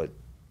for,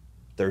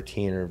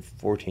 13 or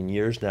 14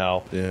 years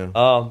now.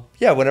 Yeah.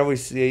 Yeah, whenever we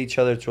see each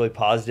other, it's really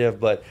positive.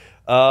 But,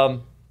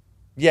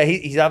 yeah,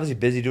 he's obviously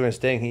busy doing his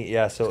thing.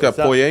 So he's got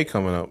Poirier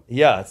coming up.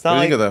 Yeah, it's not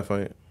what do you like think of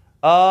that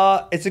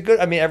fight? It's a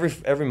good. I mean,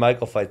 every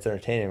Michael fight's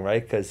entertaining,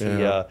 right? Because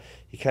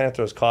he kind of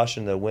throws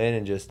caution to the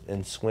wind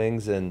and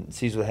swings and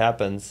sees what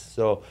happens.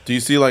 So do you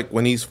see like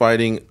when he's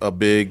fighting a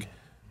big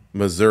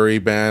Missouri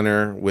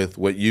banner with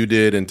what you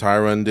did and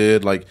Tyron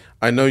did? Like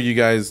I know you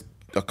guys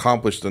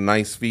accomplished a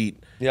nice feat.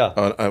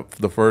 Yeah.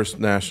 The first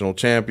national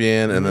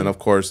champion, and then of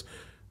course,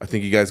 I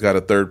think you guys got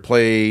a 3rd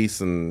place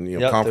and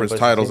conference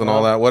titles and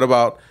all that. What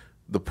about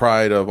the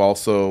pride of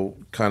also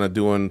kind of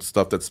doing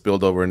stuff that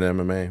spilled over into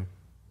MMA?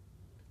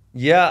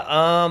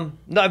 Yeah,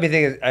 no, I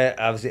mean,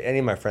 obviously any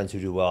of my friends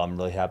who do well, I'm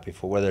really happy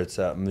for, whether it's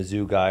a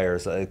Mizzou guy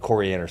or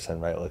Corey Anderson,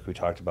 right, like we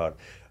talked about.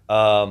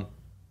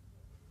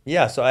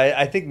 Yeah, so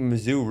I think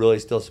Mizzou really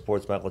still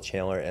supports Michael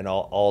Chandler and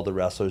all the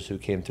wrestlers who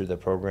came through the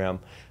program.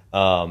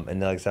 And then,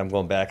 like I said, I'm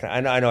going back.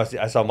 I know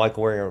I saw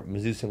Michael wearing a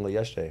Mizzou singlet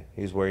yesterday.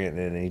 He was wearing it,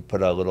 and he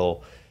put a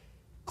little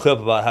clip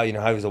about how he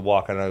was a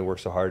walk. I know he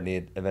worked so hard and he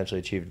had eventually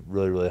achieved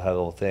really, really high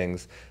level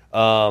things.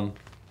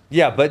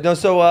 Yeah, but no,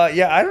 so I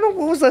don't know,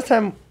 when was the last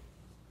time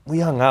we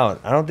hung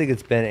out? I don't think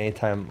it's been any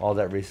time all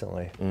that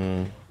recently.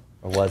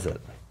 Or was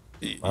it?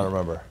 I don't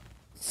remember.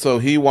 So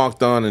he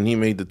walked on and he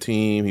made the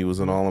team. He was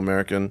an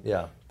All-American.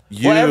 Yeah.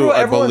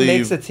 Everyone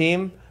makes a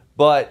team,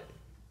 but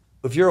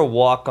if you're a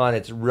walk-on,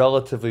 it's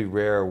relatively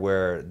rare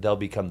where they'll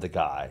become the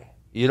guy.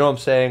 You know what I'm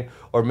saying?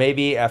 Or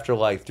maybe after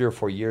like 3 or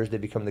 4 years, they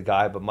become the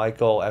guy. But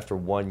Michael, after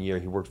 1 year,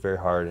 he worked very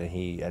hard, and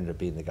he ended up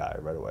being the guy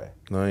right away.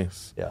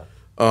 Nice. Yeah.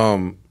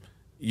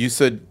 You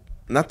said,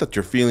 not that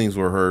your feelings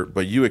were hurt,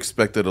 but you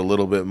expected a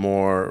little bit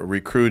more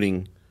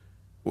recruiting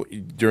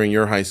during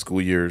your high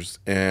school years.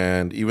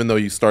 And even though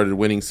you started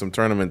winning some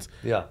tournaments,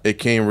 it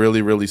came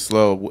really, really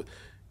slow.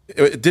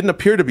 It didn't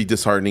appear to be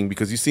disheartening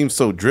because you seemed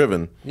so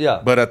driven.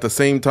 Yeah. But at the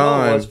same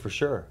time... Well, it was for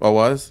sure. Oh, it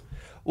was?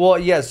 Well,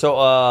 yeah,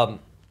 so...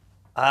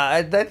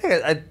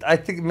 I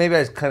think maybe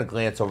I just kind of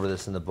glance over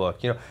this in the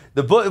book. You know,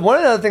 the book. One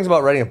of the other things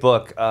about writing a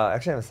book,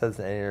 actually, I haven't said this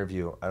in any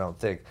interview, I don't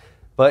think,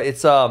 but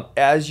it's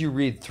as you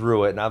read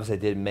through it, and obviously I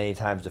did many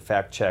times to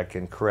fact check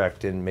and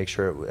correct and make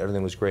sure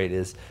everything was great.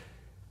 It's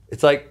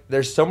like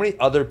there's so many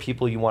other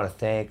people you want to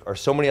thank, or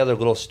so many other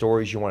little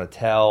stories you want to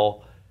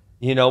tell,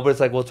 you know. But it's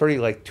like, well, it's already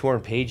like 200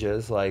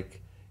 pages.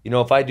 Like, you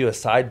know, if I do a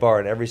sidebar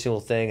in every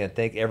single thing and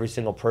thank every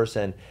single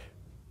person.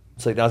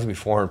 It's like now it's gonna be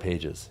 400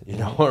 pages, you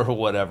know, or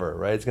whatever,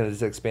 right? It's gonna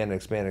just expand and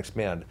expand and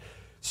expand.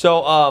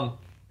 So,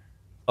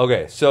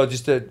 okay, so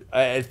just at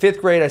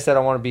 5th grade, I said I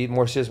want to be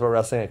more serious about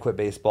wrestling. I quit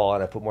baseball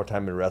and I put more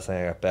time in wrestling.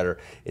 I got better.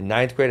 In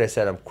 9th grade, I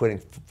said I'm quitting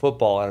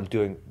football and I'm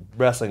doing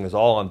wrestling. Is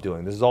all I'm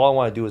doing. This is all I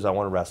want to do. Is I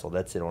want to wrestle.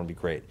 That's it. I want to be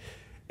great.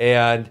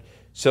 And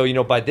so, you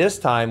know, by this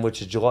time,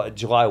 which is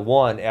July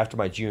 1 after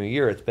my junior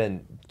year, it's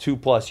been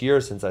 2+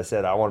 years since I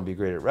said I want to be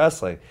great at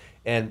wrestling.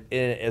 And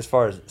as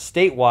far as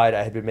statewide,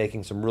 I had been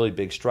making some really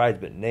big strides,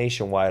 but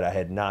nationwide, I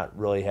had not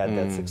really had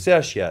that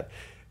success yet.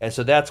 And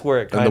so that's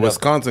where it kind of... And the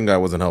Wisconsin guy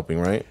wasn't helping,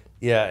 right?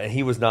 Yeah, and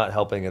he was not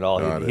helping at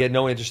all. He had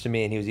no interest in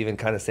me, and he was even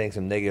kind of saying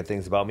some negative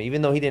things about me,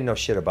 even though he didn't know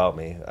shit about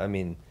me. I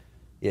mean,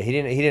 yeah, he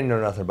didn't know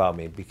nothing about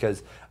me,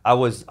 because I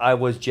was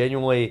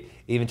genuinely,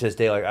 even to this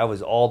day, like I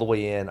was all the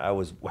way in. I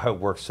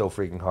worked so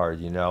freaking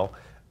hard, you know.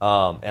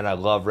 And I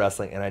love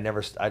wrestling, and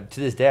to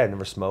this day, I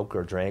never smoked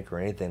or drank or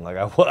anything. Like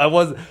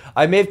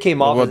I may have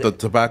came off. What about the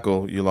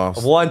tobacco you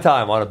lost? One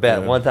time on a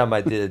bet. Yeah. One time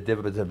I did a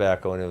dip of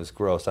tobacco, and it was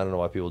gross. I don't know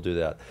why people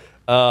do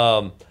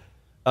that.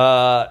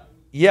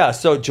 Yeah,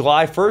 so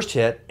July 1st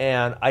hit,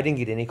 and I didn't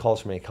get any calls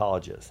from any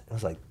colleges. I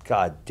was like,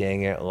 God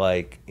dang it.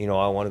 Like, you know,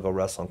 I want to go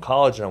wrestle in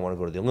college, and I want to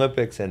go to the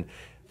Olympics, and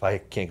if I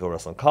can't go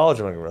wrestle in college,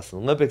 I'm going to go wrestle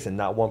in the Olympics, and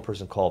not one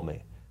person called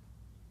me.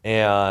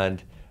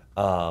 And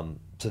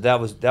so that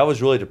was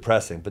really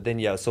depressing. But then,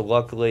 yeah, so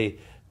luckily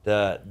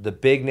the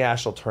big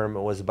national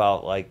tournament was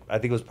about, like, I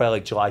think it was probably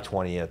like July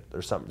 20th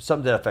or something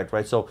to that effect,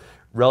 right? So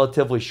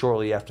relatively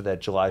shortly after that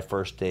July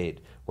 1st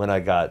date, when I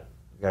got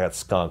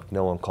skunked,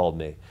 no one called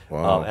me.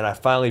 Wow. And I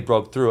finally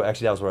broke through.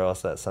 Actually, that was where I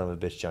lost that son of a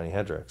bitch, Johnny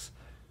Hendricks.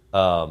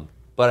 But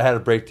I had a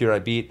breakthrough,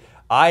 and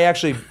I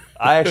actually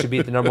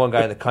beat the number one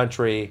guy in the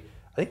country.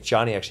 I think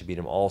Johnny actually beat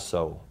him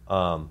also.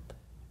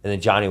 And then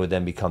Johnny would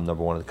then become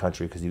number one in the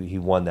country because he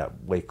won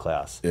that weight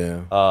class.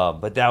 Yeah.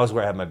 But that was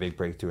where I had my big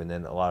breakthrough, and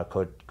then a lot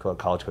of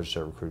college coaches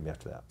started recruiting me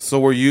after that. So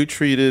were you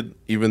treated,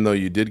 even though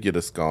you did get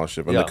a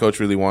scholarship and the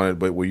coach really wanted,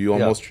 but were you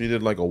almost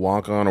treated like a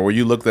walk-on, or were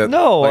you looked at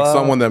like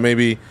someone that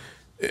maybe,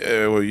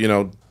 you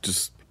know,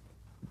 just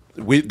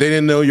they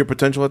didn't know your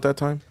potential at that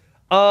time?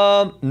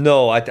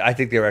 No, I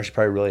think they were actually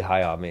probably really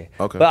high on me.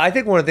 Okay. But I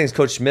think one of the things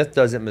Coach Smith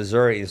does at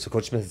Missouri, so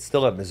Coach Smith is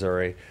still at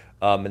Missouri,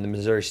 and the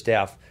Missouri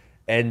staff,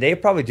 and they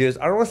probably do this,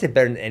 I don't want to say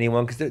better than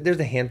anyone, because there's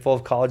a handful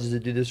of colleges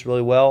that do this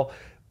really well,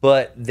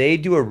 but they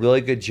do a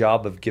really good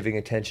job of giving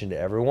attention to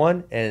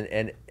everyone,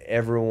 and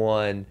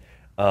everyone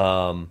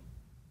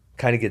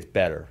kind of gets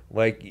better.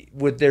 Like,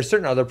 there's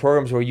certain other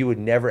programs where you would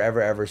never,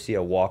 ever, ever see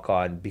a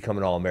walk-on become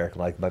an All-American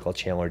like Michael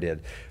Chandler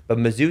did. But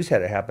Mizzou's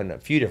had it happen a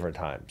few different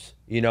times.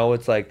 You know,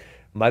 it's like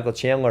Michael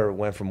Chandler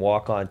went from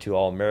walk-on to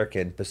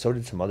All-American, but so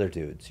did some other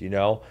dudes, you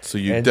know? So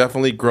you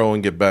definitely grow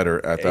and get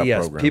better at that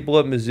yes, program. People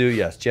at Mizzou,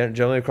 yes.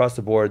 Generally across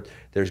the board,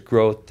 there's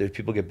growth, there's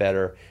people get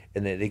better,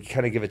 and they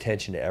kind of give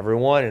attention to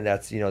everyone, and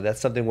that's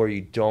something where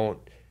you don't,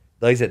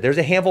 like I said, there's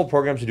a handful of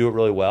programs who do it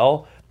really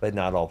well, but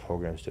not all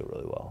programs do it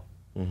really well.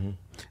 Mm-hmm.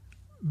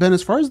 Ben,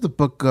 as far as the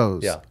book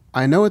goes,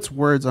 I know it's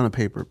words on a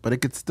paper, but it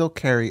could still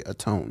carry a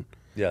tone.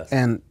 Yes.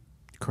 And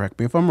correct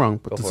me if I'm wrong,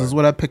 but this is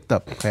what I picked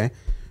up, okay?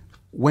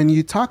 When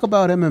you talk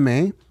about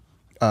MMA,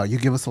 you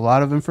give us a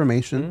lot of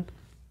information,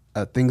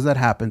 things that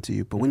happen to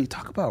you. But when you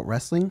talk about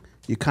wrestling,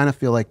 you kind of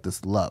feel like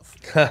this love.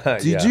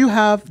 Did you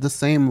have the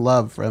same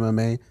love for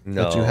MMA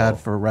that you had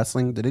for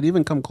wrestling? Did it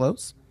even come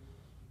close?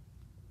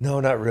 No,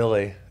 not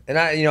really. And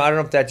I don't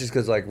know if that's just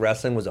because like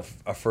wrestling was a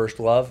first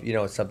love. You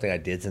know, it's something I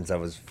did since I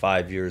was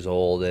 5 years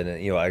old, and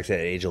like I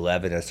said, at age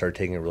 11, I started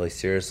taking it really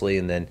seriously,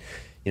 and then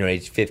at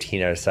age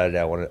 15, I decided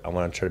I want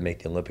to try to make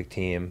the Olympic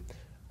team.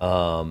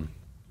 And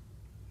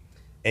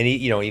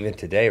even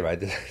today,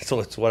 right? So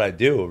it's what I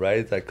do, right?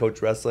 It's I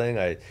coach wrestling.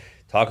 I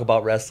talk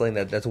about wrestling.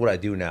 That's what I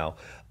do now.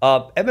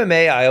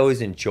 MMA, I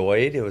always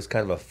enjoyed. It was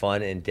kind of a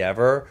fun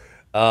endeavor.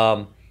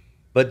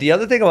 But the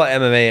other thing about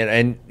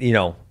MMA,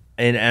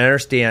 and I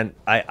understand,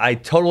 I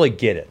totally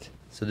get it.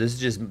 So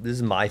this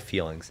is my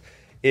feelings.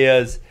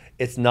 Is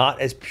it's not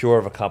as pure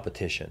of a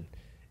competition,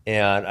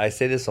 and I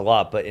say this a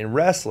lot. But in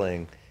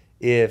wrestling,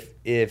 if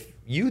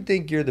you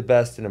think you're the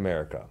best in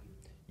America,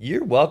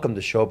 you're welcome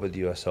to show up at the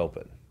U.S.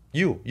 Open.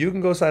 You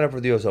can go sign up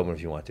for the U.S. Open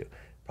if you want to.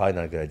 Probably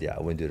not a good idea.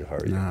 I wouldn't do it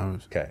for you. No.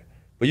 Okay.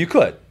 But you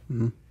could.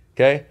 Mm-hmm.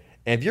 Okay?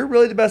 And if you're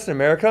really the best in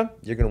America,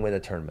 you're going to win a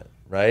tournament,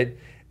 right?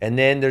 And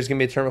then there's going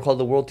to be a tournament called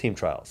the World Team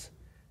Trials.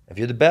 If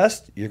you're the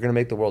best, you're going to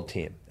make the world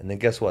team. And then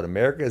guess what?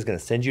 America is going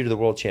to send you to the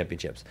World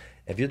Championships.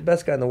 If you're the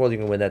best guy in the world, you're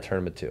going to win that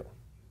tournament too,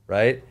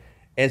 right?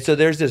 And so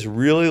there's this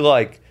really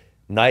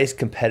nice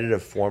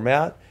competitive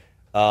format.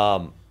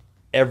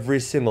 every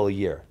single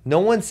year. No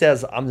one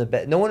says I'm the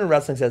best. No one in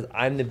wrestling says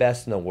I'm the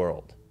best in the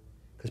world,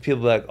 because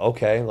people are like,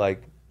 okay,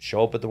 like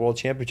show up at the World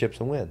Championships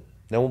and win.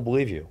 No one will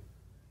believe you.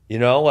 You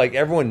know, like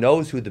everyone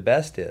knows who the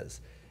best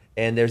is.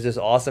 And there's this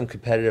awesome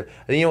competitive,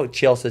 I think you know what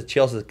Chael says?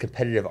 Chael says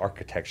competitive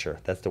architecture.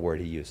 That's the word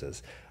he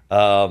uses.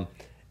 And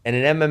in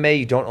MMA,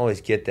 you don't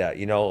always get that.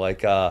 You know,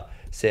 like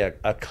say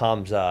a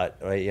Khamzat,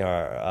 right? You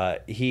know,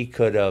 he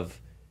could have,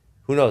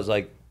 who knows,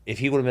 like if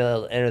he would have been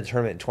able to enter the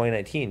tournament in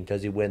 2019,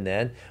 does he win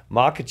then?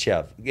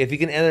 Makhachev, if he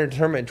can enter the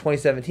tournament in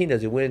 2017,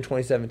 does he win in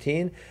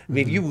 2017? I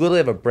mean, if you literally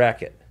have a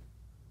bracket,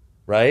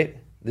 right?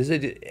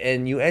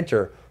 And you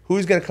enter,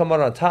 who's going to come out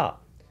on top?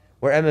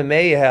 Where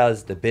MMA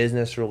has the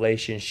business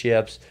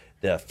relationships,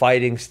 the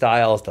fighting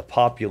styles, the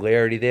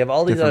popularity. They have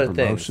all these other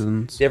things.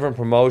 Different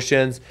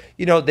promotions.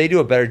 You know, they do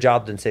a better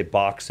job than, say,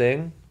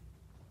 boxing.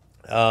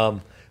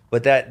 But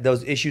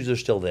those issues are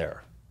still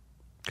there.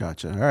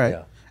 Gotcha. All right.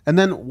 Yeah. And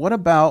then what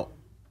about,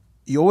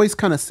 you always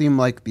kind of seem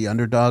like the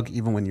underdog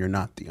even when you're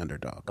not the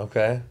underdog.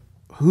 Okay.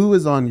 Who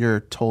is on your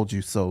told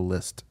you so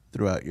list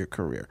throughout your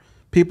career?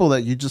 People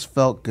that you just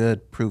felt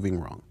good proving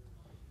wrong.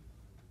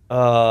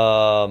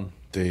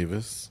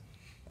 Davis.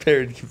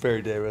 Barry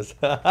Davis.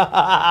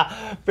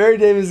 Barry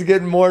Davis is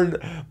getting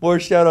more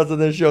shout outs on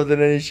this show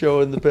than any show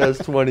in the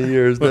past 20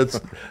 years.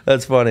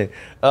 That's funny.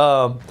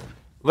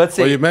 Let's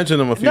see. Well, you mentioned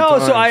him a few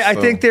times. No, so I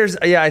think there's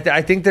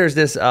I think there's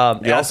this. You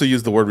also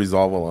use the word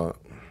resolve a lot.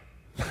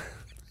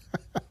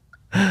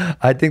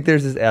 I think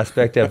there's this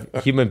aspect of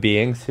human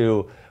beings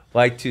who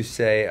like to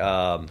say,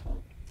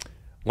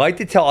 like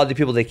to tell other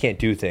people they can't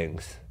do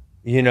things.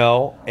 You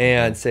know,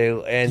 and say,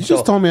 and you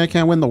just told me I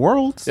can't win the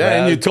world.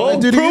 Yeah, and you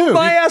told prove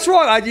my ass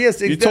wrong.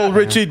 You told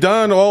Richie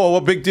Dunn, oh,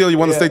 what big deal? You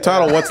won the state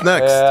title. What's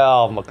next?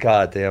 Oh my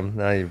goddamn!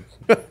 Now you.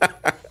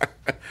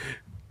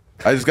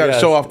 I just got to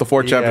show off the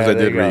 4 chapters I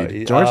did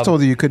read. George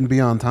told you couldn't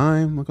be on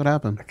time. Look what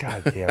happened.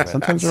 God damn it!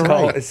 Sometimes you're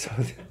right.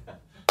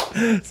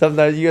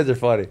 Sometimes you guys are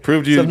funny.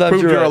 Proved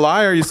you're a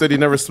liar. You said you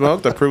never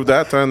smoked. I proved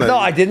that time. No,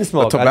 I didn't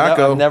smoke.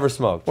 Tobacco. I've never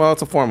smoked. Well,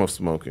 it's a form of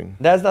smoking.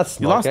 That's not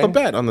smoking. You lost the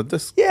bet on the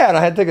disc. Yeah, and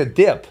I had to take a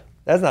dip.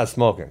 That's not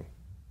smoking.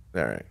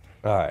 All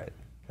right.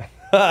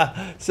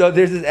 So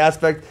there's this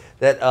aspect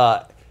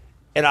that,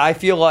 and I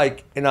feel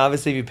like, and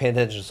obviously if you pay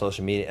attention to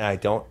social media, and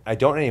I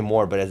don't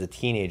anymore, but as a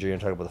teenager, you're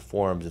talking about the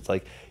forums, it's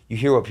like you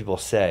hear what people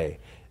say,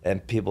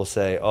 and people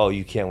say, oh,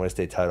 you can't win a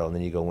state title, and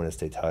then you go win a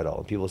state title.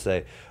 And people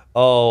say,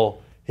 oh,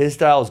 his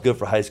style is good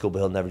for high school, but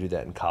he'll never do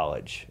that in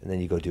college. And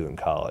then you go do it in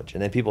college.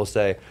 And then people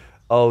say,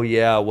 oh,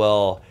 yeah,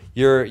 well,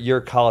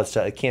 your college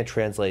style, it can't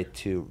translate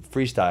to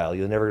freestyle.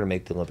 You're never going to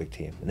make the Olympic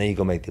team. And then you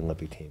go make the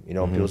Olympic team. You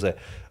know, people say,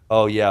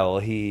 oh, yeah, well,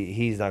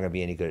 he's not going to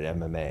be any good at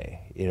MMA.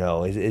 You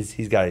know,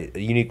 he's got a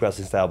unique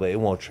wrestling style, but it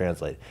won't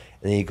translate.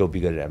 And then you go be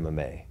good at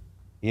MMA.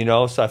 You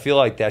know, so I feel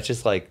like that's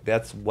just like,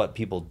 that's what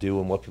people do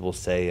and what people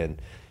say. And,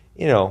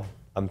 you know,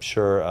 I'm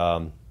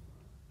sure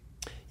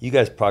you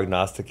guys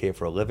prognosticate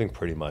for a living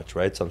pretty much,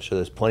 right? So I'm sure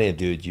there's plenty of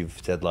dudes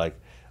you've said, like,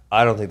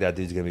 I don't think that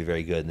dude's going to be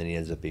very good. And then he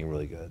ends up being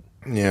really good.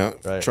 Yeah,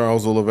 right.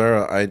 Charles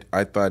Oliveira,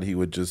 I thought he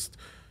would just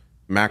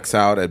max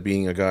out at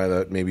being a guy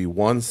that maybe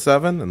won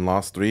 7 and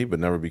lost 3, but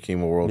never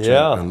became a world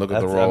champ. And look at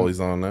the role he's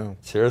on now.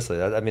 Seriously,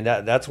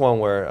 that's one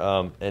where,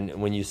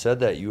 and when you said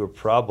that, you were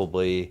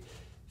probably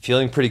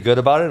feeling pretty good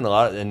about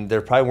it, and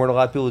there probably weren't a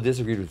lot of people who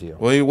disagreed with you.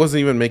 Well, he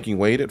wasn't even making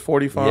weight at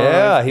 45.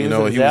 Yeah, he was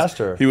a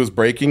disaster. He was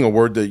breaking, a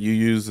word that you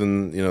use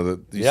in,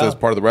 that you said as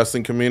part of the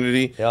wrestling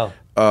community. Yeah.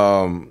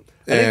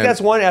 I think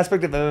that's one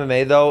aspect of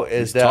MMA, though,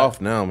 is he's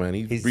tough now, man.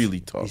 He's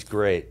really tough. He's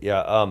great,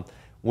 yeah.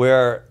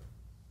 Where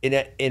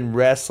in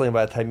wrestling,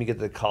 by the time you get to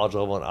the college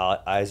level and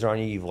eyes are on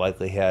you, you've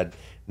likely had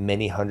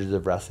many hundreds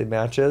of wrestling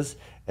matches.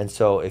 And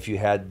so if you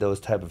had those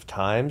type of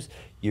times,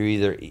 you're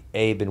either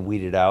A, been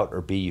weeded out,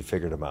 or B, you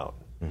figured them out.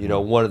 Mm-hmm. You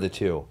know, one of the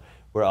two.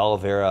 Where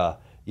Oliveira,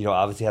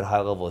 obviously had a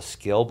high level of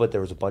skill, but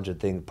there was a bunch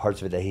of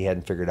parts of it that he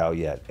hadn't figured out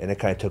yet. And it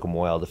kind of took him a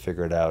while to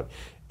figure it out.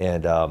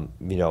 And,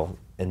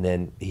 and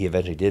then he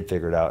eventually did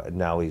figure it out, and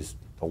now he's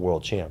a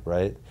world champ,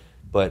 right?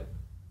 But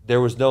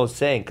there was no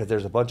saying, because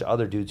there's a bunch of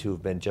other dudes who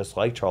have been just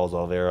like Charles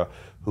Oliveira,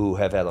 who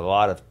have had a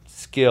lot of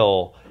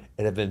skill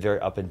and have been very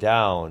up and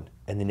down,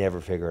 and they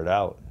never figure it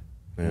out.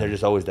 Yeah. And they're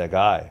just always that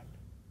guy,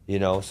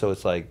 So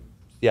it's like,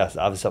 yes,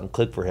 obviously something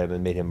clicked for him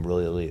and made him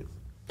really elite.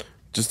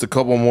 Just a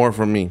couple more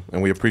from me,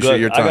 and we appreciate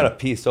your time. I got to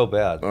pee so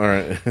bad. All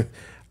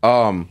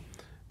right.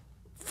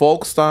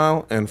 Folk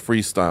style and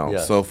freestyle.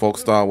 Yes. So folk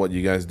style, what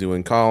you guys do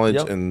in college,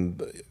 Yep.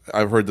 and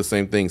I've heard the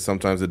same thing.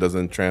 Sometimes it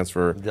doesn't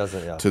transfer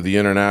yeah. to the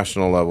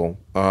international level.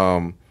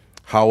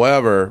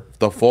 However,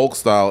 the folk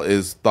style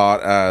is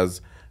thought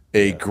as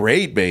a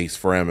great base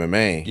for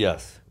MMA.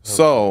 Yes.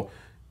 So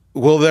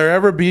will there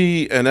ever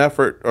be an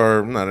effort,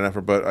 or not an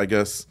effort, but I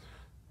guess,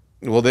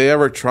 will they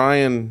ever try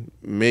and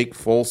make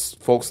folk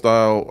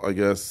style, I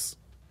guess,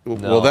 No.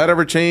 will that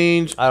ever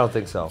change? I don't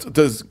think so.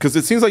 Because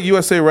it seems like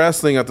USA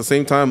Wrestling at the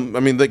same time,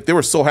 I mean, they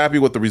were so happy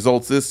with the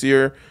results this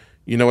year,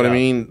 you know what I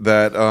mean,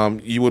 that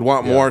you would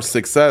want more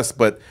success,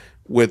 but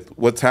with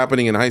what's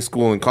happening in high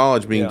school and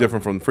college being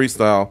different from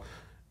freestyle,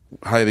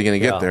 how are they going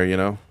to get Yeah. there? You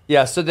know,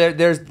 Yeah, so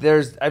there's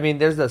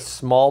a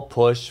small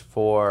push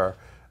for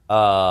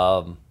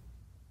the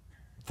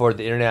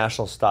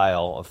international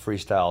style of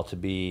freestyle to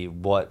be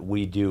what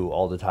we do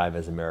all the time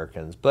as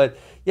Americans. But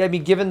yeah, I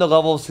mean, given the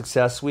level of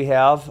success we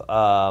have,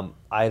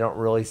 I don't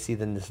really see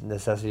the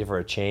necessity for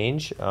a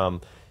change.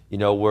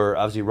 We're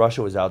obviously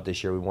Russia was out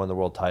this year. We won the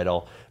world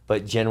title,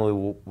 but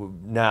generally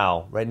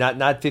now, right?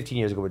 Not 15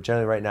 years ago, but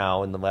generally right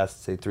now, in the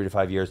last say 3 to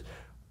 5 years,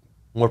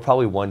 we're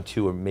probably 1,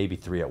 2, or maybe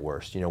 3 at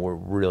worst. We're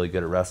really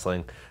good at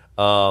wrestling.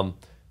 So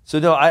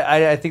no,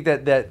 I think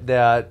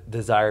that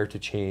desire to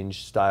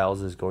change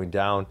styles is going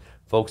down.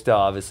 Folk style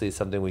obviously is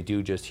something we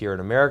do just here in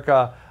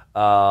America.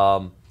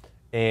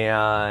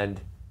 And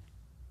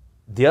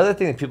the other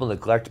thing that people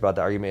neglect about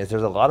the argument is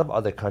there's a lot of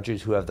other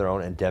countries who have their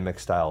own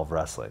endemic style of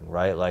wrestling,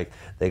 right? Like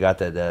they got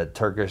the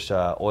Turkish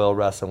oil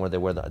wrestling where they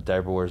wear the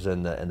diapers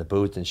and the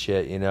boots and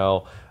shit,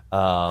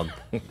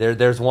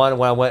 There's one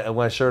when I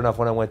went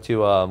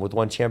to with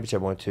one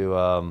championship I went to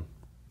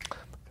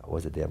what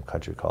was the damn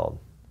country called?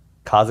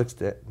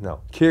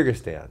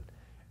 Kyrgyzstan,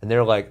 and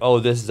they're like, oh,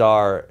 this is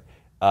our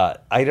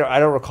I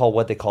don't recall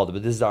what they called it,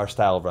 but this is our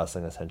style of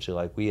wrestling essentially.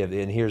 Like we have,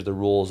 and here's the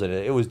rules, and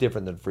it was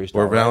different than freestyle.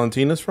 where right?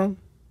 Valentina's from?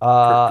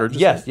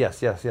 Yes,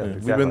 exactly.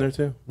 We've been there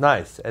too.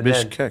 Nice. And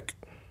Bishkek.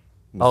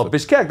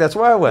 Bishkek, that's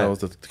where I went. That was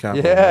the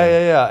capital.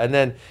 Yeah. And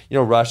then,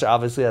 Russia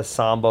obviously has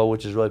Sambo,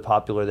 which is really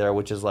popular there,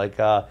 which is like,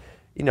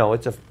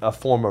 it's a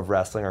form of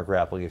wrestling or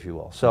grappling, if you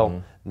will.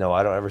 So, no,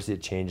 I don't ever see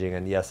it changing.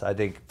 And yes, I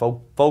think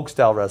folk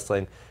style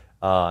wrestling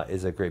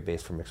is a great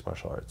base for mixed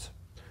martial arts.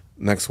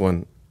 Next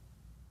one.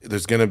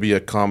 There's going to be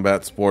a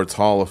Combat Sports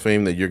Hall of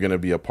Fame that you're going to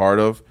be a part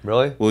of.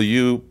 Really? Will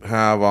you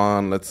have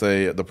on, let's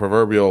say, the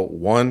proverbial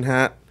one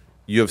hat,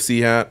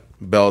 UFC hat,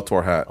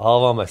 Bellator hat?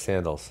 I'll have my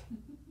sandals.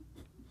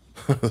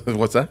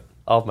 What's that?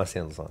 I'll have my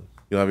sandals on.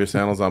 You'll have your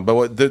sandals on.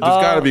 But there's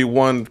got to be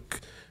one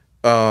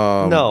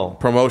no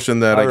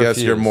promotion that I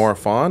guess you're refuse. more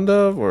fond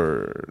of,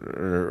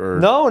 or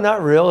No,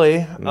 not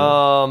really.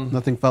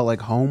 Nothing felt like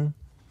home.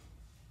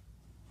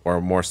 or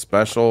more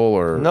special,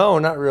 or No,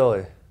 not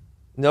really.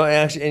 No,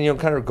 actually, and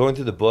kind of going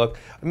through the book.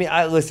 I mean,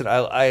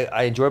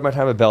 I enjoyed my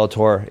time at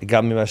Bellator. It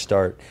got me my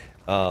start.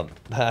 I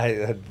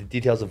had the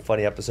details of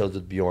funny episodes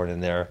with Bjorn in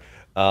there,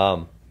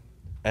 and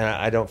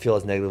I don't feel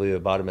as negatively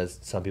about him as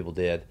some people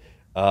did.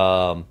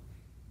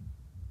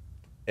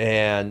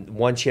 And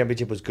one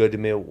championship was good to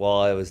me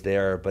while I was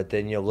there, but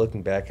then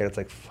looking back at it, it's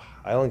like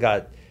I only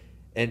got,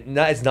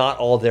 it's not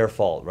all their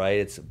fault, right?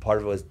 It's part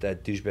of it was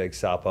that douchebag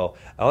Sapo.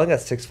 I only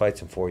got 6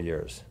 fights in 4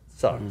 years.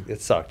 It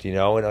sucked, and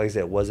like I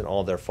said, it wasn't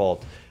all their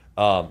fault.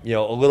 A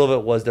little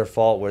bit was their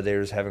fault where they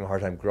were just having a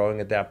hard time growing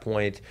at that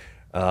point.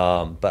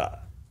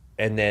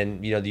 And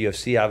then the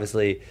UFC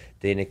obviously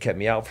they kept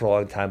me out for a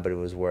long time, but it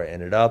was where I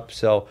ended up.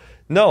 So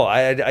no,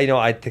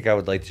 I think I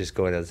would like to just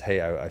go in as,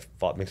 hey, I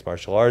fought mixed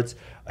martial arts.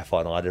 I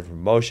fought in a lot of different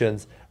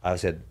promotions. I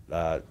said,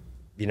 as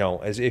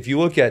if you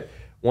look at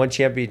one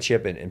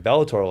championship in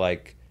Bellator,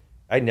 like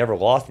I never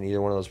lost in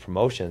either one of those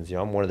promotions.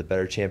 I'm one of the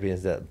better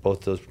champions that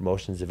both those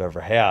promotions have ever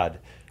had.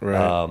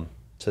 Right.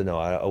 So no,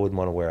 I wouldn't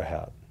want to wear a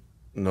hat.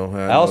 no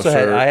hat. I also no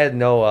had shirt. I had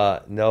no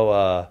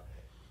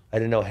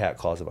hat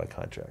clause in my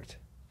contract.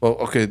 Well,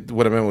 okay.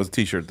 What I meant was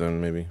T-shirt then,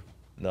 maybe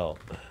No,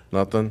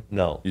 nothing.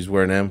 no, You just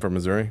wear an M for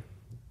Missouri.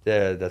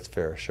 yeah, that's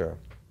fair, sure.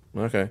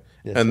 Okay.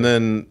 Yes, and sir.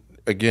 then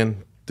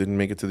again, didn't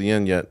make it to the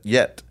end yet.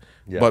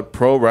 Yeah. But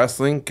pro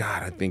wrestling,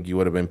 God, I think you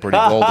would have been pretty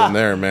golden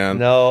there, man.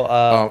 No,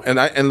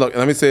 And look,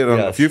 let me say it on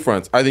a Yes. few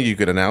fronts. I think you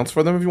could announce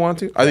for them if you want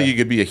to. I think you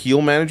could be a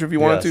heel manager if you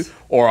wanted Yes. to,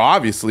 or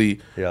obviously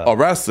Yeah. a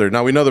wrestler.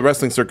 Now we know the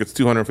wrestling circuit's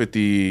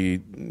 250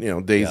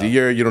 days a Yeah.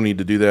 year. You don't need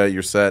to do that.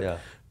 You're set. Yeah.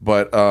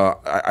 But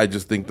I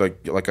just think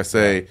like I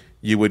say,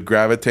 you would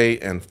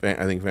gravitate, and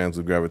I think fans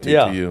would gravitate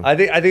yeah, to you. I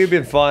think it'd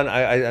been fun.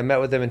 I met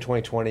with them in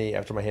 2020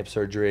 after my hip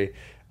surgery.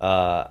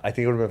 I think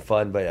it would have been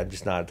fun, but I'm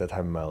just not at that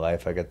time in my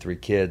life. I got 3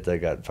 kids. I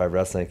got 5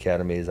 wrestling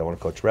academies. I want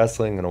to coach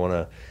wrestling, and I want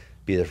to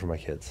be there for my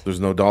kids. There's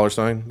no dollar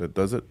sign that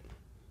does it.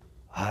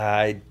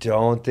 I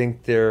don't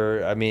think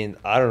they're. I mean,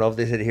 I don't know if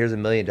they said here's $1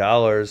 million.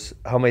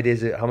 How many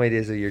days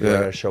a year do I Yeah.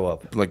 gotta show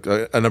up? Like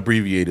an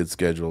abbreviated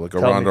schedule, like a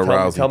Tell Ronda me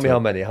Rousey. how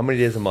type. many. How many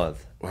days a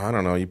month? Well, I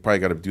don't know. You probably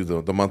got to do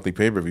the monthly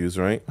pay-per-views,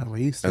 right? At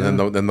least. And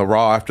then the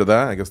Raw after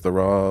that. I guess the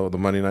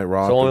Monday Night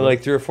Raw. So after only that.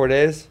 like 3 or 4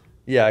 days.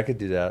 Yeah, I could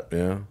do that.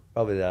 Yeah.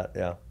 Probably that.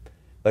 Yeah.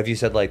 But if you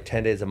said like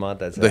 10 days a month,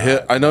 that's The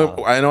hip. I know.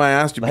 I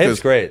asked you My because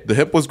hip's great. the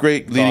hip was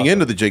great leading awesome.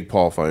 into the Jake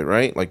Paul fight,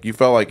 right? Like you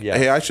felt like, Yes.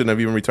 hey, I shouldn't have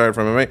even retired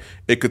from MMA.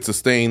 It could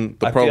sustain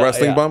the I pro feel-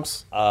 wrestling yeah.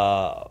 bumps.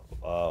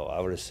 I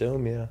would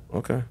assume, yeah.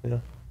 Okay.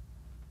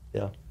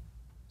 Yeah.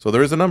 So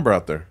there is a number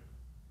out there.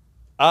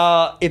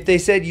 If they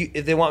said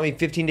if they want me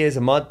 15 days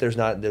a month, there's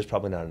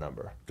probably not a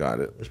number. Got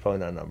it. There's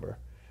probably not a number.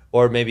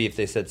 Or maybe if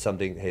they said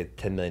something, hey,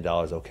 $10 million,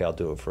 okay, I'll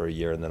do it for a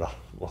year and then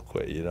I'll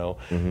quit,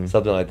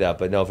 something like that.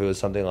 But no, if it was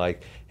something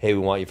like, hey,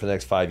 we want you for the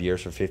next 5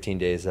 years for 15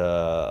 days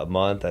a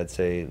month, I'd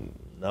say,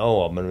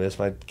 no, I'm going to miss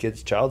my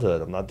kid's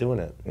childhood. I'm not doing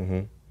it. Mm-hmm.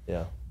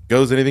 Yeah.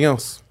 Goes anything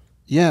else?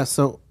 Yeah,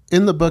 so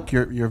in the book,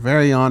 you're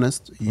very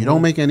honest. You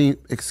don't make any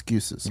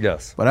excuses.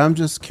 Yes. But I'm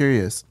just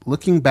curious,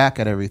 looking back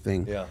at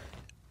everything, Yeah.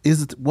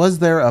 was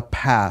there a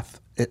path?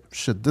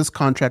 Should this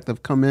contract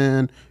have come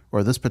in,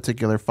 or this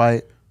particular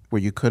fight,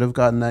 where you could have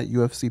gotten that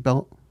UFC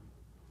belt?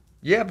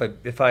 Yeah, but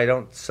if I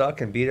don't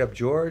suck and beat up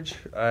George,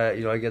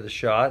 I get the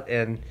shot.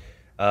 And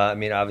I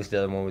mean, obviously,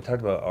 the other one we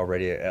talked about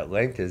already at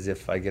length is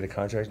if I get a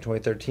contract in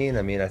 2013.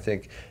 I mean, I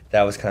think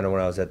that was kind of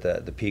when I was at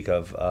the peak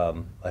of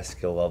my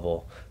skill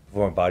level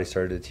before my body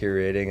started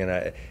deteriorating,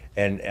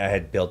 and I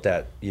had built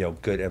that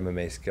good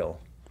MMA skill.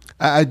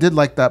 I did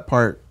like that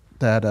part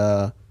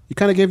that you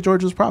kind of gave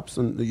George's props,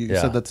 and you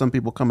Yeah. said that some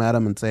people come at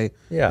him and say,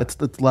 Yeah.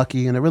 it's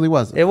lucky, and it really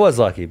wasn't. It was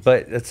lucky,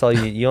 but that's all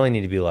you only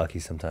need to be lucky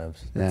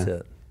sometimes. That's Yeah.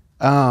 it.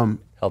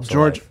 Helps a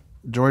lot.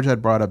 George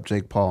had brought up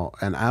Jake Paul,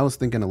 and I was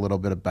thinking a little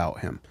bit about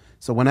him.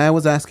 So when I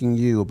was asking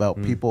you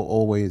about people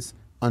always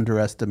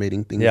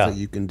underestimating things Yeah. that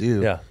you can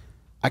do, Yeah.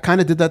 I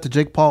kind of did that to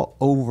Jake Paul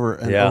over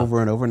and Yeah.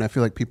 over and over, and I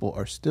feel like people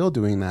are still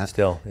doing that.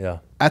 Still, yeah.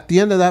 At the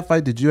end of that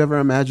fight, did you ever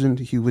imagine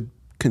he would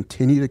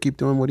continue to keep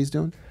doing what he's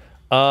doing?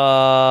 No,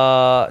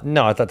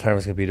 I thought Tyron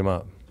was gonna beat him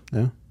up.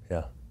 Yeah.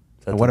 Yeah.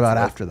 And what about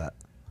after that?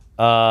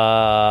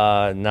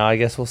 Now I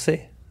guess we'll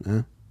see.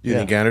 Do you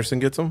think Anderson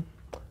gets him?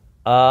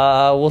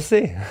 We'll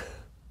see.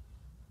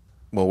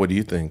 Well, what do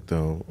you think,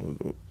 though?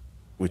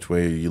 Which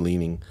way are you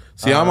leaning?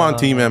 See, I'm on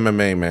Team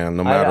MMA, man.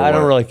 No matter what. I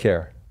don't really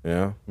care.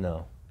 Yeah.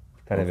 No,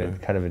 kind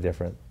of a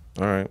different.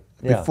 All right.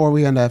 Yeah. Before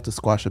we end, I have to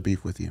squash a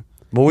beef with you.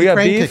 But we got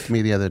Crane beef. kicked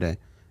me the other day.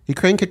 He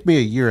crane kicked me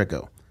a year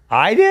ago.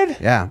 I did.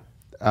 Yeah.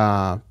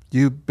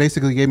 You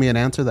basically gave me an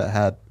answer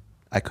that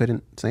I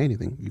couldn't say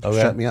anything. You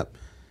Okay. shut me up.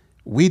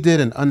 We did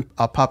an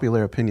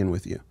unpopular opinion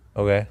with you.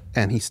 Okay.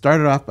 And he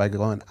started off by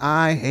going,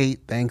 I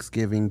hate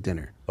Thanksgiving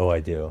dinner. Oh, I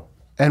do.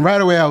 And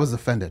right away I was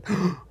offended.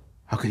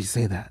 How could he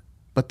say that?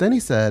 But then he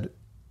said,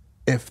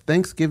 if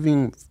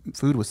Thanksgiving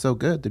food was so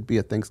good, there'd be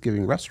a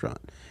Thanksgiving restaurant.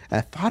 And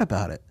I thought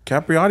about it.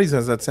 Capriati's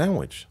has that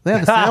sandwich. They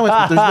have a sandwich,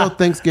 but there's no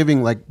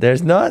Thanksgiving like.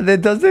 There's not.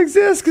 It doesn't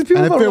exist because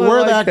people And if don't it really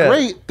were like that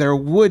great, there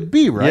would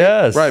be, right?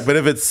 Yes. Right, but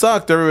if it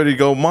sucked, everybody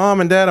go,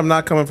 Mom and Dad, I'm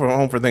not coming from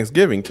home for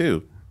Thanksgiving,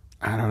 too.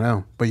 I don't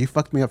know. But you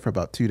fucked me up for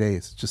about 2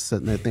 days, just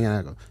sitting there thinking,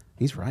 I go,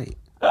 he's right.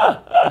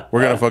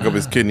 We're going to fuck up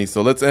his kidney.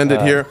 So let's end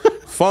it here.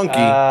 Funky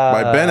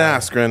by Ben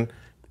Askren.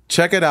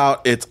 Check it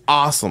out. It's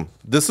awesome.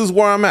 This is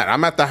where I'm at.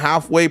 I'm at the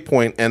halfway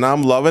point and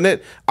I'm loving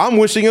it. I'm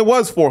wishing it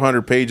was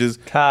 400 pages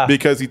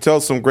because he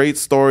tells some great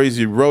stories.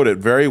 You wrote it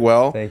very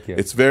well. Thank you.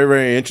 It's very,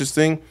 very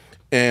interesting.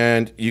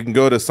 And you can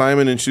go to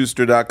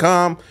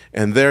SimonandSchuster.com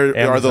and there are the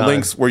Amazon,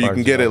 links where you Barnes can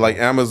and get it, Noble. like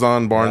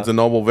Amazon, Barnes and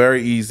Noble.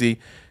 Very easy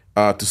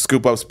to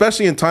scoop up,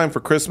 especially in time for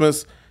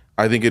Christmas.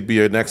 I think it'd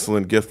be an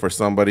excellent gift for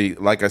somebody.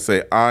 Like I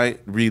say, I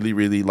really,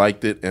 really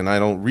liked it, and I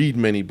don't read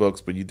many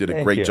books, but you did a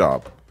Thank great you.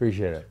 job.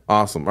 Appreciate it.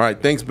 Awesome. All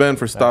right. Thanks, Ben,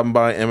 for stopping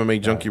by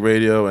MMA Junkie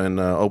Radio and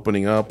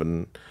opening up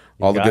and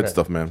all the got good it.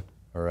 stuff, man.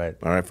 All right.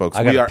 All right, folks.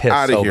 I We gotta are piss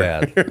out of so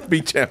here. bad.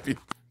 Be champion.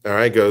 All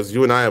right, guys.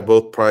 You and I have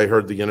both probably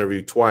heard the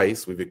interview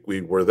twice.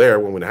 We were there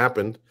when it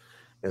happened.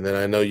 And then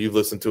I know you've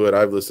listened to it.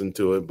 I've listened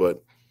to it.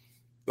 But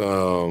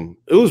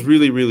it was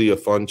really, really a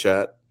fun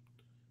chat.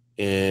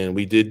 And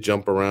we did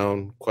jump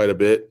around quite a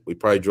bit. We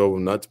probably drove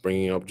him nuts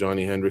bringing up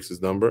Johnny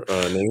Hendricks'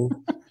 name.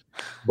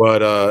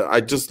 But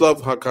I just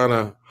love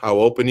how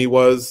open he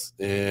was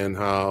and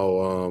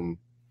how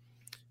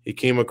he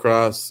came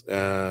across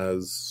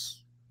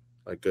as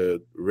like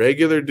a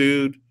regular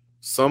dude.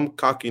 Some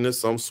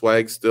cockiness, some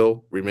swag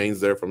still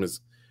remains there from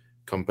his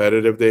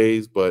competitive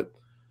days. But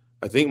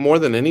I think more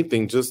than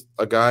anything, just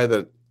a guy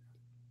that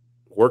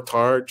worked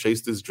hard,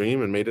 chased his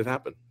dream, and made it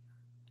happen.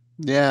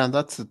 Yeah,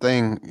 that's the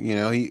thing. You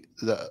know,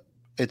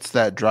 it's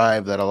that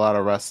drive that a lot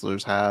of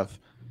wrestlers have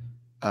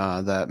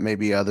that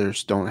maybe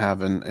others don't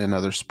have in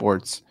other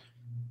sports.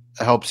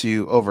 It helps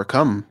you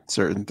overcome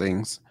certain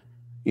things.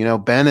 You know,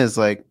 Ben is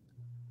like,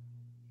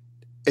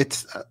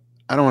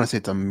 I don't want to say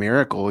it's a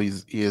miracle he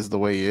is the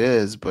way he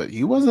is, but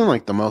he wasn't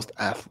like the most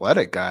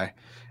athletic guy.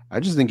 I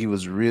just think he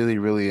was really,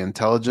 really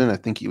intelligent. I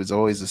think he was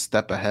always a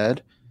step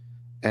ahead.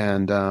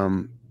 And,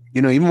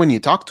 you know, even when you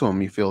talk to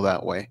him, you feel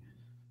that way.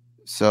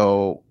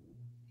 So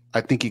I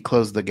think he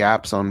closed the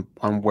gaps on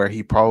where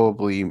he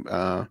probably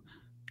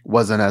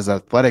wasn't as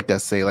athletic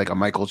as, say, like a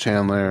Michael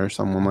Chandler or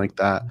someone like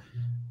that.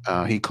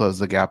 He closed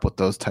the gap with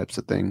those types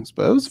of things.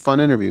 But it was a fun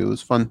interview. It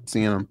was fun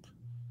seeing him.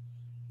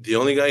 The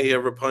only guy he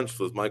ever punched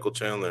was Michael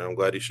Chandler. I'm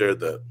glad he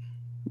shared that.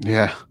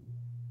 Yeah.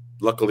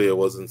 Luckily, it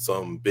wasn't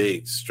some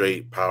big,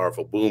 straight,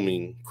 powerful,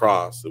 booming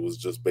cross. It was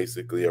just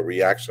basically a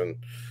reaction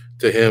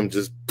to him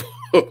just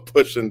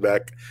pushing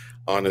back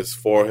on his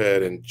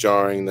forehead and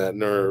jarring that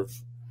nerve.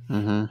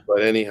 Mm-hmm.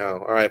 But anyhow,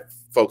 all right,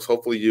 folks,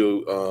 hopefully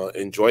you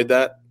enjoyed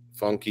that.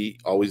 Funky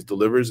always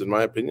delivers, in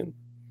my opinion.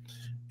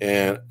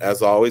 And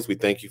as always, we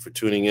thank you for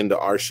tuning into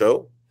our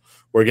show.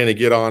 We're going to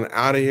get on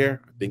out of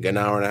here. I think an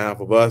hour and a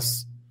half of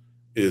us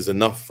is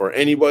enough for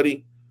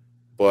anybody.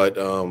 But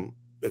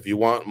if you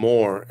want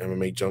more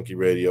MMA Junkie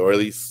Radio, or at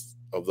least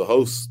of the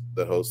hosts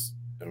that host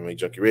MMA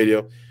Junkie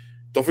Radio,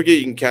 Don't forget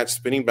you can catch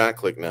Spinning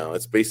Backclick now.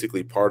 It's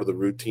basically part of the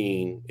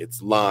routine.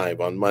 It's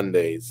live on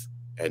Mondays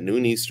at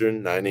noon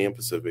Eastern, 9 a.m.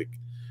 Pacific.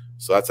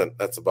 So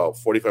that's about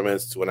 45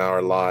 minutes to an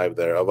hour live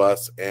there of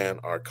us and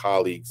our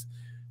colleagues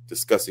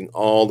discussing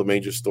all the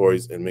major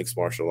stories in mixed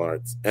martial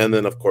arts. And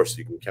then, of course,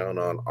 you can count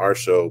on our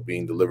show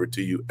being delivered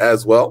to you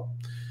as well,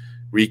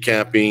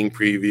 recapping,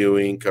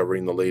 previewing,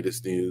 covering the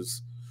latest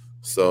news.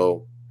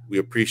 So we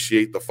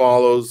appreciate the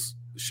follows,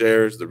 the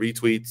shares, the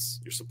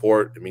retweets, your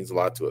support. It means a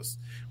lot to us.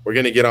 We're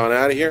going to get on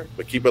out of here,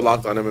 but keep it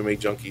locked on MMA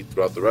Junkie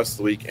throughout the rest of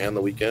the week and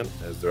the weekend,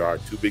 as there are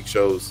 2 big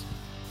shows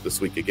this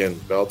week. Again,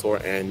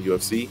 Bellator and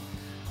UFC.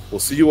 We'll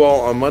see you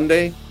all on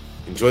Monday.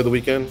 Enjoy the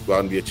weekend. Go out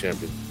and be a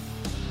champion.